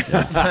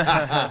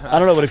 I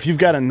don't know, but if you've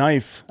got a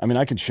knife, I mean,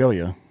 I could show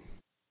you.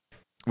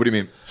 What do you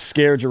mean?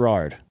 Scare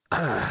Gerard.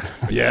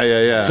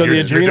 Yeah. So the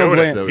adrenal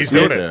gland, So He's it's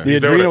right doing it. there. the He's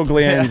doing adrenal it.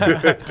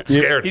 gland.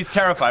 Scared. He's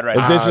terrified right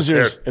If now. this is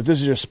your scared. if this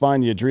is your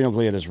spine, the adrenal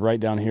gland is right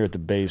down here at the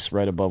base,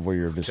 right above where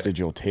your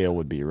vestigial tail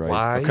would be. Right.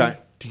 Why Okay.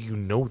 do you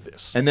know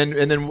this? And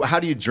then how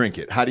do you drink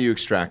it? How do you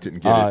extract it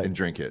and get it and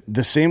drink it?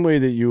 The same way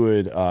that you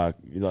would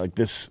like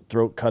this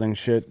throat cutting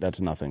shit.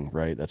 That's nothing,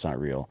 right? That's not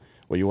real.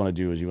 What you want to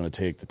do is you want to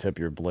take the tip of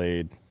your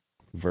blade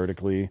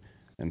vertically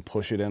and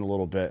push it in a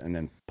little bit, and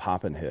then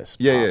pop and hiss.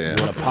 Yeah, Pop. yeah, yeah.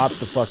 You want to pop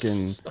the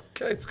fucking.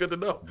 Okay, it's good to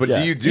know. But Yeah.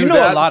 do you do You know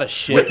that a lot of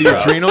shit, with the bro.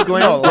 adrenal You know a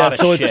gland? lot Yeah, of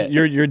so it's shit.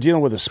 you're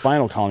dealing with a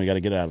spinal column. You got to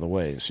get it out of the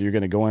way. So you're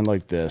going to go in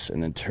like this,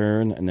 and then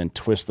turn, and then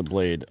twist the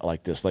blade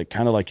like this, like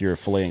kind of like you're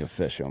filleting a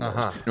fish almost.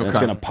 And it's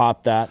Okay. going to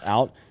pop that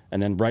out, and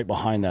then right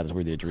behind that is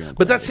where the adrenal.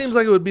 But gland that is. seems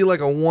like it would be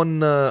like a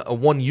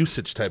one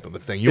usage type of a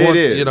thing. You It want,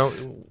 is. You know,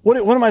 What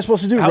am I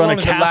supposed to do? How Run a long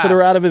does it catheter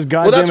last? out of his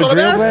well, goddamn that's what I'm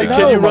adrenal asking.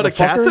 gland? Can you No, run a motherfucker.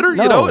 catheter?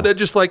 No. You know, and then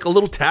just like a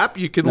little tap.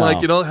 You can No.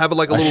 like have it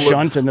like a a little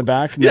shunt in the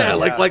back. No. Yeah,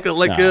 like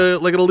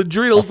an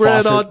adrenal A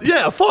gland on. faucet.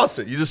 Yeah, a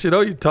faucet. You just you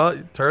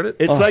turn it.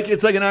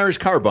 It's like an Irish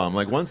car bomb.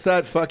 Like once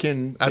that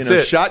fucking That's it.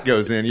 it. shot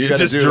goes in, you You got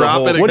to just do drop the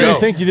whole it and What do go. you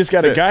think? You just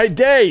got a That's it. guy,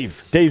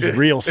 Dave. Dave's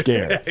real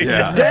scared.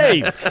 Yeah.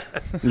 Dave.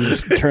 You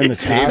just turn the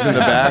Dave's in the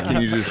tab. back,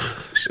 and you just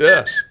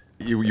Yeah,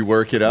 you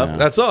work it up.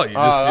 that's all. You just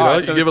All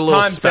right, so you give it a it's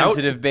little time spout.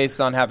 sensitive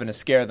based on having to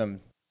scare them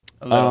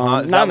a little. Huh?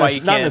 Is Not, that why you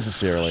not can't?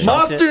 necessarily.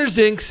 Monsters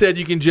Inc. said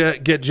you can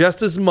get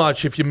just as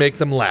much if you make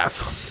them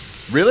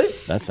laugh. Really?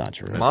 That's not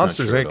true.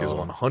 Monsters not true Inc. at is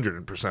all.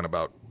 100%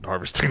 about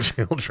harvesting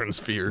children's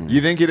fear.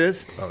 You think it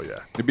is? Oh yeah.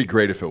 It'd be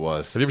great if it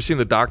was. Have you ever seen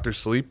the Doctor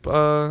Sleep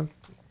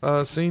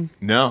scene?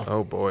 No.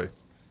 Oh boy.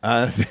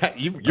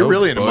 You're Oh,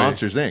 really into boy.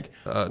 Monsters Inc.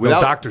 No,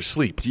 Doctor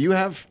Sleep. Do you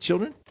have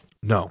children?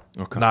 No,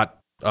 Okay. not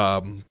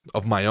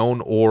of my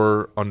own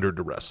or under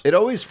duress. It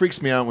always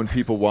freaks me out when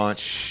people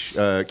watch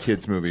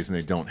kids movies and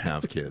they don't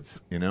have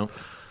kids. You know?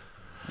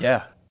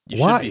 Yeah. You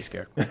Why? should be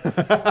scared.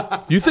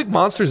 You think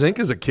Monsters Inc.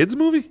 is a kids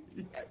movie?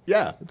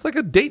 Yeah. It's like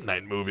a date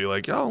night movie.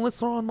 Like, oh, let's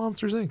throw on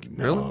Monsters Inc.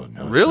 Really?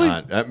 No, really?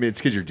 It's not. I mean, it's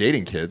because you're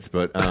dating kids,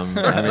 but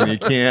I mean, you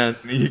can't.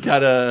 You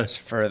gotta. It's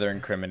further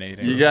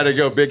incriminating. You gotta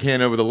go big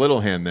hand over the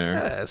little hand there.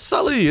 Yeah,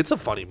 Sully, it's a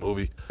funny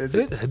movie. Is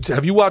it?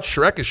 Have you watched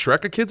Shrek? Is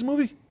Shrek a kids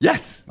movie?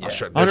 Yes. Oh,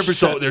 Shrek.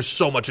 100%. There's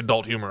so much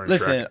adult humor in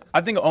Listen, Shrek.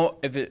 I think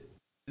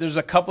there's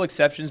a couple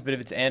exceptions, but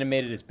if it's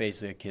animated, it's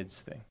basically a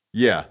kid's thing.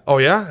 Yeah. Oh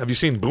yeah. Have you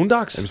seen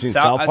Boondocks? Have you seen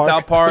South Park?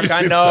 South Park, Have you I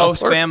seen know. South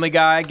Park? Family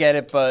Guy, I get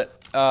it, but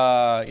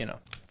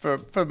for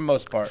the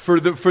most part, For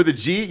the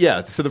G,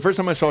 yeah. So the first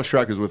time I saw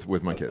Shrek was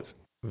with my kids.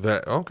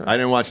 Okay. I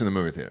didn't watch it in the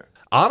movie theater.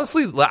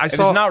 Honestly, I if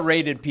saw. it's not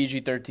rated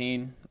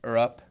PG-13 or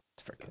up,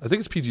 it's for kids. I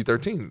think it's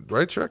PG-13,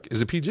 right? Shrek?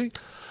 Is it PG?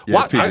 Yeah,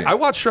 it's PG. I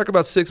watched Shrek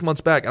about 6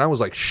 months back, and I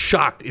was like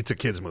shocked. It's a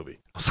kids movie.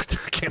 I was like,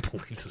 I can't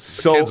believe this is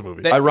So- a kids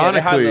movie. They have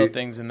Ironically- little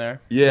things in there.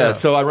 Yeah,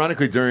 so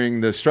ironically,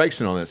 during the strikes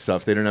and all that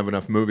stuff, they didn't have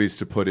enough movies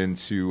to put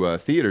into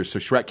theaters, so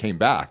Shrek came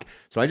back.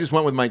 So I just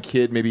went with my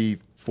kid maybe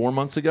 4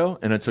 months ago,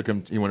 and I took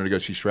him. He wanted to go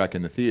see Shrek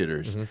in the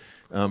theaters.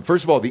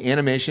 First of all, the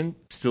animation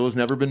still has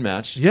never been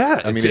matched.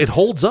 Yeah, it it's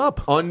holds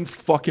up.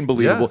 unfucking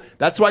believable. Yeah.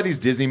 That's why these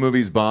Disney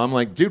movies bomb.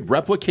 Like, dude,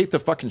 replicate the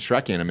fucking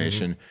Shrek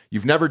animation.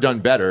 You've never done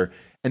better.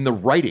 And the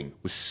writing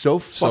was so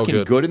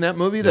fucking good in that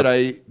movie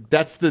that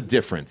that's the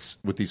difference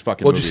with these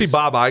fucking Well, movies. did you see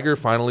Bob Iger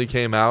finally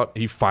came out?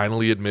 He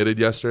finally admitted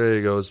yesterday.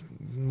 He goes,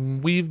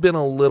 "We've been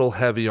a little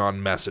heavy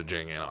on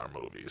messaging in our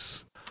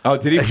movies." Oh,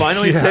 did he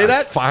finally Yeah, say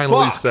that?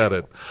 Finally Fuck. said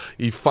it.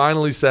 He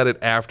finally said it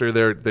after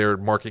their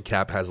market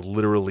cap has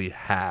literally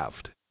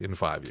halved in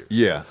 5 years.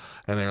 Yeah.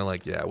 And they're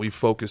like, yeah, we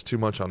focus too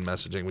much on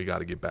messaging. We got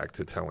to get back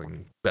to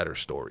telling better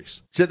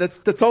stories. So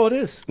that's all it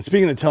is. And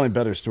speaking of telling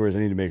better stories, I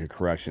need to make a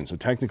correction. So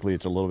technically,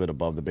 it's a little bit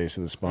above the base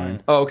of the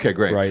spine. Oh, okay,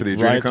 great. Right, For the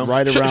right, adrenochrome?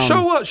 right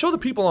around, Show the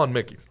people on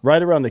Mickey.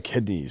 right around the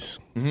kidneys.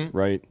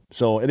 Right.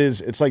 So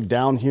it's like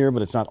down here,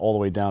 but it's not all the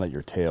way down at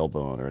your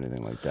tailbone or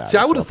anything like that. See,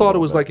 I It's would have up a thought it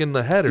little was bit. like in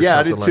the head or Yeah,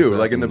 I something did too. that.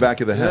 Like in the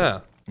back of the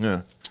head.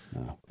 Yeah.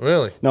 Yeah.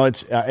 Really? No, I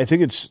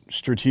think it's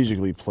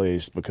strategically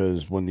placed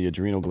because when the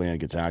adrenal gland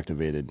gets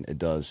activated, it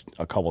does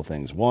a couple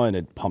things. One,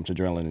 it pumps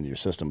adrenaline into your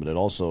system, but it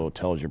also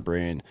tells your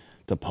brain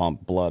to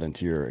pump blood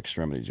into your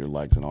extremities, your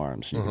legs and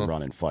arms, so you can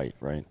run and fight,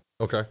 right?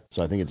 Okay.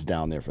 So I think it's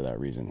down there for that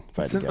reason, if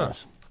I had to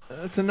guess.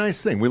 That's a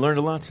nice thing. We learned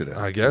a lot today.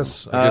 I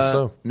guess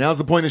so. Now's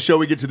the point of the show.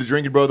 We get to the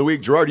Drinking Bro of the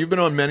Week. Gerard, you've been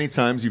on many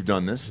times. You've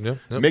done this. Yep,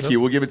 Mickey,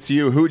 we'll give it to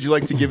you. Who would you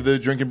like to give the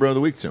Drinking Bro of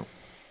the Week to?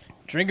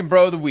 Drinking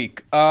Bro of the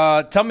Week.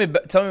 Tell me. I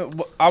want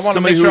to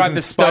Somebody make sure who's I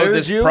bestow inspired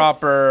this you?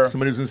 proper.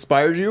 Somebody who's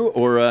inspired you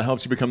or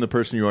helps you become the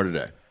person you are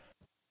today?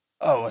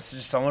 Oh, it's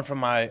just someone from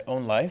my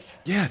own life.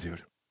 Yeah,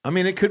 dude. I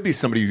mean, it could be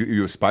somebody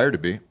you aspire to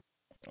be.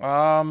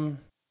 All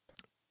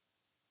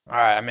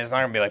right. I mean, it's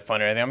not gonna be like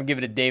fun or anything. I'm gonna give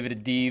it to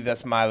David Adeve.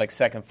 That's my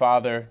second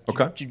father.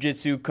 Okay.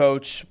 Jiu-jitsu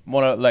coach.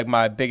 One of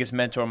my biggest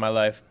mentor in my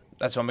life.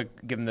 That's why I'm gonna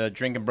give him the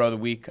Drinking Bro of the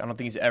Week. I don't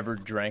think he's ever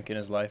drank in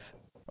his life.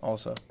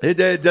 Also,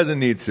 It doesn't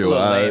need to. a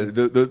little lame.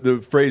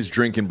 The phrase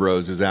 "drinking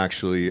bros" is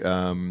actually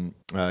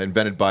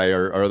invented by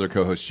our other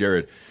co-host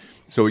Jared.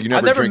 So you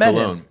never never drink met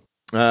alone.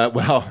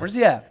 Well, where's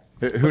he at?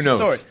 who What's the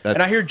knows? story?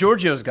 And I hear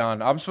Giorgio's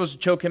gone. I'm supposed to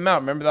choke him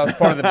out. Remember that was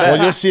part of the bet.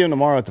 Well, you'll see him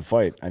tomorrow at the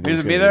fight. I think He's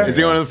it's gonna be gonna there? Is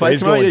he going to the fight He's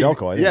tomorrow? going Yeah, with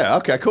Delco, I think. yeah,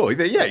 okay, cool.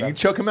 Yeah, you can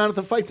choke him out at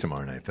the fight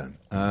tomorrow night then.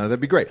 That'd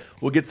be great.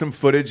 We'll get some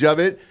footage of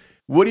it.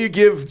 What do you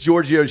give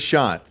Giorgio's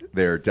shot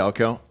there,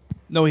 Delco?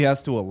 No, he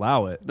has to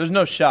allow it. There's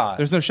no shot.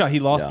 There's no shot. He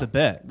lost the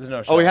bet. There's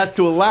no shot. Oh, he has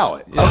to allow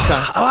it.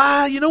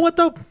 Okay. You know what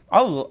though?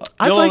 You'll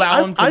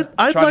allow him to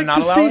I'd try like to not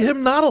to allow see it?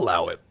 him not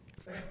allow it.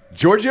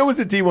 Giorgio was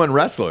a D1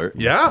 wrestler.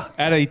 Yeah,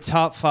 At a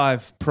top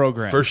 5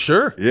 program. for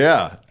sure.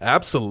 Yeah.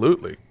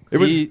 Absolutely. It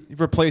was. He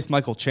replaced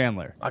Michael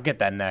Chandler. I'll get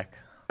that neck.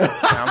 Yeah,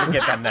 I'm gonna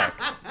get that neck.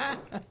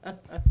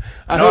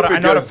 I know hope how it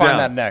to goes find down.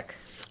 that neck.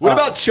 What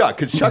about Chuck?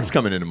 Because Chuck's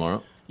coming in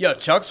tomorrow. Yo,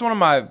 Chuck's one of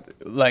my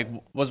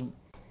was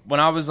when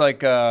I was I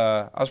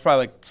was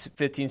probably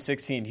 15,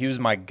 16. He was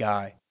my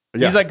guy.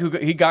 Yeah.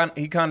 He's he kind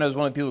of was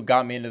one of the people who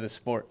got me into the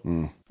sport.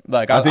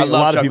 I I think a love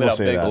lot of Chuck people Liddell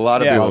say big. that. A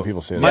lot of Yeah. people. A lot of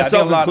people say that. Yeah, I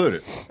Myself think a lot-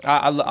 included.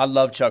 I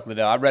love Chuck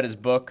Liddell. I read his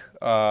book.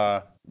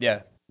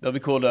 Yeah, it'll be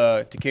cool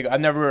to kick.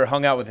 I've never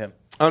hung out with him.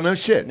 Oh, no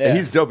shit. Yeah.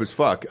 He's dope as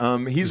fuck.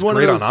 He's one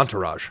Great of those. on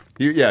Entourage.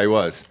 He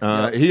was.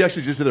 He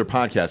actually just did their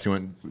podcast. He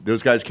went.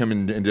 Those guys came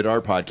in and did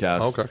our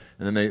podcast. Okay.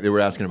 And then they were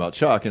asking about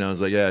Chuck, and I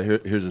was like, yeah,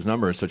 here's his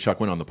number. So Chuck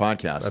went on the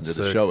podcast and That's did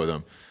the sick. show with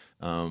him.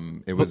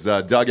 It was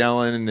Doug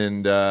Allen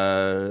and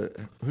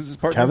who's his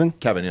partner? Kevin?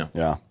 Kevin, yeah.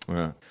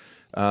 Yeah.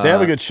 They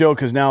have a good show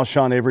because now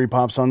Sean Avery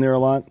pops on there a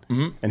lot,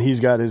 and he's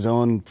got his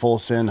own Full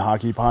Send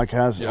hockey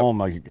podcast. Oh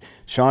my!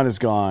 Sean has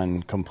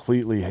gone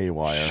completely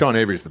haywire. Sean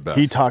Avery's the best.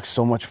 He talks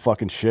so much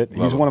fucking shit.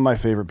 He's him. one of my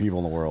favorite people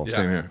in the world.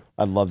 Same here.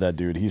 I love that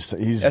dude. He's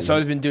Yeah, so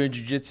he's been doing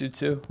jiu-jitsu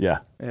too. yeah.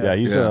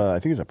 He's I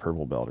think he's a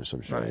purple belt or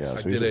some shit. Nice. Yeah, I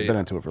so he's did been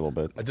into it for a little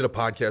bit. I did a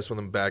podcast with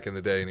him back in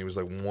the day, and he was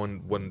like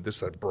when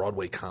this was at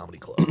Broadway Comedy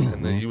Club,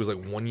 and then he was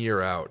like 1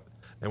 year out,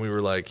 and we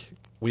were like,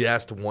 we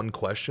asked one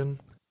question.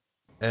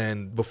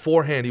 And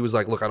beforehand, he was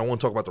like, look, I don't want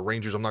to talk about the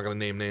Rangers. I'm not going to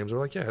name names. We're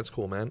like, yeah, that's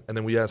cool, man. And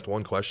then we asked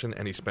one question,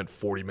 and he spent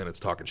 40 minutes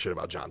talking shit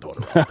about John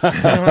Tortorella.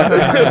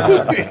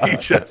 He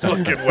just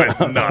fucking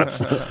went nuts.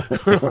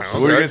 What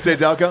were you going to say,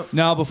 Dalco?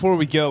 Now, before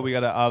we go, we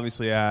got to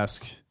obviously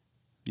ask,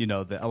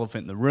 the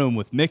elephant in the room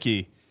with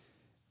Mickey,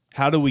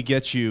 how do we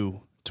get you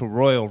to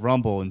Royal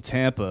Rumble in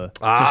Tampa to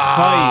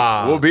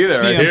fight? We'll be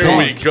there. CM Here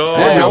Punk? we go.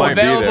 Hey, I'm might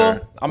be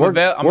available. I'm We're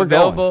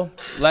available.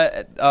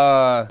 Let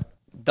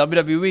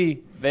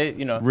WWE. They,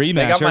 they got Rematch.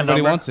 my Everybody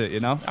number. wants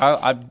it,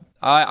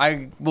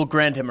 I will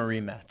grant him a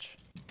rematch.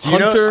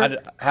 Hunter I'd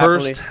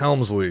happily- Hurst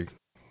Helmsley.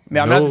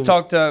 Yeah, I'm gonna have to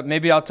talk to.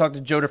 Maybe I'll talk to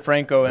Joe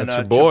DeFranco and That's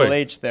your boy. Triple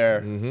H there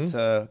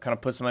to kind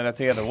of put something like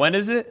that together. When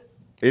is it?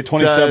 It's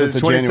 27th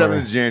of 27th January.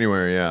 of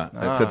January, yeah.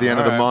 It's at the end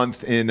of the all right.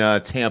 month in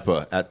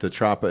Tampa at the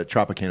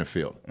Tropicana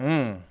Field.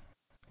 And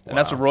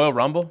that's a Royal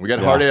Rumble. We got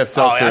Hard AF I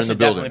Seltzer in the should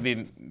building.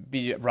 definitely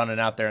be running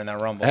out there in that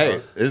Rumble.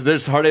 Hey,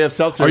 there's Hard AF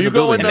Seltzer Are in you the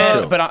building going, now,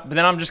 Man, too. but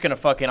then I'm just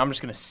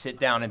gonna sit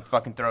down and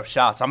fucking throw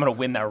shots. I'm gonna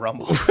win that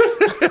Rumble.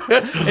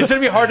 It's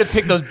gonna be hard to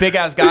pick those big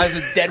ass guys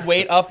with dead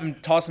weight up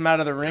and toss them out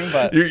of the ring.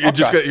 But You're I'll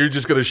just try.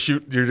 gonna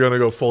shoot. You're gonna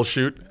go full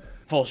shoot.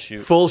 full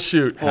shoot. Full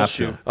shoot. Full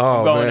shoot. Oh,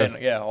 I'm going man.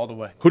 in, yeah, all the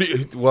way. Who do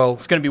you? Well,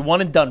 It's gonna be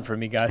one and done for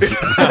me, guys.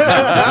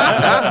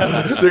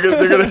 they're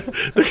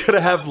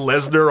gonna have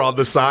Lesnar on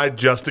the side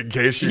just in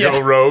case you Yeah. go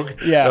rogue.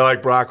 Yeah. They're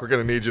like, Brock, we're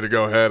gonna need you to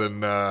go ahead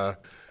and.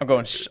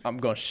 Actually, I'm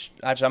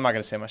not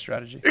gonna say my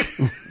strategy. Is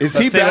Let's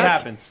he see what back?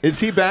 happens. Is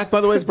he back,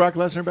 by the way? Is Brock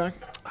Lesnar back?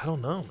 I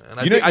don't know,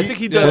 man. I think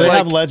he Yeah, does. they like,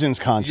 have Legends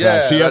contracts,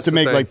 Yeah, so you have that's to the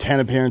make thing. like 10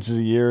 appearances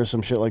a year or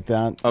some shit like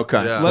that.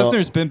 Okay. Yeah.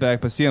 Lesnar's been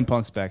back, but CM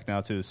Punk's back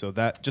now too. So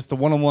that just the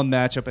one-on-one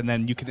matchup, and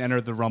then you can enter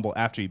the Rumble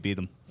after you beat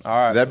him. All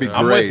right, That'd be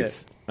I'm great.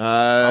 with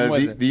it.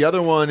 with it. The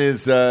other one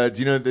is, do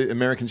you know who the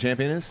American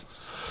champion is?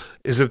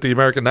 Is it the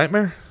American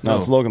Nightmare? No,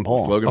 it's Logan Paul.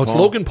 It's Logan Oh, it's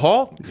Paul. Logan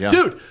Paul. Yeah.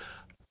 Dude,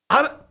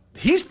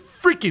 he's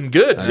freaking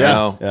good. I Man.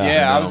 know.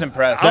 Yeah, I was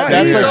impressed.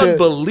 He's like the-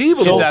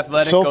 unbelievable. He's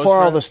athletic, So goes far,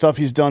 for all it. the stuff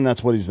he's done,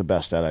 that's what he's the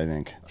best at. I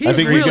think. He's I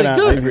think really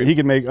good. He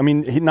can make. I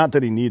mean, not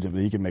that he needs it,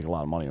 but he can make a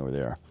lot of money over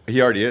there. He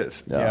already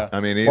is. Yeah. I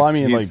mean, Like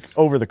he's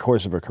over the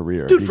course of a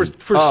career, Dude, he for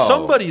can-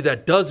 somebody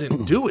that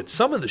doesn't do it,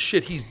 some of the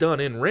shit he's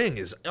done in ring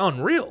is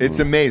unreal. It's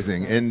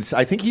amazing, and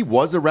I think he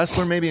was a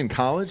wrestler maybe in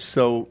college.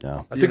 So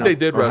Yeah. I think they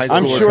did or high wrestle.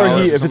 I'm school or sure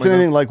college or if it's something like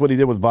anything like what he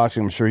did with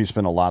boxing, I'm sure he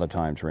spent a lot of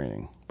time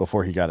training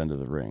before he got into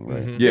the ring.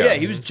 Right? that. Yeah,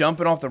 he was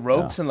jumping off the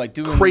ropes and like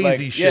doing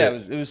Crazy like, shit.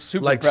 Yeah, it was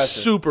super like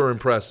impressive. super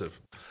impressive.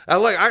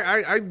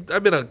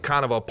 I've been a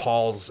kind of a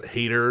Paul's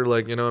hater,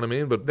 like, you know what I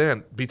mean. But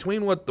man,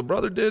 between what the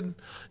brother did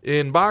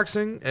in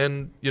boxing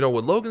and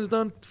what Logan's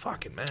done,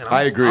 fucking man,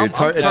 I agree. It's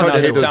hard to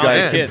talented hate those guys.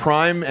 talented And kids.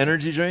 Prime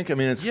energy drink. I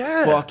mean, it's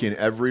Yeah. fucking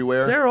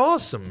everywhere. They're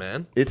awesome,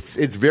 man. It's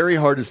very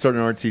hard to start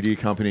an RTD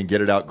company and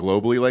get it out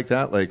globally like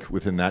that, like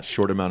within that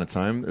short amount of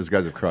time. Those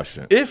guys have crushed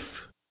it.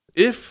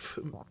 If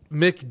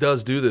Mick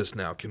does do this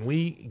now, can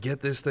we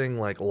get this thing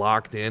like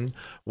locked in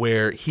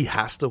where he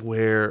has to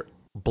wear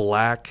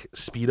black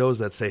Speedos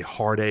that say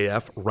Hard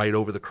AF right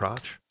over the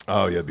crotch?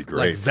 Oh, yeah, it'd be Like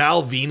great.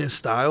 Val Venus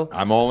style.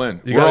 I'm all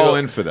in. You We're gotta all go-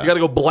 in for that. You got to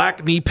go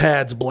black knee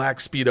pads, black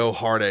Speedo,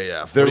 Hard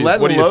AF. They're what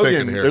letting are you Logan.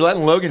 thinking here? They're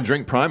letting Logan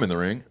drink Prime in the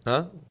ring.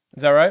 Huh?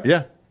 Is that right?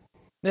 Yeah.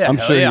 Yeah, I'm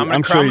hell sure yeah. he- I'm gonna,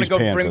 I'm sure I'm he's gonna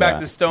go paying bring for back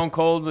that. the Stone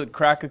Cold, but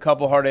crack a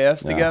couple hard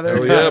AFs together.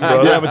 Oh yeah,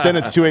 brother. Yeah, but then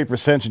it's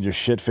 2.8% and you're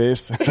shit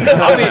faced. I fucking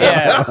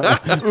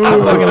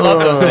love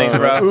those things,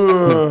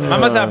 bro. I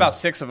must have about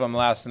 6 of them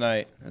last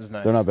night. It was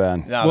nice. They're not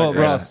bad. No, Well,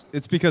 they're great. Ross,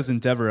 it's because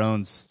Endeavor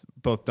owns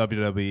both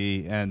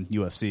WWE and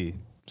UFC.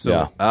 So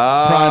Yeah.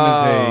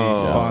 Prime is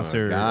a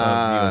sponsor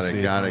Got of it,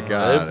 UFC. got it.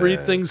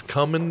 Everything's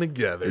coming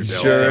together. It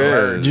Dylan.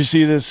 sure Did is. you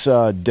see this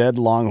dead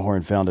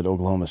Longhorn found at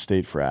Oklahoma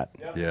State frat?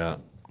 Yeah.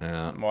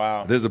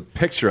 Wow. There's a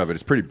picture of it.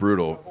 It's pretty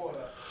brutal.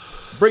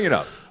 Bring it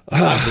up.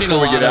 I've seen a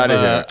Before we lot get out of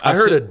here. I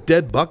heard a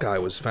dead Buckeye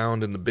was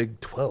found in the Big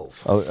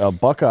 12. A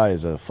Buckeye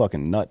is a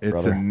fucking nut, It's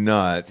brother. a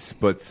nuts.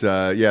 But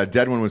yeah,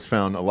 dead one was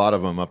found, a lot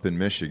of them up in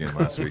Michigan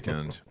last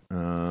weekend.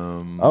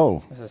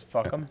 Oh, This is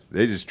fuck 'em.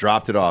 They just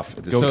dropped it off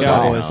at the Go sorting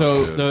Cowboys. house,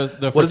 So dude.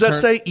 the What does that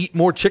fratern- say? Eat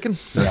more chicken?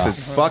 That says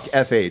fuck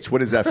FH. What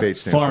does FH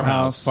stand for?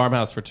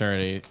 Farmhouse.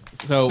 fraternity.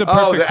 So So- Oh,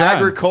 Perfect the crime.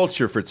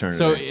 agriculture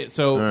fraternity.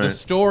 So All the right.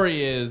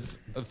 story is,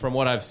 from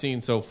what I've seen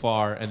so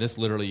far, and this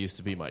literally used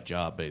to be my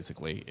job,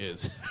 basically,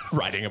 is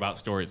writing about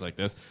stories like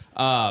this.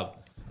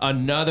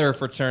 Another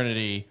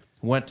fraternity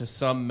went to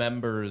some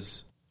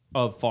members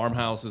of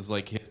farmhouses,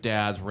 like his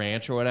dad's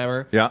ranch or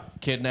whatever. Yeah.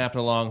 Kidnapped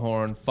a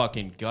longhorn,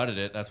 fucking gutted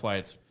it. That's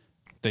why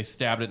they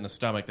stabbed it in the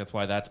stomach. That's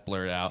why that's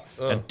blurred out,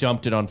 and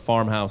dumped it on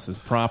farmhouse's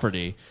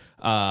property.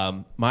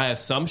 My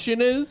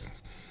assumption is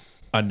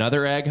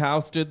another ag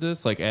house did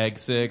this, like Ag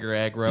Sig or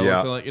Ag Row. Yeah. Or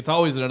something. Like, it's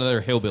always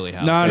another hillbilly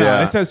house. No,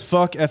 Yeah. it says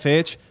fuck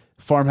FH.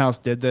 Farmhouse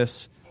did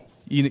this.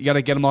 You got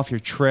to get them off your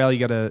trail. You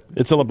got to.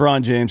 it's a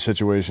LeBron James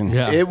situation.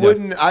 Yeah. It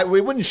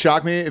wouldn't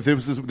shock me if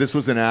this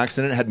was an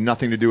accident. It had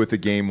nothing to do with the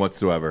game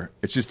whatsoever.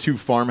 It's just two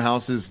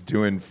farmhouses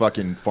doing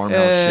fucking farmhouse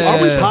shit. Are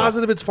we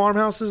positive it's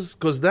farmhouses?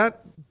 Because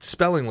that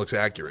spelling looks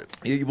accurate.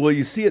 Well,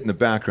 you see it in the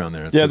background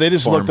there. It Yeah, says they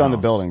just looked on the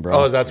farmhouse. building, bro.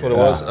 Oh, that's what it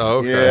was? Oh,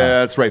 okay.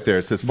 Yeah, it's right there.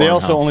 It says They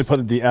also farmhouse. only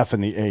put the F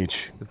and the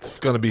H. It's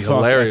going to be Fuck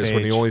hilarious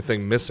when FH. the only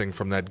thing missing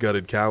from that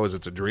gutted cow is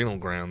its adrenal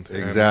gland. And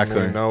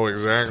Exactly. we know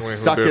exactly who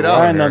Suck did it what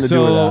up. I had nothing to do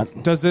So with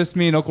that. does this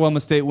mean Oklahoma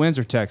State wins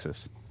or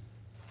Texas?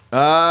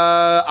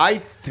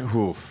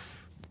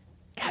 Oof.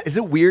 God, is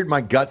it weird?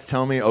 My gut's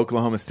telling me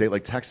Oklahoma State,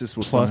 like Texas,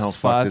 will Plus somehow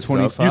fuck this up.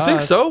 525. You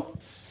think so?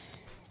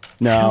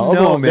 No,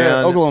 No,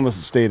 man. Oklahoma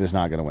State is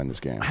not going to win this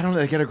game. I don't know.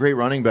 They get a great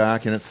running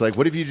back, and it's like,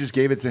 what if you just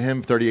gave it to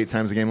him 38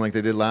 times a game like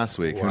they did last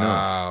week?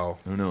 Wow.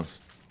 Who knows?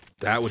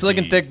 That would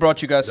Silicon be, Thick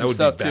brought you guys that some would be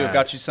stuff too. bad.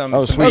 Got you some.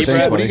 Oh, some sweet. bee Thanks,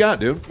 bread. What do buddy. you got,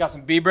 dude? Got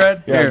some bee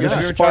bread. Yeah, Here, this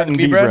have is you ever tried Spartan the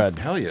bee bread.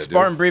 Hell yeah, dude.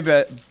 Spartan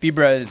bee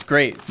bread is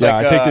great. It's Yeah,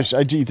 like, I take this.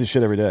 I eat this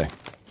shit every day.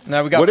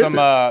 Now we got What is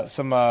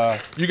some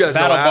You guys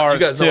battle know, bars you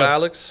guys know too.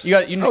 Alex? You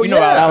got you, Oh, you know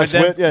yeah. Alex, Alex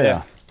right Witt. there?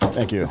 Yeah.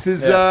 Thank you. This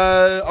is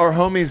our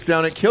homies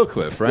down at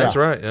Killcliff, right? That's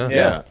right, yeah.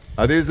 Yeah.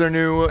 Are these their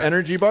new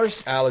energy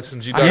bars? Alex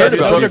and G. I heard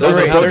about Those these. are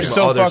great. Those are They're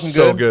so oh, they're fucking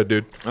so good.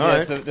 good, dude. All Yeah,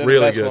 right. they're the Really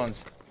best good.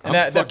 ones. I'm And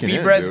that fucking bee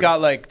in, bread's dude.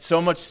 got like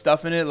so much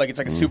stuff in it, like it's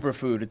like a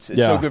superfood. It's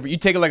Yeah. so good. You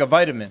take it like a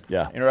vitamin.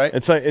 Yeah, you know, right?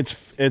 It's like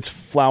it's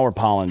flower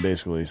pollen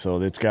basically. So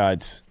it's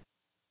got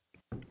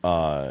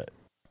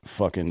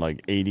fucking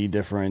like 80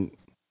 different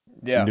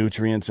Yeah.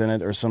 nutrients in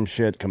it or some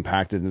shit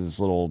compacted into this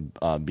little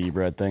bee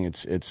bread thing.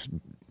 It's.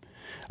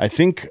 I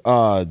think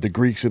the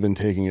Greeks have been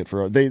taking it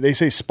for. They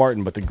say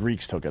Spartan, but the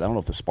Greeks took it. I don't know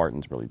if the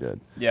Spartans really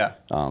did. Yeah.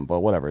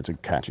 But whatever. It's a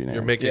catchy name.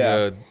 You're making Yeah.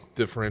 a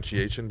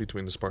differentiation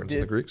between the Spartans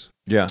and the Greeks?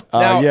 Yeah.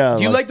 Now, yeah.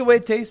 do you like the way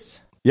it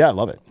tastes? Yeah, I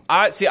love it.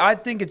 I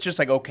think it's just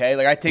like okay.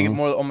 Like I take it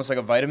more almost like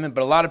a vitamin,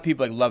 but a lot of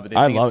people like love it. They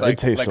I think love it's it. like, It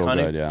tastes like so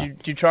honey. good, yeah.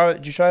 Did you try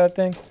that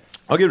thing?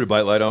 I'll give it a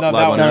bite live No, on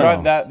that one. air.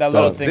 Try that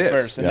little Oh, thing this.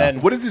 first, and Yeah.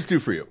 then What does this do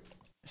for you?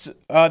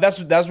 that's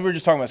what we were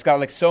just talking about. It's got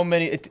like so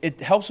many.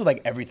 It helps with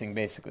like everything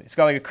basically. It's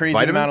got like a crazy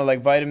Vitamin? amount of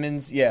like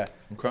vitamins. Yeah,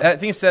 Okay. I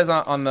think it says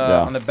on the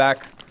Yeah. on the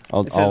back.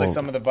 I'll- It says like I'll-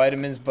 some of the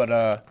vitamins, but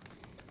yeah,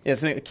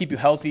 it's gonna keep you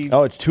healthy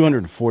Oh, it's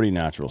 240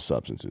 natural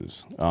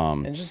substances.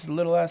 and just a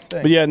little ass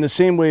thing. But yeah, in the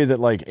same way that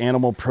like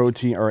animal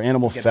protein or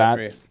animal Get that fat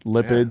for you.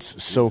 lipids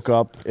soak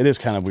up, it is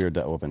kind of weird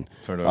to open.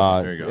 Sort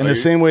of. There you go. In the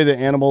same way that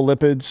animal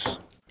lipids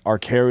are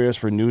carriers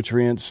for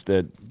nutrients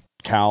that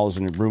cows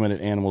and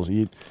ruminant animals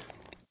eat,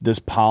 this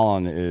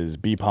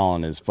bee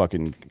pollen is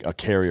fucking a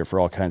carrier for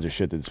all kinds of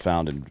shit that's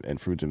found in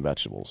fruits and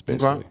vegetables,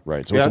 basically. Okay.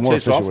 Right. So Yeah, it's a it more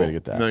tastes efficient awful. way to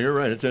get that. No, you're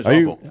right. It tastes Are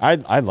you? awful.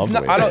 I love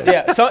the way I it don't.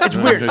 tastes. Yeah, so it's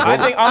weird. I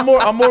think I'm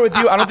more with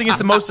you. I don't think it's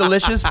the most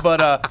delicious,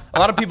 but a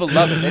lot of people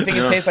love it. They think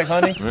it tastes like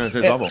honey. Yeah, it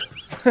tastes awful.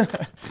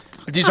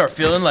 Do you start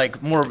feeling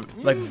like more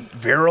like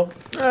virile?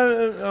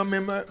 I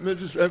mean, it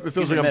feels Give it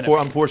like a minute.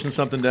 I'm forcing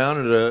something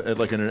down at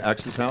like in an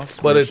ex's house.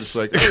 But where it's- just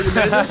like, hey, you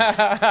made this?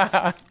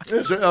 Yeah,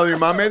 so, oh, your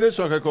mom made this?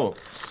 Okay, cool.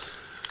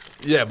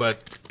 Yeah, but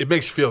it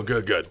makes you feel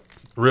good.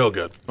 Real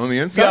good. On the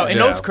inside? Yo, and you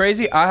know Yeah. what's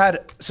crazy? I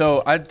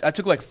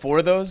took like 4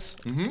 of those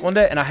one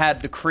day, and I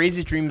had the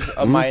craziest dreams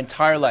of my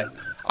entire life.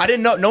 I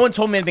didn't know. No one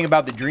told me anything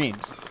about the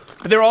dreams,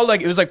 but they're all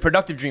like it was like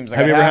productive dreams. Like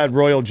Have I you ever had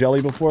royal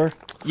jelly before?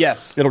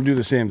 Yes. It'll do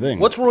the same thing.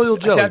 What's royal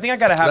jelly? See, I think I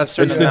gotta have a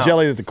certain It's the amount.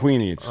 jelly that the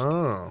queen eats.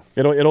 Oh.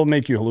 It'll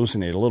make you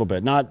hallucinate a little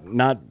bit. Not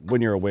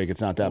when you're awake.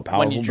 It's not that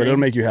powerful, but it'll dream?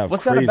 make you have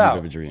What's that crazy about?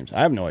 vivid dreams.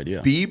 I have no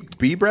idea. Bee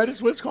bread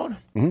is what it's called?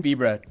 Bee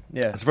bread.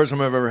 Yeah. That's the first time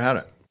I've ever had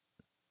it.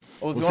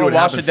 Well, if We'll you see want what to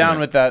wash happens it down tonight.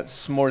 with that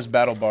s'mores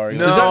battle bar.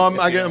 No,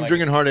 I'm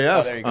drinking hard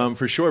AF there you go.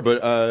 for sure.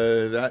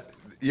 But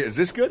is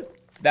this good?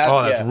 That,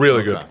 Oh, that's yeah.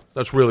 really good. Okay.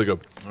 That's really good.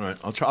 All right,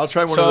 I'll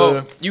try one So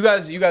of the.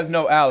 you guys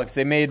know Alex.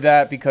 They made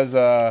that because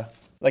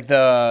like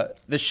the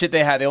shit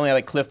they had, they only had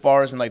like Cliff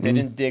Bars and like they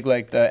didn't dig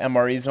like the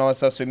MREs and all that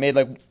stuff. So we made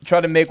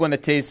tried to make one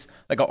that tastes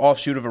like an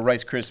offshoot of a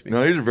Rice Krispie.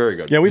 No, these are very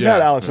good. Yeah, we've Yeah.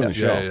 had Alex on the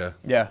show. Yeah.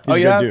 Yeah. He's a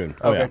yeah. good dude.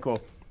 Oh, Okay, yeah. cool.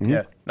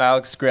 Yeah. No,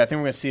 Alex is great. I think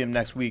we're gonna see him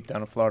next week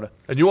down in Florida.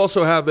 And you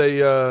also have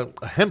a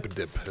hemp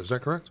dip. Is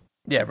that correct?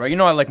 Yeah, bro. You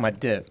know I like my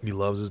dip. He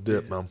loves his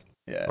dip, man.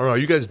 Yeah. I don't know.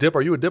 You guys dip?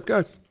 Are you a dip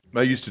guy?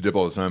 I used to dip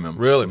all the time, man.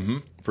 Really? Mm-hmm.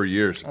 For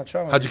years. I'll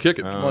try one. How'd you kick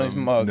it? One of these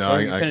mugs. No, So I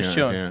you finish can't.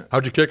 chewing. I can't.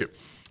 How'd you kick it?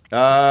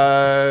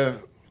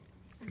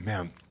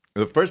 Man,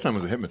 the first time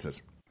was a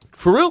hypnotist.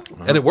 For real?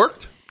 And it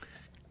worked?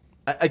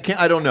 I can't.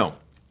 I don't know.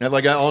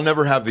 I'll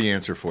never have the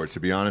answer for it, to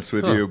be honest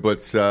with you.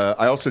 But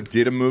I also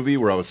did a movie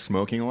where I was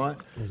smoking a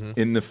lot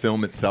in the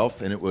film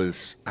itself, and it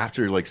was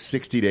after like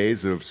 60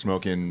 days of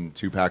smoking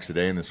 2 packs a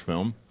day in this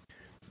film.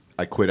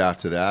 I quit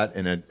after that,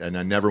 and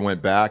I never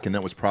went back, and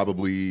that was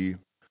probably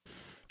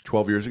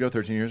 12 years ago,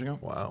 13 years ago.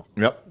 Wow.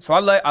 Yep. So I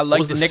like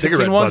was the the cigarette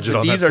nicotine ones, budget but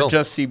on these that are film?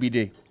 just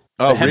CBD.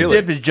 Oh, the hemp really?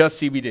 dip is just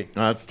CBD.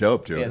 Oh, that's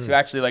dope, dude. Yeah, so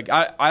actually, like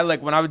I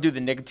like when I would do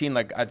the nicotine,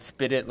 like I'd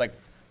spit it like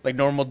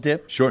normal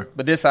dip. Sure.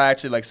 But this I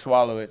actually like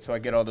swallow it, so I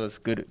get all those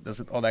good,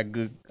 all that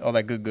good.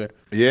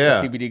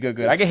 Yeah. The CBD good.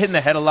 I get hit in the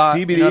head a lot.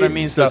 CBD. You know what I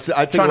mean? So So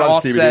I take trying a to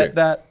lot of offset CBD.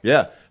 that.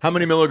 Yeah. How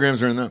many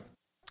milligrams are in that?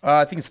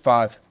 I think it's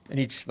 5 in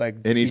each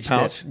In each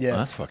pouch? dip. Yeah. Oh,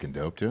 that's fucking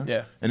dope, dude.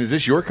 Yeah. And is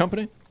this your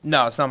company?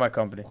 No, it's not my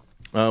company.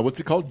 What's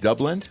it called?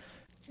 Dublend?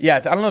 Yeah, I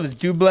don't know if it's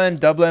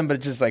Dublend, but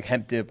it's just like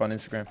hemp dip on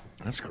Instagram.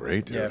 That's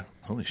great, dude. Yeah.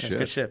 Holy It's shit.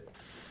 good shit.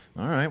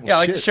 All right. Well, Yeah, I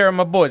like to shit. share with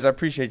my boys. I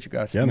appreciate you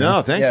guys. Yeah,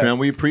 No, thanks, Yeah. man.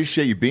 We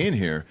appreciate you being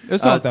here.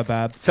 It's not that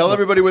bad. Tell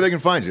everybody where they can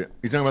find you.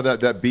 You talking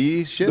about that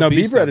bee shit? No,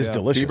 bee stuff, bread is yeah.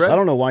 delicious. Bee bread? I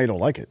don't know why you don't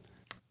like it.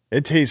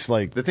 It tastes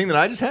like The thing that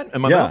I just had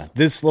in my yeah. mouth?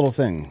 This little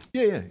thing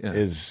Yeah.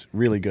 is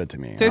really good to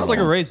me. Tastes like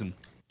a raisin.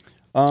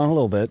 A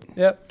little bit.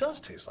 Yep. It does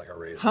taste like a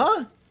raisin.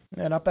 Huh?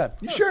 Yeah, not bad.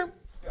 You sure?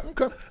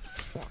 Okay.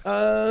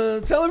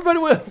 Tell everybody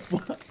what. You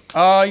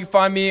can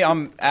find me.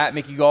 I'm at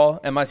Mickey Gall,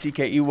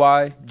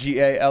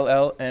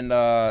 MICKEYGALL, and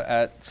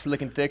at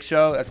Slick and Thick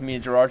Show. That's me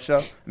and Gerard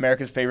Show,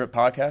 America's favorite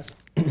podcast.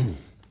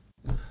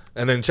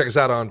 And then check us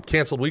out on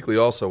Canceled Weekly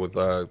also with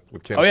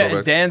Cam Oh yeah, Sobek.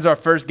 and Dan's our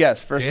first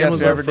guest. First Dan guest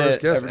was we our ever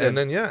first did. guest. ever did. And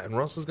then and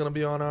Russ is going to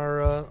be on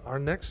our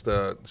next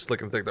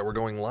Slick and Thick that we're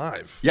going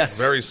live. Yes.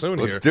 very soon.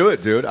 Let's here. do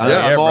it, dude. I'm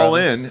Yeah, all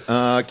brother.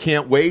 in.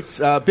 Can't wait.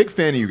 Big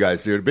fan of you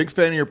guys, dude. Big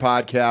fan of your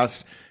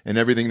podcast and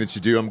everything that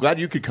you do. I'm glad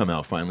you could come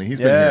out finally. He's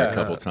been here a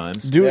couple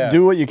times.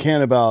 Do what you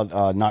can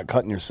about not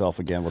cutting yourself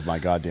again with my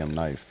goddamn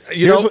knife.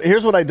 You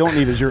Here's what I don't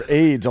need is your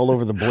AIDS all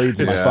over the blades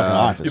in my fucking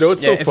office. You know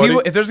what's Yeah, so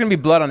funny? if there's gonna be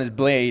blood on his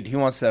blade, he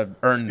wants to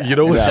earn that. You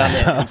know what's-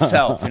 He's done it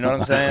himself. You know what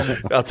I'm saying?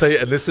 I'll tell you,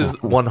 and this is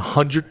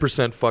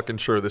 100% fucking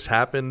sure. This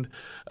happened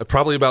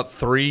probably about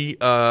 3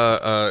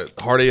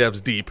 hard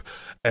AFs deep,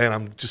 and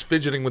I'm just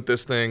fidgeting with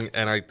this thing,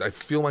 and I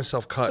feel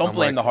myself cut. Don't I'm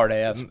blame like, the hard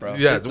AFs, bro.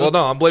 Yeah, well,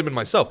 no, I'm blaming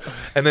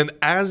myself. And then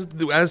as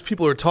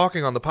people are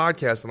talking on the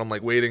podcast, and I'm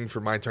like waiting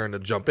for my turn to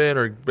jump in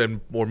or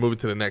move it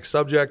to the next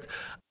subject,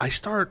 I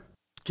start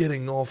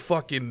getting all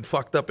fucking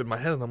fucked up in my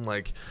head, and I'm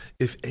like,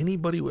 if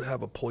anybody would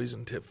have a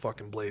poison tip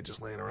fucking blade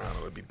just laying around,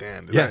 it would be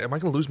Dan. Am I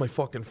gonna lose my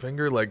fucking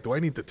finger? Like, do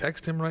I need to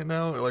text him right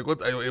now? Like, what?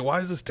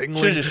 Why is this tingling?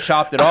 Should have just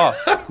chopped it off.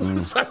 I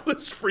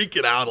was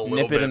freaking out a little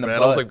Nip it bit, in the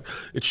man. I was butt. like,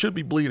 it should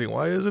be bleeding.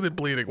 Why isn't it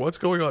bleeding? What's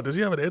going on? Does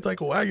he have an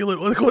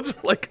anticoagulant? What's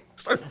like?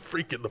 Started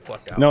freaking the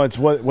fuck out. No, it's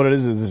what it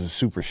is. This is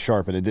super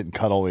sharp, and it didn't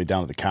cut all the way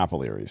down to the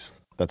capillaries.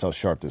 That's how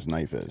sharp this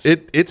knife is.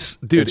 It's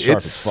sharp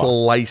as fuck.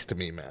 sliced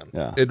me, man.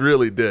 Yeah. It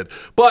really did.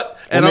 But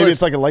Or maybe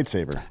it's like a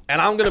lightsaber.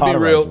 and I'm gonna be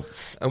real.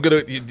 Cauterizes. I'm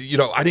gonna,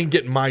 I didn't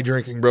get my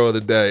drinking bro of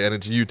the day, and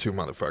it's you two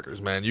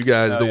motherfuckers, man. You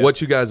guys, yeah.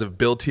 what you guys have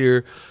built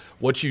here,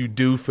 what you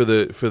do for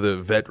the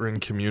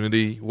veteran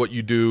community, what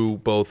you do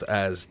both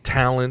as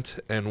talent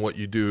and what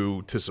you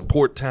do to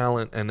support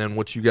talent, and then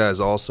what you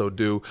guys also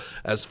do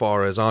as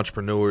far as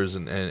entrepreneurs,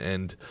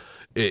 and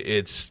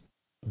it's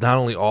not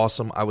only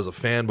awesome. I was a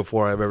fan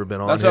before I've ever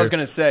been on. That's here. what I was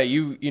gonna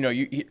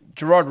say.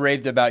 Gerard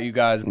raved about you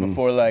guys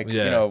before,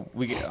 Yeah.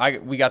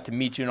 we got to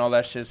meet you and all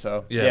that shit.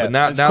 So Yeah,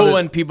 but it's now cool that-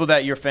 when people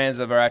that you're fans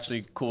of are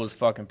actually cool as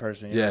fucking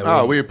person. you know?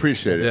 Oh, we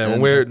appreciate it. Yeah,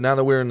 And- now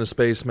that we're in the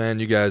space, man,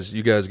 you guys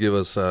give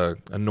us a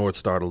North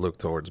Star to look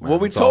towards, man. Well,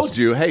 we It's told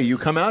awesome. you, hey, you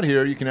come out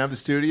here, you can have the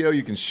studio,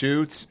 you can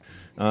shoot,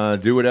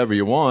 do whatever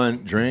you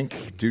want,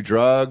 drink, do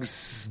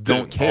drugs,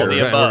 don't care.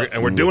 the above.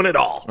 and we're doing it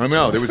all. I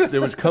know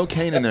there was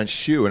cocaine in that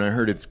shoe, and I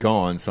heard it's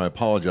gone, so I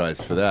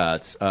apologize for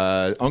that.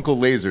 Uncle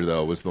Laser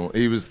though was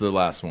the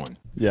last one.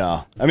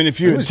 Yeah, I mean, if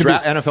It you was to be-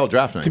 NFL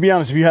draft night. To be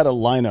honest, if you had a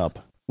lineup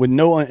with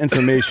no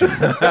information, and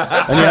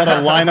you had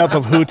a lineup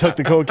of who took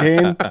the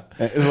cocaine,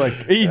 it's like,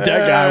 he that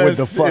guy with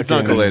the It's fucking,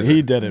 Uncle Laser.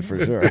 he did it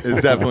for sure.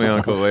 It's definitely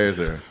Uncle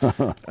Laser.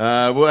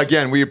 Well,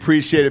 again, we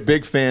appreciate it.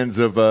 Big fans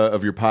of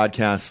your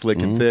podcast,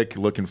 Slick and Thick.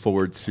 Looking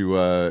forward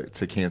to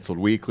Canceled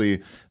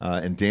Weekly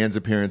and Dan's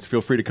appearance. Feel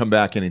free to come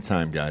back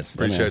anytime, guys.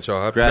 Appreciate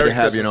y'all. Happy Glad Merry to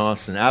have you in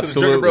Christmas. Austin. To the Drinking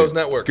Absolutely. Bros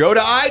Network. Go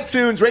to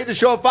iTunes, rate the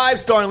show a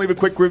 5-star, and leave a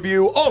quick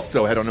review.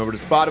 Also, head on over to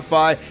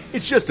Spotify.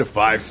 It's just a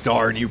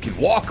 5-star, and you can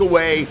walk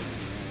away.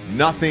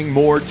 Nothing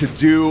more to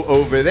do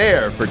over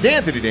there. For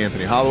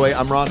D'Anthony Holloway,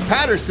 I'm Ross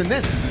Patterson.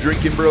 This is the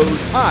Drinking Bros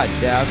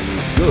Podcast.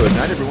 Good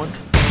night, everyone.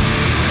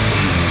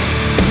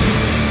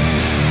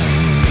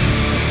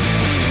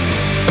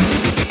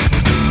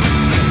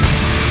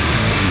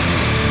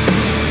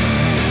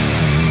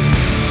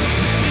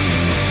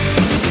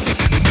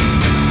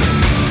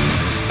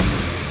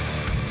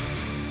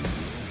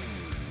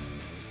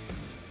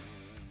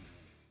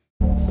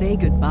 Say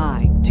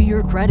goodbye to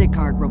your credit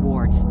card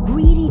rewards.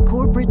 Greedy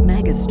corporate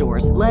mega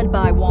stores, led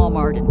by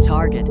Walmart and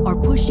Target, are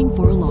pushing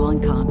for a law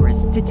in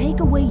Congress to take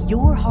away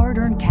your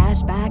hard-earned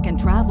cash back and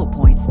travel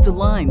points to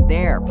line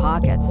their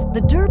pockets.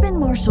 The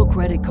Durbin-Marshall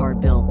credit card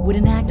bill would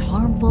enact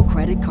harmful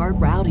credit card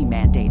routing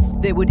mandates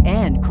that would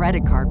end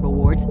credit card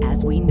rewards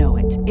as we know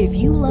it. If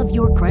you love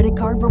your credit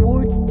card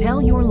rewards,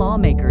 tell your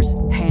lawmakers,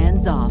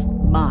 hands off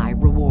my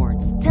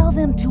rewards. Tell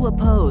them to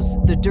oppose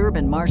the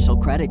Durbin-Marshall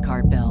credit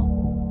card bill.